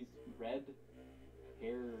these red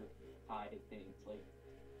hair tie things like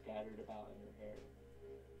scattered about in her hair.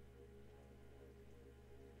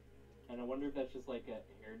 And I wonder if that's just like a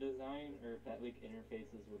hair design or if that like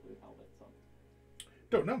interfaces with her helmet somehow.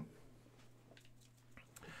 Don't know.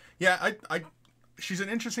 Yeah, she's an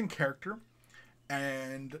interesting character,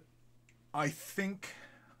 and I think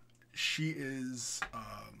she is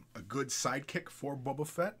a good sidekick for Boba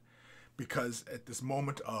Fett, because at this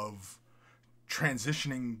moment of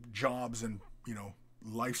transitioning jobs and, you know,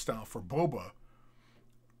 lifestyle for Boba,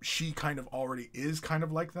 she kind of already is kind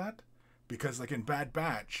of like that, because like in Bad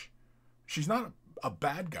Batch, she's not a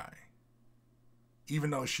bad guy.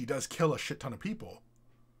 Even though she does kill a shit ton of people,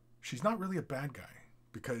 she's not really a bad guy,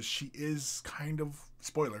 because she is kind of,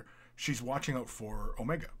 spoiler, she's watching out for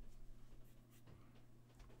Omega.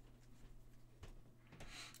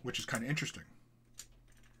 Which is kind of interesting.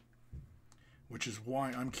 Which is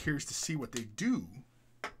why I'm curious to see what they do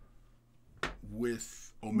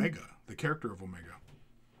with Omega, the character of Omega.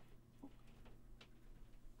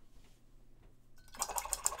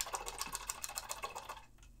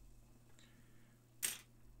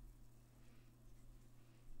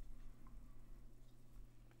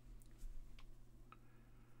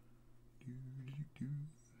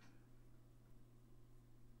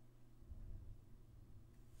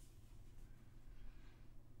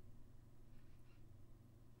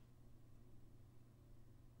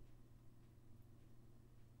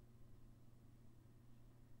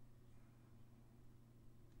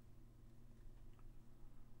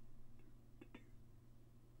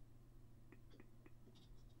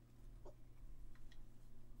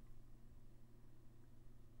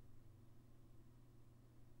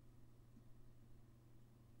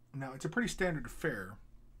 Now, it's a pretty standard fare.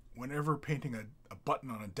 Whenever painting a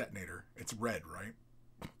button on a detonator, it's red, right?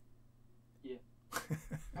 Yeah.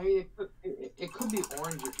 I mean, it could be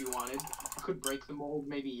orange if you wanted. It could break the mold,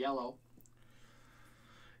 maybe yellow.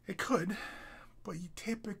 It could, but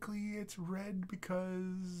typically it's red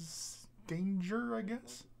because danger, I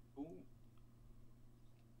guess. Ooh.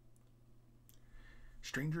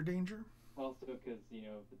 Stranger danger? Also, because, you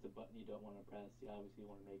know, if it's a button you don't want to press, you obviously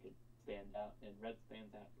want to make it stand out, and red stands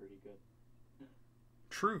out pretty good.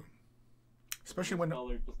 True. Especially when...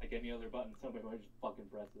 color, just like any other button, somebody might just fucking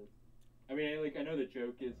press it. I mean, I know the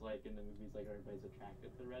joke is, like, in the movies, like, everybody's attracted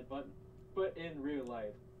to the red button, but in real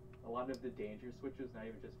life, a lot of the danger switches, not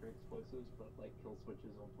even just for explosives, but, like, kill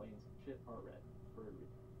switches on planes and shit, are red for a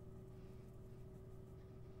reason.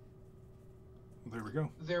 Well, there we go.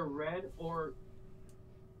 They're red, or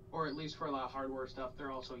at least for a lot of hardware stuff, they're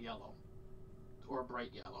also yellow. Or bright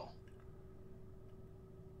yellow.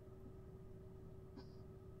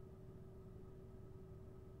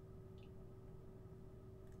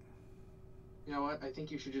 You know what? I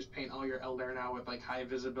think you should just paint all your Eldar now with like high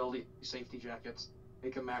visibility safety jackets.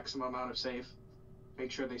 Make a maximum amount of safe. Make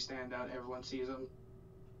sure they stand out. Everyone sees them.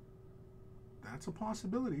 That's a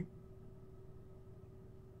possibility.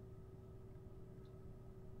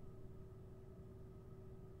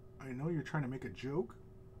 I know you're trying to make a joke,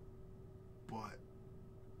 but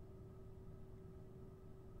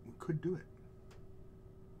we could do it.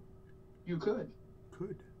 You could.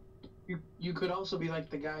 Could. You could also be like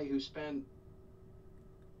the guy who spent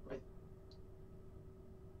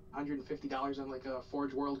 $150 on like a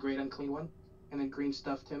Forge World Great Unclean one, and then green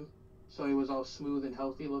stuffed him, so he was all smooth and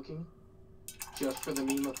healthy looking, just for the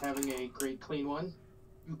meme of having a great clean one.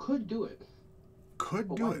 You could do it. Could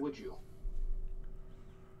but do why it. Would you?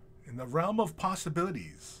 In the realm of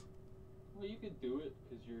possibilities. Well, you could do it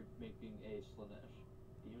because you're making a Slanesh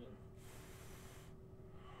demon.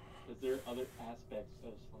 Because there are other aspects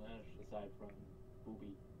of Slanesh aside from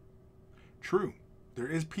Booby. True. There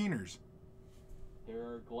is peeners. There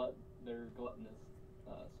are gluttonous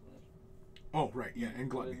Slanesh. Oh, right, yeah, and One of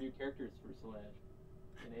gluttony. the new characters for Slanesh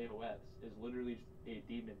in AOS is literally a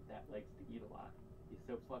demon that likes to eat a lot. He's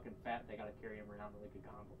so fucking fat they gotta carry him around like a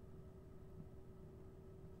gondola.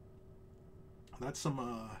 That's some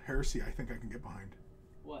heresy I think I can get behind.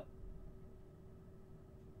 What?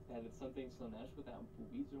 That it's something Slanesh without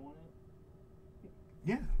boobies on it?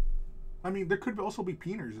 Yeah. I mean, there could also be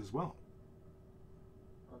peeners as well.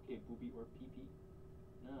 Okay, booby or pee-pee.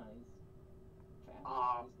 Nice.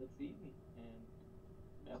 Fat that's eaten.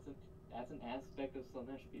 And that's an aspect of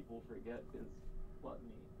Slanesh people forget is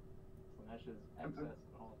gluttony. Slanesh is excess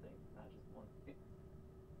in all things, not just one thing.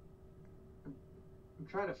 I'm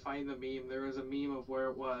trying to find the meme. There was a meme of where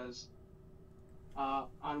it was.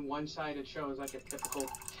 On one side, it shows like a typical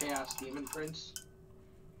Chaos Demon Prince,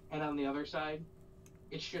 and on the other side,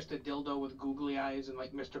 it's just a dildo with googly eyes and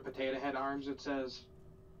like Mr. Potato Head arms. It says,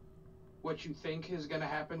 "What you think is gonna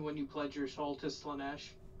happen when you pledge your soul to Slanesh?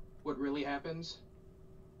 What really happens?"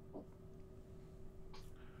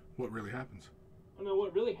 What really happens? Oh no,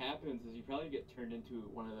 what really happens is you probably get turned into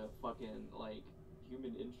one of the fucking, like,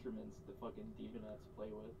 human instruments the fucking demonettes play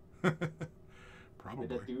with. Probably.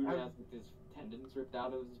 Like that dude has like, his tendons ripped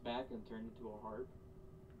out of his back and turned into a harp.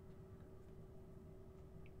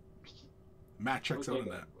 Matt checks out on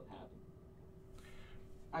that. What happened?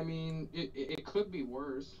 I mean, it could be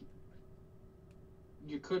worse.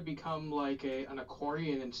 You could become like an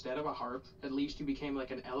accordion instead of a harp. At least you became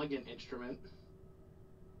like an elegant instrument.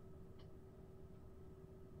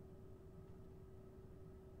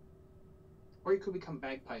 Or you could become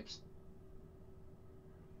bagpipes.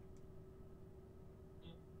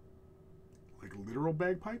 Like literal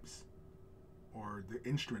bagpipes? Or the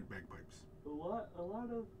instrument bagpipes? A lot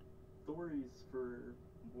of stories for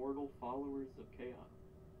mortal followers of chaos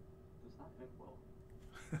does not end well.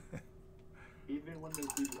 Even when they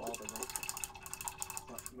do all the right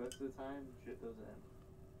things. Most of the time, shit doesn't end.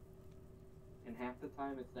 And half the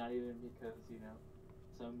time, it's not even because, you know,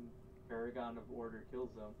 some paragon of order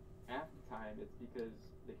kills them. Half the time, it's because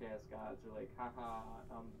the chaos gods are like, haha,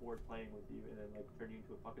 I'm bored playing with you, and then, like, turn you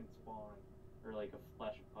into a fucking spawn, or, like, a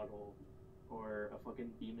flesh puddle, or a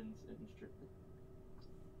fucking demon's instrument.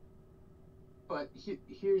 But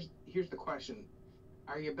here's the question.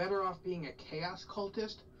 Are you better off being a chaos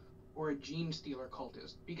cultist or a gene stealer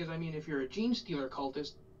cultist? Because, I mean, if you're a gene stealer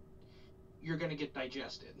cultist, you're going to get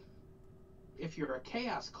digested. If you're a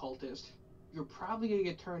chaos cultist, you're probably going to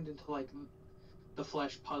get turned into, like, the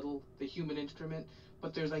flesh puddle, the human instrument,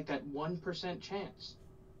 but there's, like, that 1% chance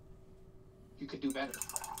you could do better.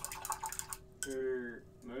 For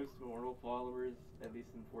most mortal followers, at least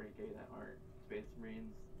in 40k that aren't Space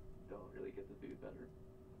Marines, don't really get to do better.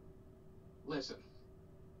 Listen.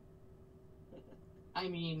 I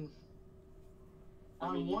mean,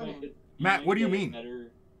 on one end... Matt, what do you mean?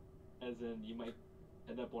 Better, as in, you might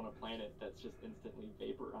end up on a planet that's just instantly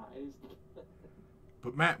vaporized.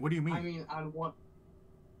 But Matt, what do you mean? I mean,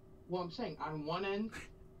 well, I'm saying, on one end,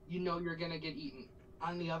 you know you're gonna get eaten.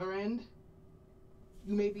 On the other end,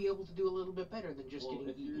 you may be able to do a little bit better than just getting eaten.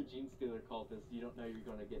 If you're a gene stealer cultist, you don't know you're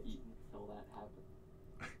gonna get eaten until that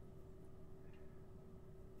happens.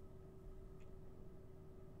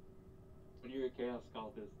 When you're a chaos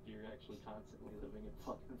cultist, you're actually constantly living in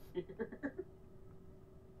fucking fear.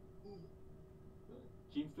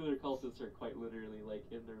 Gene stealer cultists are quite literally, like,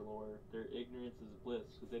 in their lore, their ignorance is bliss,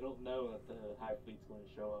 because they don't know that the Hive Fleet's going to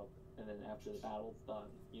show up, and then after the battle's done,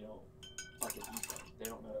 you know, fucking eat them. They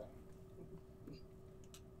don't know that.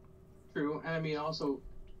 True, and I mean, also,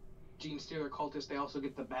 Gene stealer cultists, they also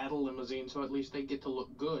get the battle limousine, so at least they get to look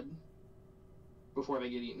good before they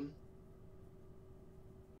get eaten.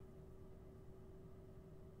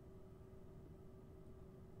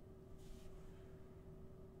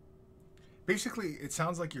 Basically, it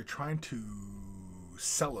sounds like you're trying to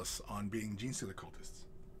sell us on being gene stealer cultists.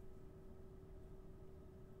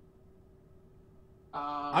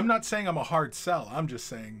 I'm not saying I'm a hard sell. I'm just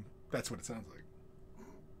saying that's what it sounds like.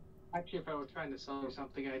 Actually, if I were trying to sell you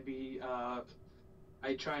something,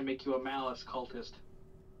 I'd try and make you a malice cultist,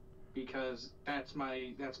 because that's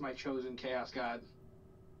my chosen chaos god,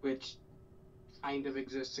 which kind of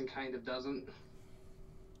exists and kind of doesn't.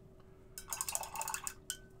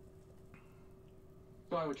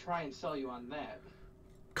 So I would try and sell you on that.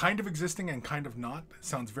 Kind of existing and kind of not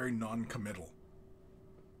sounds very non-committal.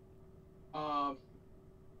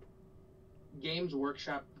 Games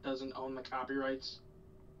Workshop doesn't own the copyrights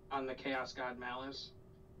on the Chaos God Malice,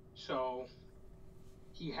 so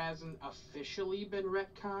he hasn't officially been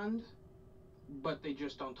retconned, but they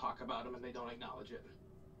just don't talk about him and they don't acknowledge it.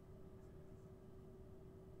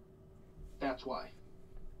 That's why.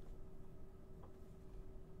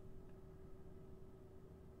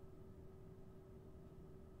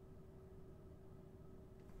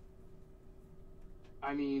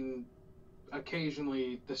 I mean,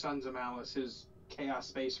 occasionally the Sons of Malice, his Chaos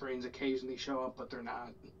Space Marines occasionally show up, but they're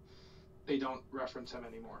not. They don't reference him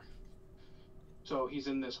anymore. So he's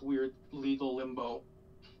in this weird legal limbo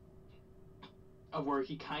of where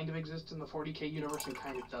he kind of exists in the 40k universe and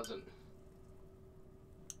kind of doesn't.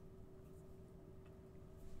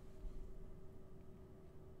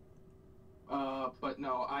 But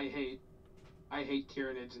no, I hate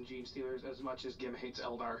Tyranids and Gene Stealers as much as Gim hates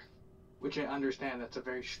Eldar. Which I understand that's a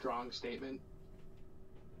very strong statement.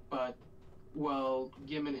 But Well,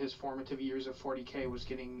 Gim in his formative years of 40K was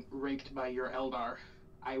getting raked by your Eldar.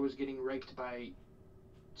 I was getting raked by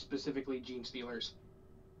specifically Gene Stealers.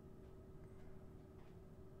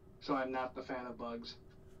 So I'm not the fan of bugs.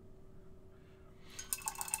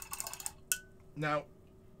 Now,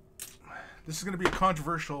 this is going to be a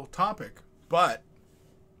controversial topic, but,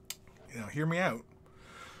 hear me out.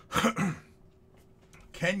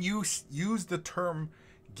 Can you use the term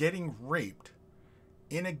getting raped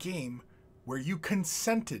in a game where you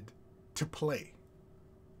consented to play?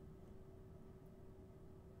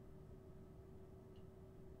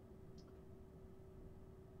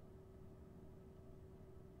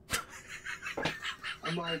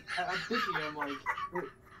 I'm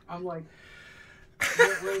like,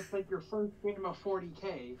 where it's like your first game of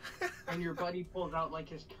 40K, and your buddy pulls out like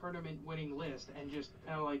his tournament-winning list, and just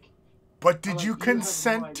kind of like. But did you have no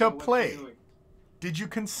consent idea to what play? you're doing. Did you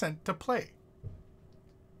consent to play?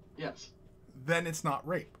 Yes. Then it's not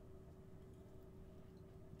rape.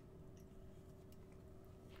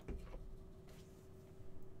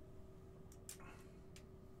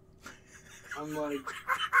 I'm like,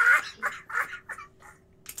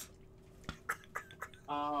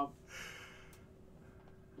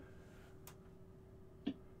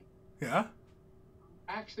 Yeah?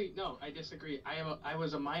 actually, no, I disagree. I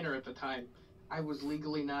was a minor at the time. I was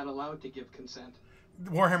legally not allowed to give consent.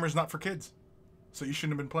 Warhammer's not for kids, so you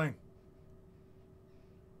shouldn't have been playing.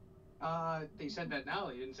 They said that now.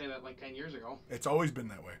 They didn't say that like 10 years ago. It's always been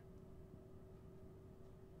that way.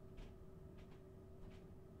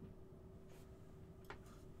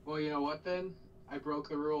 Well, you know what then? I broke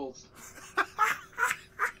the rules.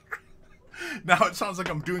 Now it sounds like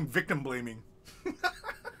I'm doing victim blaming.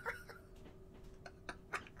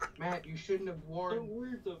 Matt, you shouldn't have The worn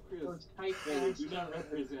words of Chris those tight Taylor pants. do not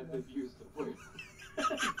represent the views of words.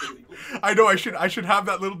 I know I should have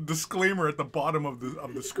that little disclaimer at the bottom of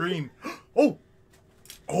the screen. Oh.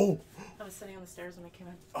 Oh. I was sitting on the stairs when I came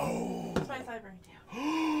in. Oh. That's why I thought I'd bring it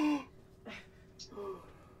down.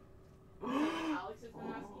 Alex has been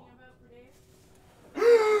asking about for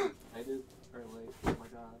days. I did, or like, oh my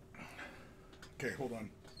god. Okay, hold on.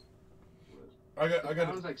 What? I got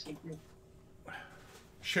Sounds like something.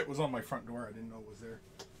 shit was on my front door. I didn't know it was there.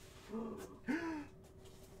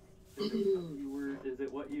 Is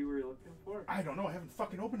it what you were looking for? I don't know. I haven't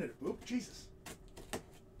fucking opened it. Oop, Jesus.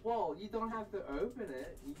 Well, you don't have to open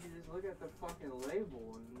it. You can just look at the fucking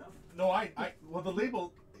label and nothing. No, well, the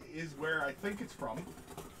label is where I think it's from.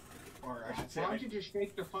 Or I should say, Why don't you just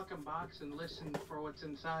shake the fucking box and listen for what's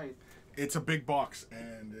inside? it's a big box,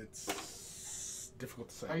 and it's difficult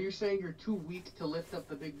to say. Are you saying you're too weak to lift up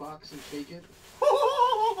the big box and shake it?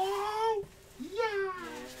 Yeah! Yeah,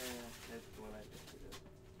 that's what I think it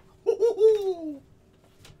is.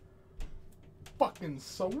 Fucking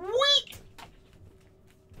sweet!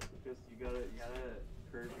 Because you gotta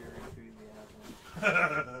curb your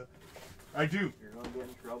enthusiasm. I do. You're gonna get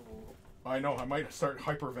in trouble. I know. I might start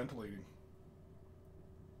hyperventilating.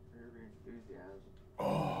 Curb your enthusiasm.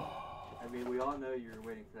 Oh. I mean, we all know you're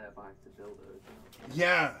waiting for that box to build those.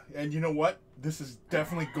 Yeah, and you know what? This is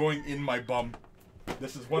definitely going in my bum.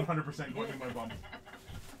 This is 100% going in my bum.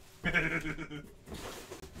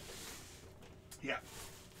 Yeah.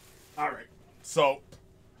 All right. So,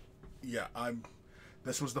 yeah,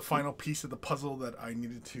 this was the final piece of the puzzle that I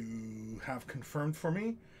needed to have confirmed for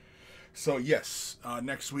me. So yes,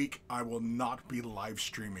 next week I will not be live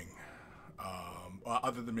streaming,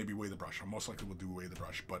 other than maybe Way the Brush. I most likely will do Way the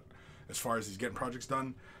Brush, but as far as these getting projects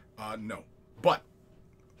done, no. But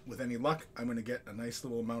with any luck, I'm going to get a nice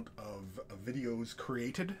little amount of videos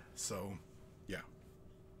created. So, yeah.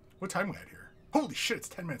 What time we at here? Holy shit, it's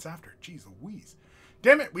 10 minutes after. Jeez Louise.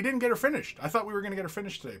 Damn it, we didn't get her finished. I thought we were going to get her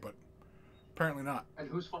finished today, but apparently not. And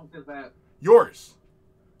whose fault is that? Yours.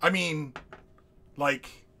 I mean, like,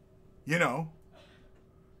 you know.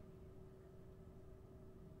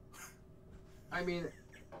 I mean,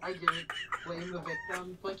 I get it. Blame the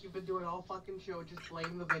victim. Like you've been doing all fucking show. Just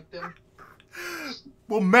blame the victim.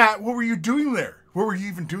 Well, Matt, what were you doing there? What were you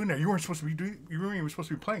even doing there? You weren't supposed to be doing. You weren't even supposed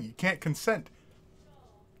to be playing. You can't consent.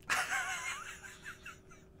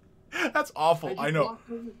 That's awful. I know.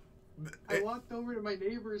 I walked over to my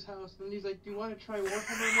neighbor's house, and he's like, "Do you want to try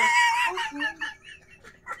Warhammer?" I'm like, "Okay."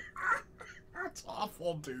 That's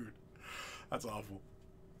awful, dude. That's awful.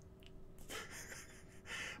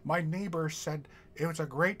 My neighbor said it was a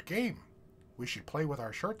great game. We should play with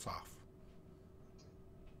our shirts off.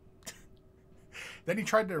 Then he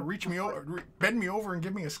tried to reach me over, bend me over, and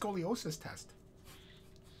give me a scoliosis test.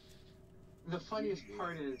 The funniest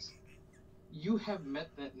part is, you have met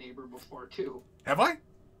that neighbor before too. Have I?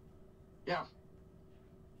 Yeah.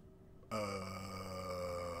 I'm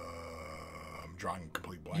drawing a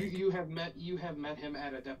complete blank. You have met him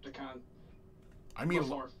at Adepticon. I mean,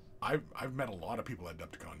 before. I've met a lot of people at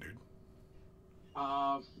Adepticon, dude.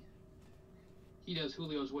 He does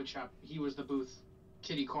Julio's Woodshop. He was the booth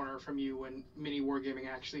kitty corner from you when Mini Wargaming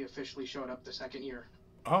actually officially showed up the second year.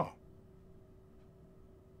 Oh.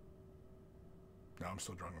 No, I'm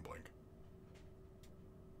still drawing a blank.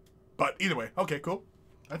 But either way, okay, cool.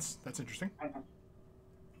 That's interesting.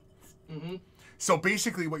 Mm-hmm. So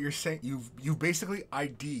basically, what you're saying, you've basically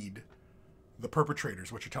ID'd the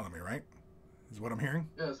perpetrators. What you're telling me, right? Is what I'm hearing.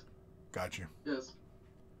 Yes. Got you. Yes.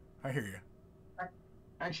 I hear you.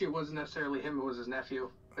 Actually, it wasn't necessarily him. It was his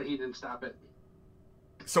nephew, but he didn't stop it.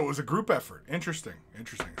 So it was a group effort. Interesting.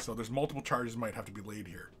 So there's multiple charges might have to be laid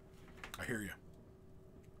here. I hear you.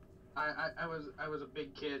 I was a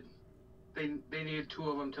big kid. They needed two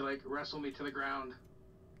of them to like wrestle me to the ground.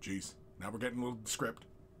 Jeez. Now we're getting a little script.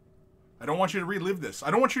 I don't want you to relive this.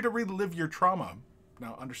 I don't want you to relive your trauma.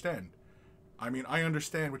 Now understand. I mean, I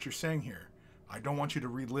understand what you're saying here. I don't want you to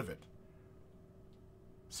relive it.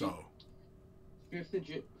 So.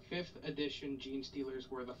 Fifth edition Gene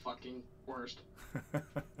Stealers were the fucking worst.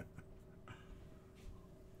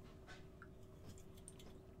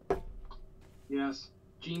 Yes,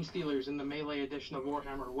 Gene Stealers in the Melee edition of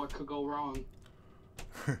Warhammer. What could go wrong?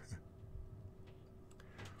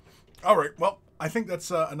 All right. Well, I think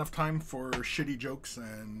that's enough time for shitty jokes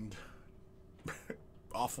and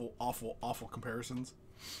awful comparisons.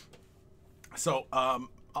 So I'll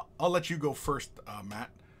let you go first, Matt.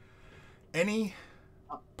 Any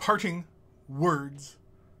parting words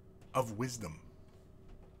of wisdom?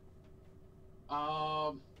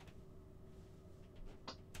 I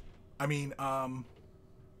mean, I'm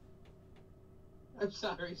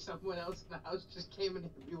sorry, someone else in the house just came in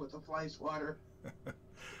me with a fly swatter.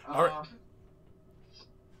 all right.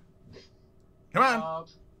 Come on,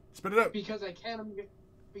 spit it out. Because I can, I'm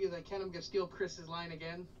gonna steal Chris's line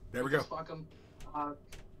again. There we go. Fuck him.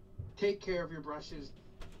 Take care of your brushes.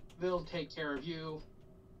 They'll take care of you.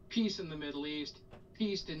 Peace in the Middle East.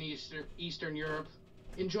 Peace in Eastern Europe.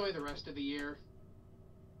 Enjoy the rest of the year.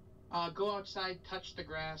 Go outside, touch the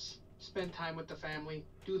grass, spend time with the family,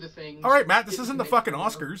 do the things. All right, Matt, this isn't the fucking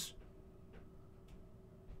Oscars.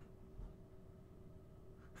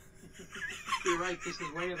 You're right, this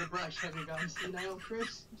is Way of the Brush. Have you gone senile,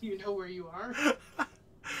 Chris? Do you know where you are?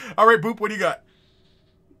 All right, Boop, what do you got?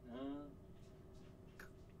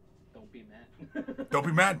 Don't be mad. Don't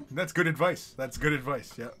be mad. That's good advice.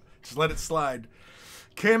 Yeah, just let it slide.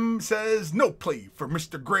 Kim says, no play for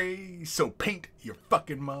Mr. Gray, so paint your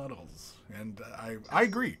fucking models. And I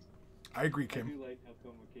agree. Kim. I do like how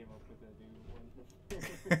someone came up with that new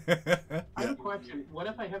one. I have a question. What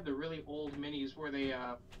if I have the really old minis where they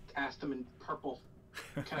cast them in purple?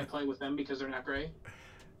 Can I play with them because they're not gray?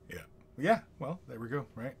 Yeah, well, there we go,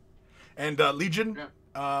 right? And Legion,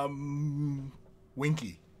 Yeah.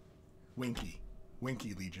 Winky,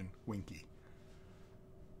 Legion, Winky.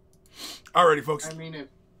 Alrighty, folks. I mean,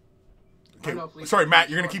 Okay, sorry, Matt,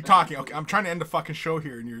 you're gonna keep talking. Okay, I'm trying to end the fucking show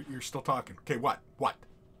here, and you're still talking. Okay, what?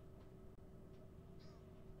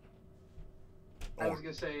 I was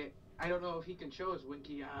gonna say, I don't know if he can show his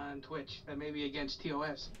Winky on Twitch. That may be against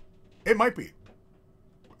TOS. It might be.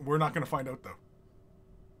 We're not gonna find out though.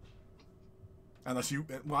 Unless you,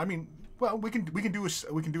 we can do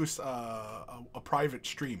a private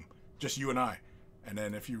stream, just you and I, and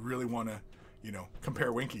then if you really want to,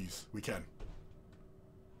 compare Winkies, we can.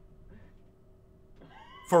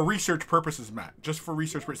 For research purposes, Matt. Just for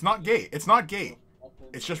research purposes. It's not gay.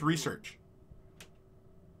 It's just research.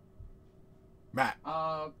 Matt.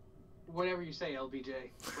 Whatever you say, LBJ.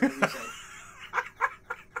 Whatever you say.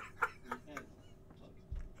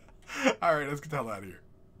 All right, let's get the hell out of here.